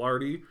 Aaron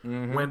Velarde,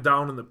 went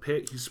down in the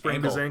pit. He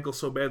sprained his ankle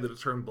so bad that it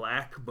turned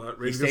black, but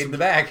he stayed in the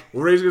back.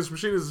 Well, Rage Against the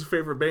Machine is his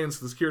favorite band,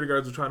 so the security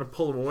guards were trying to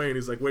pull him away, and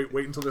he's like, wait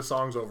until this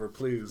song's over,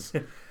 please.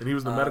 And he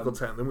was in the medical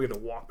tent, and then we had to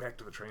walk back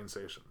to the train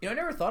station. I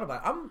never thought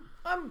about it.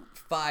 I'm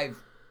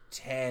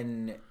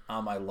 5'10"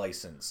 on my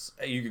license.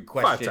 You could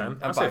question.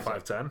 5'10". I'd say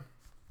 5'10".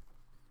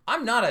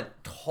 I'm not a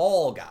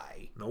tall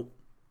guy. Nope.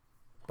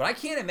 But I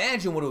can't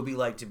imagine what it would be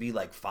like to be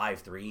like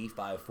 5'3",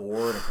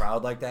 5'4" in a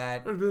crowd like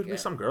that. There'd be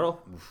some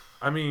girl.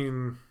 I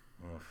mean,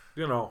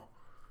 you know.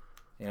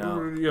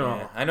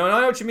 Yeah. I know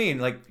what you mean.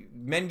 Like,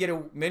 men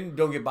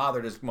don't get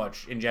bothered as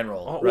much in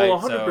general. Well,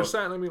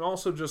 100%. I mean,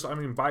 also just,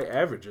 by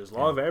averages.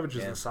 Law of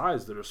averages in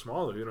size that are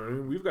smaller. You know what I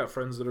mean? We've got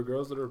friends that are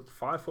girls that are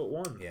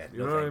 5'1". Yeah, you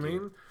know what I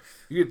mean?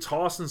 You get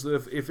tossed and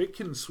stuff. If it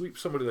can sweep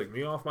somebody like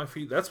me off my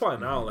feet, that's why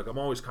now, like, I'm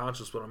always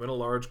conscious when I'm in a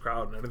large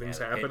crowd and anything's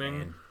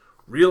happening.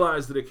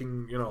 Realize that it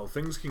can,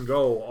 things can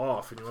go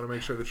off, and you want to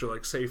make sure that you're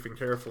like safe and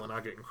careful and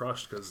not getting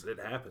crushed because it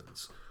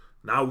happens.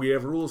 Now we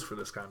have rules for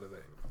this kind of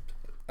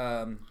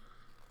thing.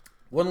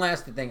 One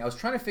last thing. I was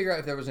trying to figure out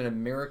if there was an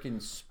American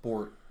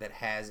sport that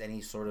has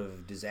any sort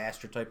of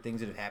disaster type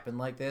things that have happened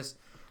like this.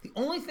 The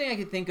only thing I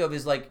could think of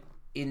is like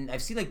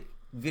I've seen like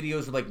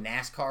videos of like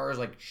NASCARs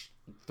like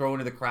throw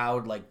into the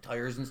crowd like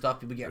tires and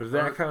stuff. People get hurt.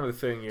 That kind of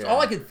thing. Yeah. It's all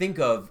I could think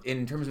of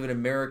in terms of an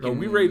American. No,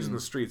 we rage in the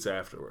streets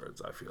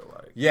afterwards. I feel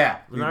like.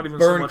 Yeah, not even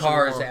burn so much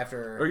cars anymore.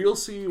 After. Or you'll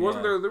see.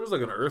 Wasn't there was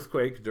like an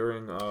earthquake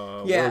during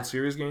World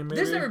Series game? Maybe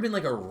there's never been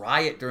like a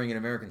riot during an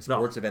American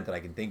sports event that I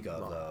can think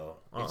of though.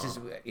 It's just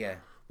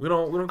We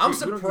don't. I'm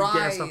surprised. We don't get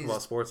gassed up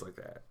about sports like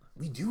that.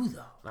 We do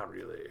though. Not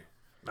really.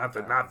 Not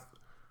that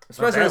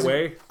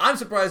way. I'm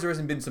surprised there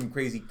hasn't been some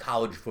crazy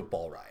college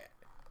football riot.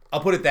 I'll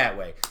put it that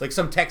way. Like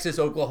some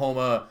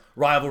Texas-Oklahoma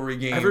rivalry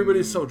game.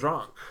 Everybody's so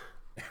drunk.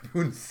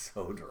 Everyone's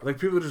so drunk. Like,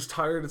 people are just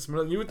tired.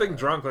 You would think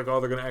drunk, like, they're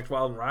going to act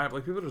wild and riot.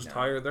 Like, people are just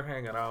tired. They're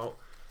hanging out.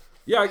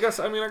 Yeah, I guess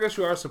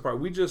you are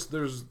surprised.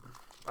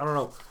 I don't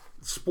know.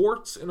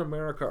 Sports in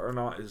America are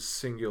not as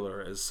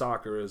singular as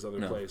soccer is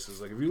other places.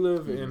 Like, if you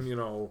live in, you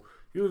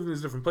live in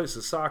these different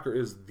places, soccer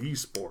is the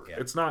sport. Yeah.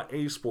 It's not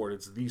a sport,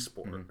 it's the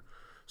sport. Mm-hmm.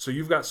 So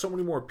you've got so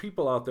many more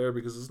people out there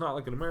because it's not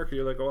like in America,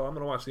 you're like, oh, I'm going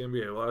to watch the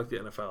NBA. Well, I like the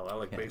NFL. I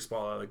like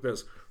baseball. I like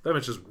this. That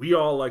means just we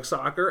all like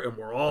soccer, and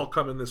we're all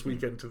coming this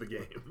weekend to the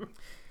game.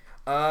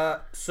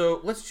 So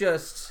let's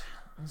just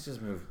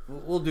move.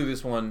 We'll do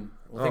this one.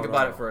 We'll think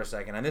about it for a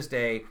second. On this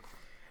day,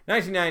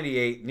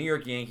 1998, New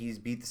York Yankees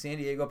beat the San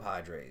Diego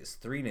Padres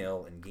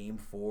 3-0 in Game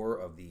 4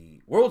 of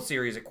the World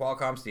Series at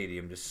Qualcomm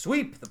Stadium to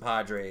sweep the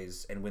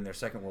Padres and win their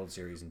second World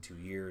Series in 2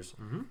 years.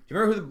 Mm-hmm. Do you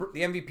remember who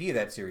the MVP of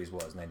that series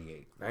was,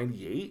 98?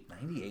 98?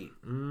 98.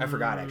 I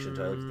forgot, actually,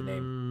 until I looked at the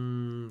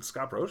name.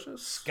 Scott Brocious?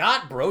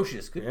 Scott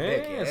Brocious. Good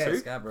pick. Yeah,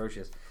 Scott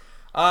Brocious.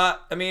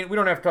 We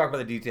don't have to talk about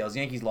the details.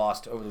 The Yankees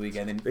lost over the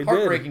weekend in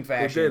heartbreaking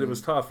fashion. They did. It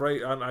was tough,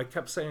 right? And I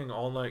kept saying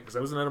all night, because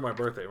I was the night of my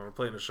birthday when we were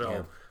playing the show.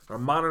 Yeah.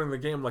 I'm monitoring the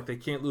game like they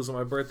can't lose on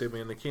my birthday,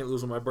 man. They can't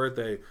lose on my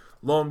birthday.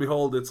 Lo and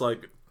behold, it's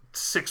like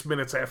 6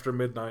 minutes after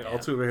midnight. Yeah.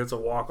 Altuve hits a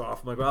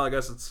walk-off. I'm like, well, I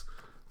guess it's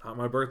not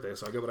my birthday,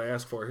 so I get what I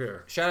asked for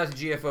here. Shout out to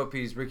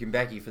GFOP's Rick and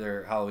Becky for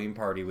their Halloween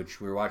party,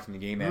 which we were watching the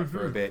game at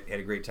for a bit.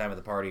 Had a great time at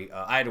the party.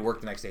 I had to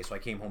work the next day, so I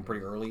came home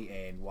pretty early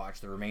and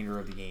watched the remainder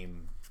of the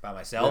game by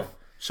myself. Yeah.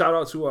 Shout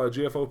out to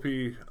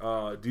GFOP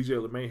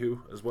DJ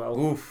LeMahieu as well.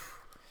 Oof.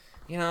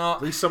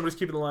 At least somebody's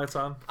keeping the lights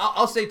on.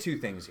 I'll say two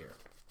things here.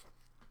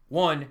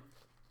 One,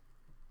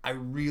 I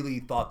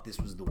really thought this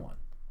was the one.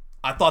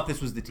 I thought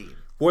this was the team.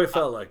 Boy, it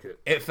felt like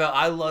it.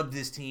 I loved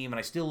this team, and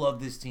I still love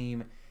this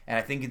team. And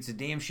I think it's a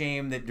damn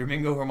shame that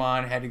Domingo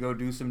Germán had to go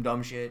do some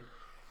dumb shit.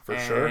 For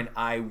sure. And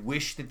I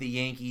wish that the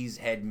Yankees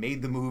had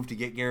made the move to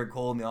get Garrett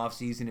Cole in the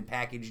offseason and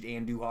packaged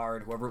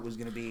Andujar, whoever it was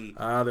going to be.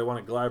 They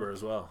wanted Gleyber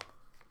as well.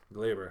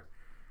 Gleyber.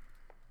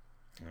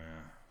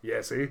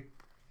 Yeah, see?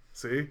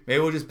 Maybe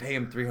we'll just pay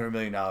him $300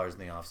 million in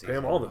the offseason. Pay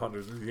him all the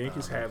hundreds. The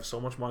Yankees have so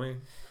much money.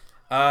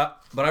 But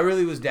I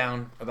really was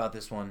down about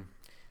this one.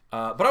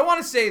 But I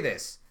want to say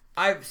this.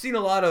 I've seen a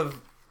lot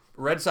of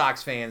Red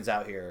Sox fans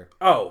out here.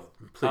 Oh,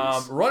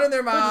 please. Running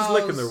their mouths. They're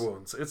just licking their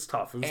wounds. It's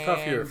tough. It was a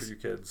tough year for you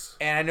kids.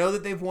 And I know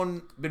that they've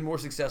been more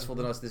successful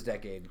than us this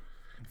decade.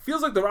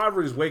 feels like the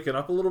rivalry's waking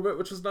up a little bit,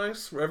 which is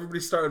nice. Where everybody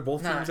started,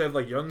 both teams have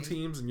like young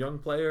teams and young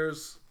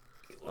players.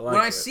 When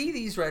I see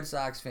these Red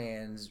Sox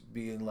fans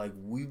being like,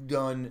 "We've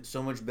done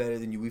so much better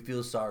than you. We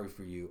feel sorry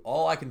for you,"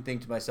 all I can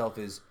think to myself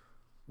is,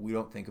 "We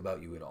don't think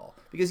about you at all."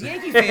 Because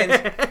Yankee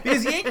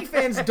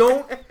fans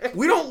don't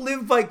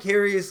live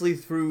vicariously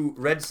through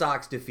Red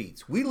Sox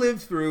defeats. We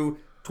live through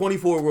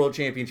 24 World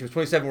Championships,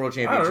 27 World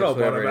Championships. I don't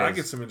know, but I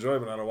get some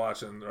enjoyment out of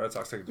watching the Red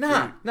Sox take a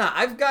defeat. Nah,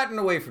 I've gotten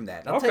away from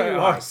that. I'll tell you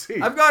why. I see.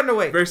 I've gotten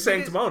away. Very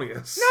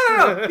sanctimonious.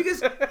 No.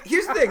 Because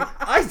here's the thing.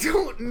 I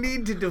don't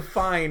need to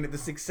define the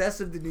success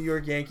of the New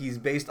York Yankees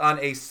based on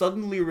a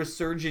suddenly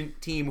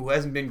resurgent team who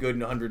hasn't been good in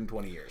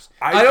 120 years.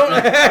 I don't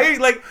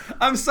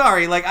I'm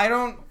sorry. I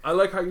don't. I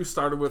like how you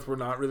started with, we're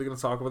not really going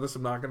to talk about this.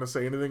 I'm not going to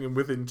say anything. And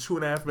within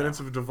 2.5 minutes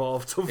have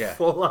devolved to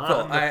full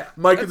on.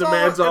 Mike and the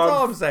Mad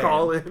Dog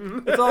call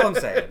in. That's all I'm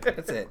saying.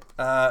 That's it.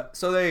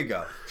 So there you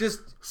go.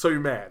 So you're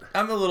mad.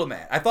 I'm a little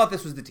mad. I thought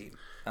this was the team.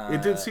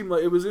 It did seem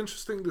like it was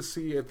interesting to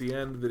see at the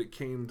end that it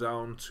came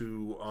down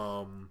to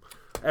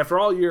after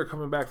all year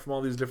coming back from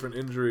all these different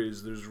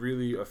injuries, there's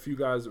really a few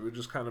guys that were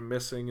just kind of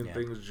missing and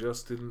things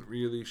just didn't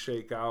really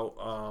shake out.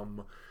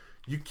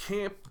 You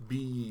can't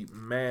be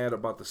mad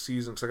about the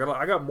season because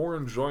I got more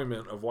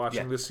enjoyment of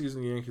watching this season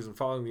of the Yankees and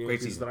following the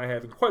Yankees than I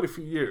have in quite a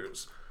few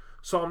years.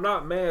 So I'm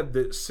not mad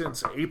that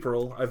since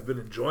April I've been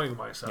enjoying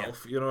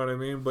myself. You know what I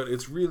mean? But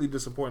it's really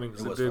disappointing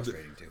because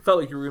it felt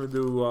like you were going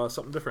to do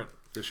something different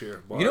this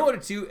year. But, you know what,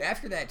 too?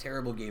 After that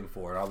terrible Game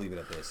 4, and I'll leave it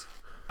at this,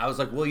 I was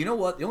like, well, you know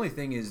what? The only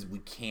thing is we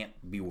can't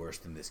be worse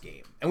than this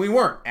game. And we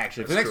weren't,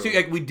 actually. For the next two,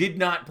 we did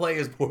not play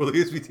as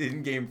poorly as we did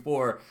in Game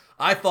 4.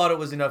 I thought it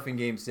was enough in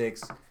Game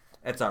 6.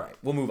 That's all right.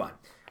 We'll move on.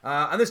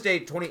 On this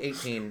date,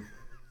 2018,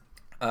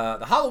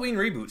 the Halloween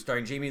reboot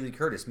starring Jamie Lee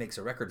Curtis makes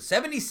a record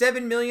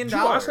 $77 million. Did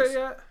you watch that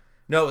yet?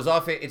 No, it was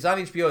off. It's on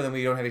HBO, and then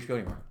we don't have HBO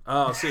anymore.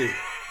 Oh, see.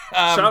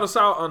 Shout us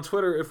out on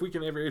Twitter if we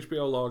can have your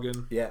HBO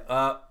login.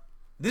 Yeah.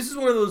 This is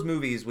one of those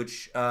movies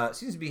which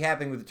seems to be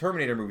happening with the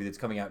Terminator movie that's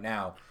coming out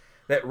now,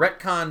 that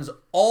retcons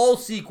all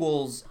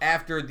sequels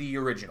after the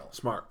original.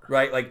 Smart.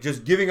 Right?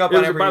 Just giving up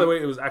on every... By the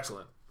way, it was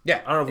excellent.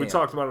 Yeah. I don't know if we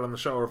talked about it on the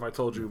show or if I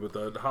told you, but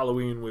the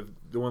Halloween with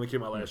the one that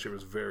came out last year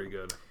was very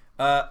good.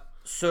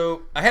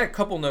 So I had a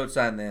couple notes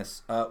on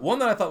this. One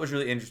that I thought was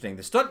really interesting.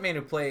 The stuntman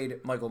who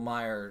played Michael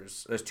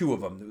Myers, there's two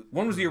of them.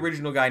 One was the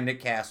original guy,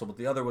 Nick Castle, but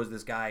the other was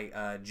this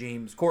guy,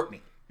 James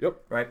Courtney. Yep.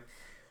 Right?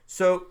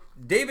 So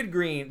David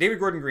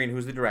Gordon Green,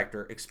 who's the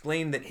director,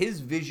 explained that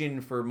his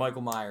vision for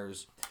Michael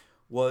Myers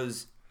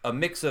was a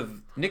mix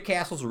of Nick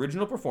Castle's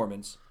original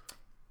performance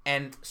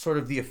and sort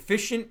of the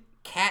efficient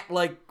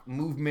cat-like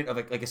movement of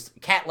a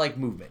cat-like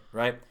movement,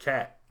 right?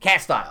 Cat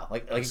style,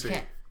 like a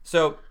cat.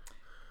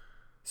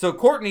 So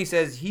Courtney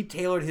says he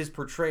tailored his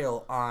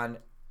portrayal on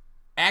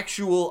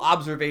actual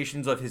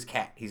observations of his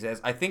cat. He says,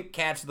 "I think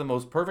cats are the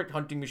most perfect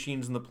hunting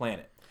machines on the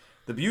planet.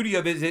 The beauty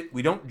of it is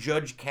we don't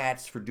judge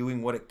cats for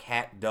doing what a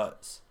cat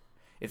does.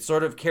 It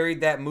sort of carried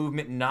that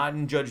movement,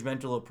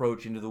 non-judgmental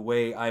approach into the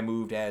way I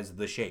moved as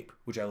the Shape,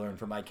 which I learned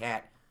from my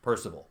cat,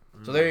 Percival."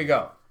 So there you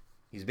go.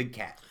 He's a big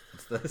cat.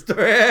 That's the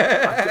story.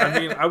 I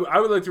mean, I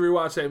would like to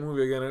rewatch that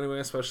movie again anyway,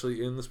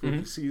 especially in the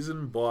spooky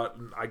season, but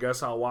I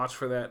guess I'll watch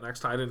for that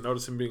next time. I didn't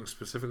notice him being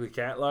specifically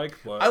cat-like,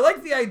 but... I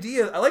like the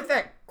idea. I like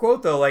that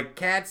quote, though.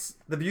 Cats,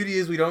 the beauty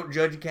is we don't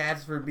judge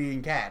cats for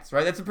being cats,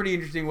 right? That's a pretty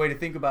interesting way to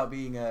think about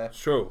being a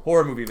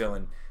horror movie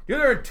villain. Do you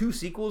know there are 2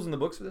 sequels in the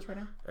books for this right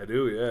now? I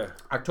do, yeah.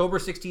 October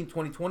 16th,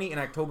 2020 and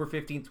October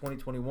 15th,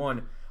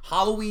 2021.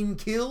 Halloween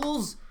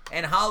Kills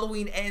and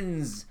Halloween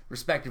Ends,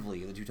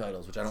 respectively, the 2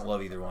 titles, which I don't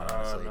love either one,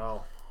 honestly.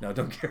 No,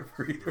 don't care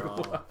for either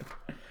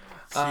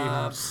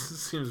one.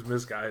 Seems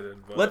misguided,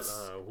 but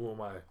who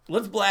am I?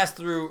 Let's blast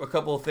through a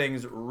couple of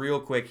things real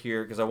quick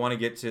here, because I want to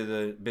get to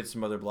the bits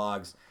from other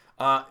blogs.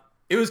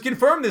 It was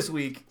confirmed this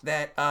week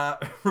that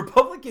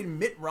Republican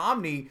Mitt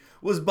Romney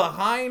was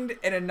behind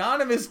an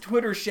anonymous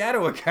Twitter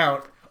shadow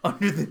account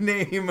under the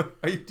name...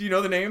 Do you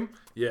know the name?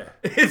 Yeah.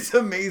 It's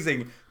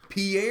amazing.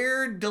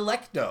 Pierre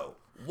Delecto.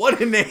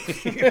 What a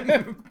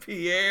name.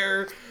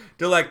 Pierre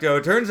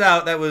Delecto. Turns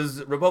out that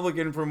was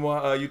Republican from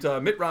Utah,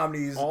 Mitt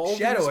Romney's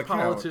shadow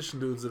account. All these politician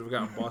dudes that have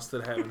gotten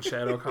busted having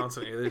shadow accounts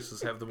and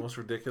aliases have the most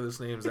ridiculous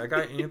names. That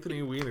guy,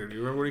 Anthony Weiner, do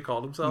you remember what he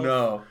called himself?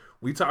 No.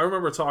 I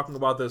remember talking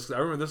about this. I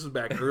remember this was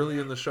back early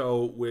in the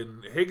show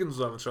when Higgins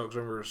was on the show, because I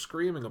remember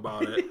screaming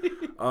about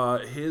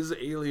it. His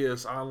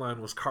alias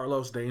online was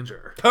Carlos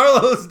Danger.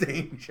 Carlos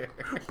Danger.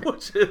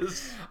 Which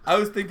is... I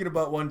was thinking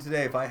about one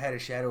today. If I had a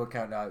shadow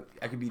account now,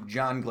 I could be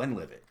John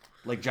Glenlivet.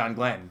 Like John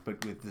Glenn,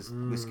 but with this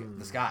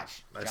the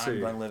Scotch.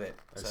 John Glenlivet.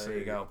 So there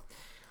you go.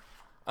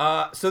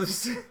 So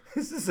this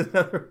is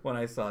another one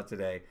I saw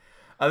today.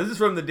 This is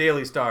from the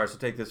Daily Star, so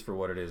take this for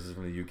what it is. This is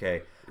from the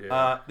UK.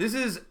 Yeah. This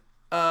is...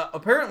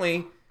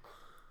 apparently,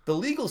 the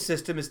legal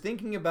system is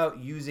thinking about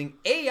using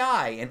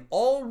AI in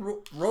all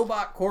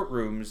robot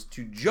courtrooms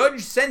to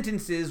judge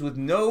sentences with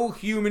no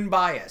human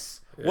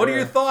bias. Yeah. What are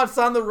your thoughts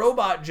on the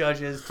robot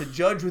judges to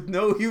judge with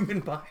no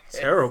human bias?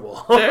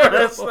 Terrible.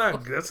 That's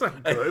not good.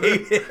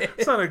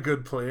 That's not a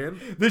good plan.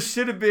 This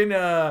should have been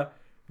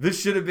This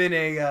should have been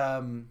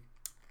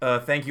a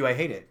thank you, I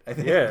hate it. I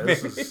think. Yeah,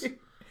 this is...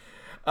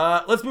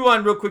 Let's move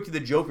on real quick to the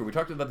Joker. We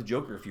talked about the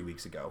Joker a few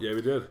weeks ago. Yeah,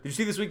 we did. Did you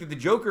see this week that the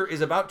Joker is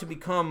about to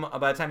become,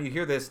 by the time you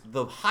hear this,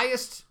 the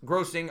highest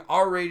grossing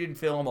R-rated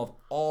film of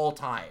all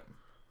time?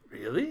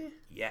 Really?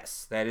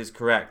 Yes, that is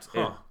correct.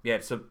 Huh.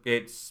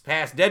 It's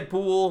past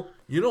Deadpool.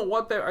 You know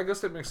what? I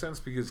guess that makes sense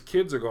because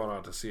kids are going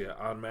out to see it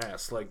en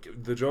masse. Like,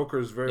 the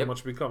Joker's very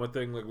much become a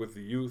thing, like, with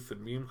the youth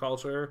and meme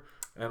culture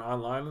and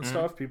online and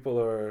stuff.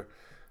 People are...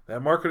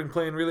 That marketing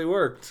plan really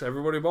worked.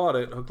 Everybody bought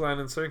it, hook, line,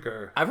 and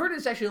sinker. I've heard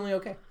it's actually only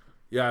okay.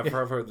 Yeah, I've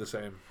heard the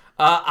same.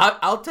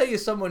 I'll tell you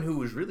someone who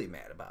was really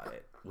mad about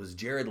it was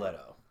Jared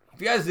Leto. If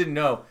you guys didn't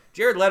know,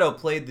 Jared Leto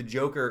played the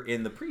Joker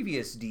in the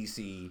previous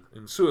DC...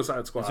 In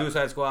Suicide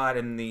Squad.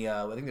 And the...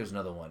 I think there's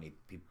another one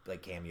he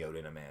like cameoed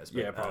in him as.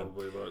 But, yeah,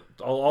 probably.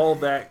 But all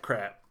that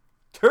crap.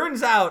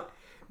 Turns out,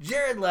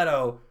 Jared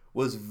Leto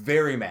was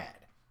very mad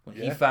when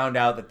he found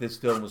out that this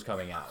film was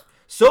coming out.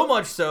 So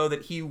much so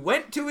that he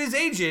went to his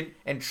agent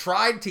and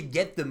tried to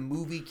get the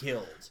movie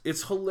killed.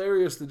 It's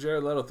hilarious that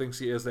Jared Leto thinks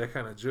he has that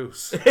kind of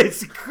juice.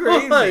 It's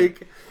crazy.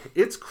 Like,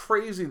 it's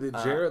crazy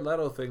that Jared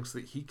Leto thinks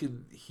that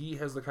he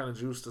has the kind of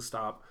juice to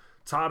stop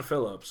Todd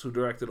Phillips, who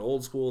directed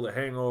Old School, The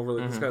Hangover.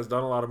 Like, this guy's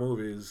done a lot of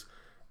movies.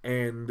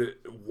 And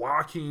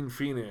Joaquin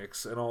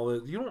Phoenix and all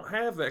that. You don't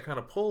have that kind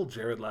of pull,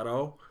 Jared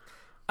Leto.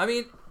 I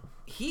mean,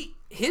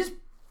 his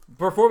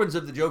performance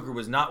of the Joker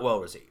was not well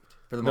received.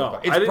 For the most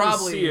part. I didn't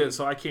see it,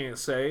 so I can't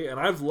say. And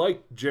I've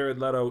liked Jared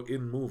Leto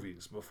in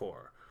movies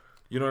before.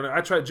 You know what I mean?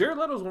 I tried. Jared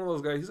Leto's one of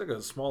those guys. He's like a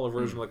smaller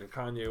version, like a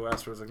Kanye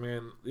West, where it's like,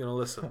 man,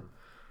 listen,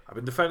 I've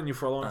been defending you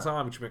for a long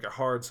time, but you make it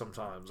hard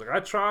sometimes. Like,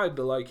 I tried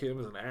to like him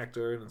as an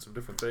actor and in some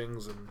different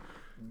things, and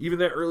even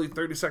that early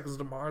 30 Seconds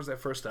to Mars, that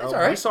first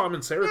album, we saw him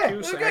in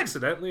Syracuse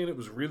accidentally, and it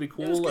was really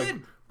cool. Was like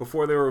good.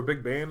 Before they were a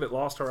big band at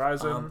Lost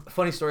Horizon.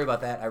 Funny story about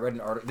that. I read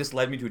an article. This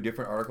led me to a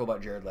different article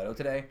about Jared Leto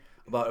today.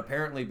 About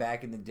apparently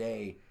back in the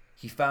day,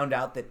 he found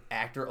out that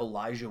actor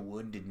Elijah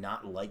Wood did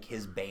not like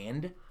his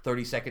band,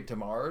 30 Seconds to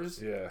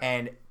Mars,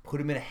 and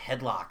put him in a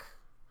headlock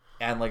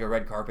on like a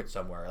red carpet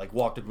somewhere. Like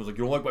walked up and was like,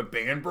 "You don't like my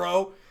band,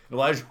 bro?" And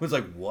Elijah was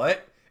like,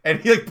 "What?" And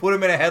he like put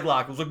him in a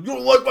headlock. Was like, "You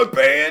don't like my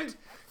band?"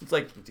 It's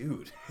like,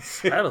 dude,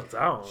 settle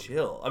down,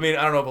 chill. I mean,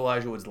 I don't know if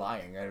Elijah Wood's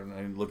lying. I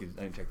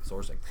didn't check the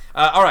sourcing.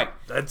 All right,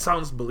 that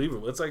sounds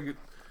believable. It's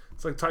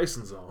like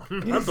Tyson's own.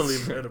 I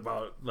believe it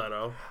about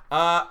Leto.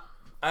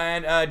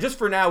 And just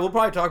for now, we'll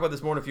probably talk about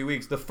this more in a few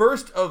weeks. The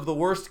first of the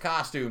worst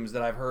costumes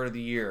that I've heard of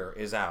the year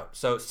is out.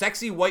 So,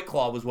 Sexy White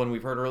Claw was one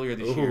we've heard earlier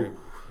this year.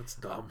 That's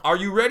dumb. Are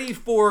you ready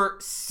for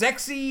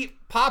Sexy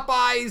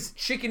Popeye's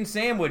Chicken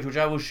Sandwich, which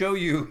I will show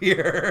you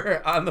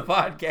here on the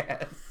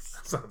podcast?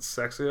 That's not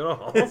sexy at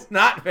all. It's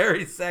not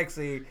very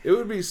sexy. It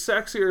would be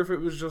sexier if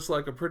it was just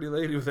like a pretty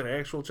lady with an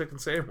actual chicken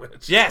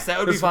sandwich. Yes, that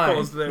would be fine. As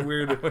opposed to that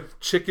weird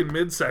chicken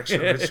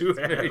midsection that you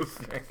have.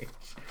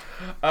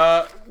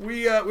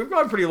 We've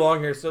gone pretty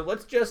long here, so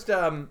let's just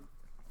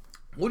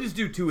we'll just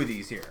do two of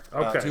these here.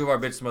 Okay. Two of our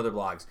Bits from Other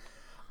Blogs.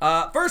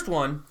 First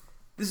one,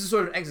 this is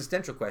sort of an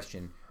existential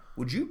question.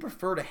 Would you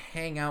prefer to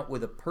hang out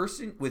with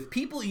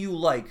people you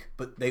like,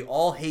 but they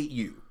all hate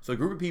you? So a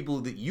group of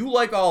people that you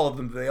like all of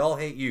them, but they all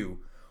hate you,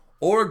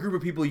 or a group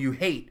of people you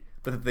hate,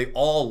 but that they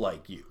all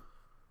like you?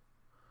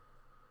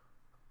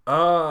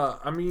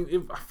 I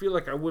mean, I feel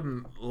like I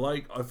wouldn't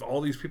like, if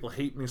all these people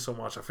hate me so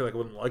much, I feel like I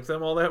wouldn't like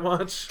them all that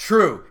much.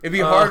 True. It'd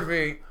be hard for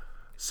me.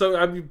 So,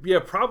 I mean, yeah,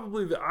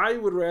 probably I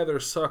would rather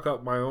suck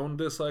up my own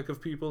dislike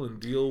of people and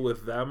deal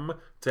with them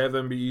to have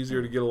them be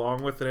easier to get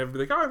along with than have to be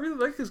like, oh, I really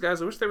like these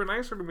guys. I wish they were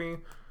nicer to me.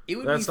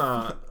 That's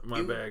not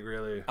my bag,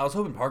 really. I was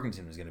hoping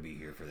Parkinson was going to be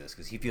here for this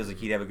because he feels like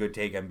he'd have a good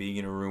take on being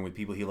in a room with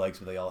people he likes,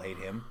 but they all hate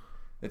him.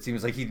 It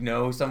seems like he'd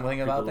know something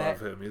about that.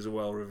 People love him. He's a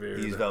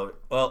well-revered.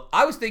 Well,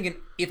 I was thinking,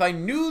 if I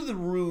knew the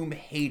room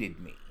hated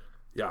me,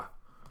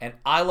 and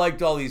I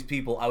liked all these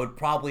people, I would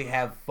probably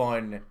have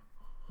fun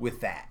with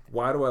that.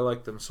 Why do I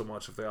like them so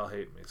much if they all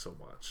hate me so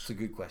much? It's a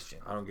good question.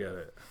 I don't get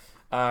it.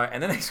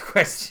 And the next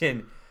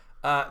question,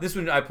 this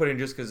one I put in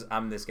just because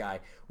I'm this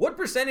guy. What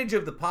percentage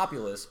of the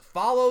populace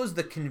follows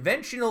the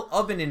conventional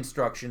oven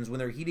instructions when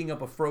they're heating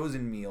up a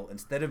frozen meal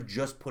instead of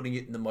just putting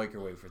it in the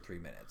microwave for 3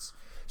 minutes?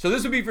 So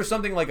this would be for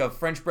something like a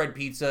French bread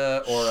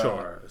pizza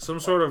or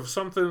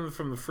something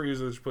from the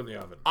freezer that you put in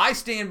the oven. I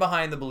stand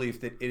behind the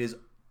belief that it is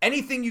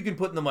anything you can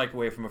put in the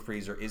microwave from a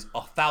freezer is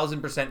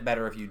 1,000%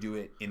 better if you do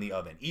it in the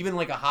oven. Even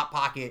like a Hot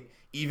Pocket,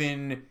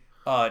 even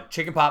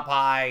chicken pot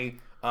pie,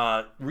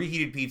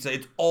 reheated pizza,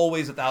 it's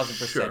always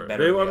 1,000%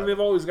 better. They've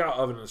always got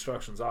oven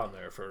instructions on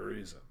there for a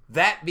reason.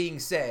 That being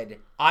said,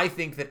 I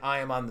think that I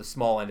am on the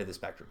small end of the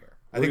spectrum here.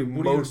 What do you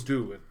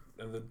do?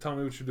 And then tell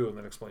me what you do and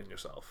then explain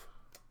yourself.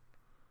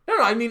 No,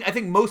 I mean, I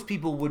think most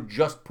people would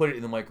just put it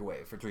in the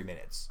microwave for 3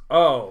 minutes.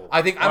 Oh.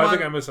 I think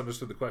I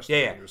misunderstood the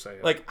question you were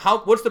saying. Like,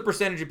 what's the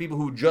percentage of people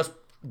who just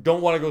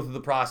don't want to go through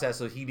the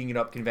process of heating it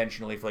up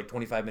conventionally for like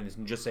 25 minutes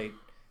and just say,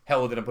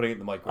 hell with it and putting it in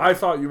the microwave. I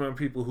thought you meant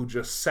people who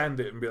just send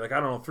it and be like, I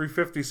don't know,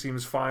 350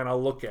 seems fine,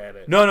 I'll look at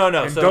it. No.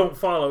 And don't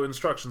follow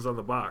instructions on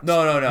the box.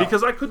 No.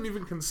 Because I couldn't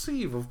even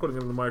conceive of putting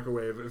it in the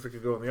microwave if it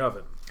could go in the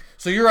oven.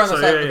 So you're on the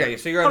side. Yeah. Okay,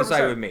 so you're on the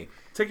side with me.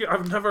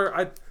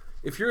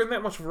 If you're in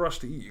that much of a rush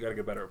to eat, you got to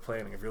get better at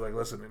planning. If you're like,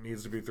 listen, it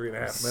needs to be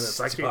 3.5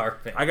 minutes.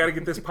 I got to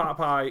get this pot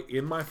pie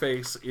in my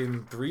face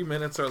in 3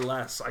 minutes or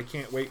less. I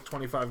can't wait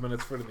 25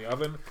 minutes for it in the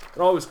oven. It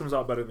always comes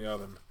out better in the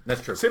oven.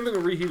 That's true. Same thing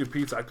with reheated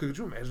pizza. Could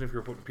you imagine if you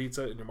were putting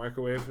pizza in your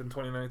microwave in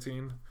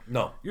 2019?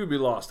 No. You'd be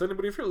lost.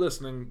 Anybody, if you're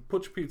listening,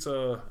 put your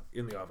pizza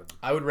in the oven.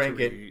 I would rank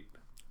it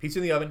pizza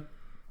in the oven,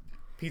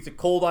 pizza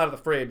cold out of the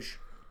fridge,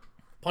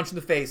 punch in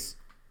the face,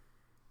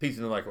 pizza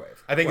in the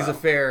microwave. I think is a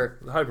fair...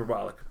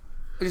 Hyperbolic.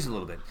 Just a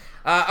little bit.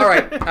 All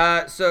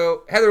right.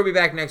 So Heather will be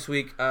back next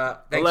week.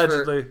 Thanks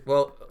Allegedly.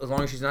 Well, as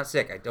long as she's not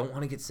sick. I don't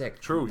want to get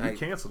sick. True. You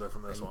canceled her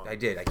from this one. I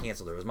did. I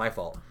canceled her. It was my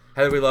fault.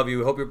 Heather, we love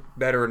you. Hope you're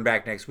better and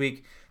back next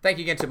week. Thank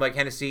you again to Mike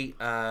Hennessy.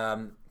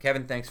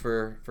 Kevin, thanks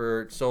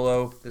for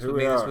solo this with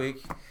me this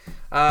week.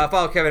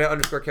 Follow Kevin at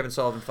 _Kevin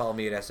Sullivan. Follow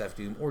me at SF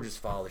Doom, or just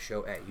follow the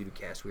show at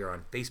Uticast. We are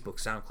on Facebook,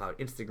 SoundCloud,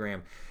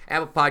 Instagram,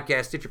 Apple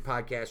Podcasts, Stitcher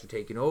Podcasts. We're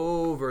taking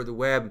over the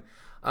web.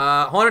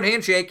 Haunted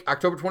Handshake,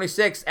 October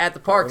 26th at the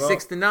park,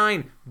 6 to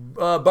 9.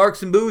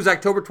 Barks and Booze,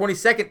 October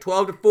 22nd,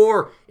 12 to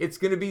 4. It's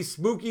going to be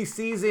spooky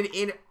season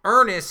in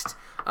earnest.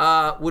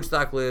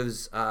 Woodstock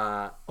lives.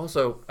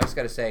 Also, I just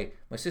got to say,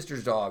 my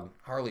sister's dog,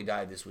 Harley,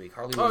 died this week.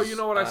 Harley was, you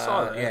know what? I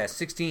saw that. Yeah,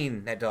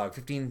 16, that dog,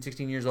 15,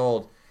 16 years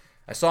old.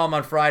 I saw him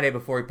on Friday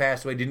before he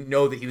passed away. Didn't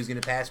know that he was going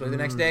to pass away the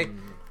next day.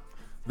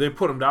 They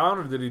put him down,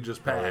 or did he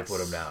just pass? No, they put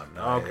him down.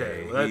 No,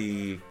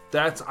 Okay.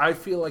 I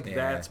feel like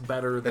that's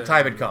better than... The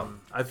time had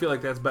come. I feel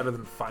like that's better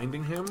than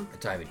finding him. The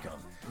time had come.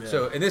 Yeah.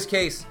 So, in this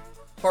case,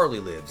 Harley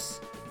lives.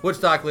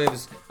 Woodstock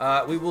lives.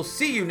 We will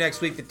see you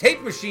next week. The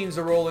tape machines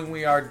are rolling.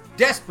 We are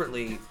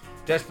desperately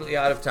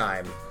out of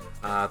time.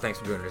 Thanks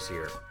for joining us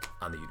here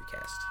on the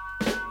Uticast.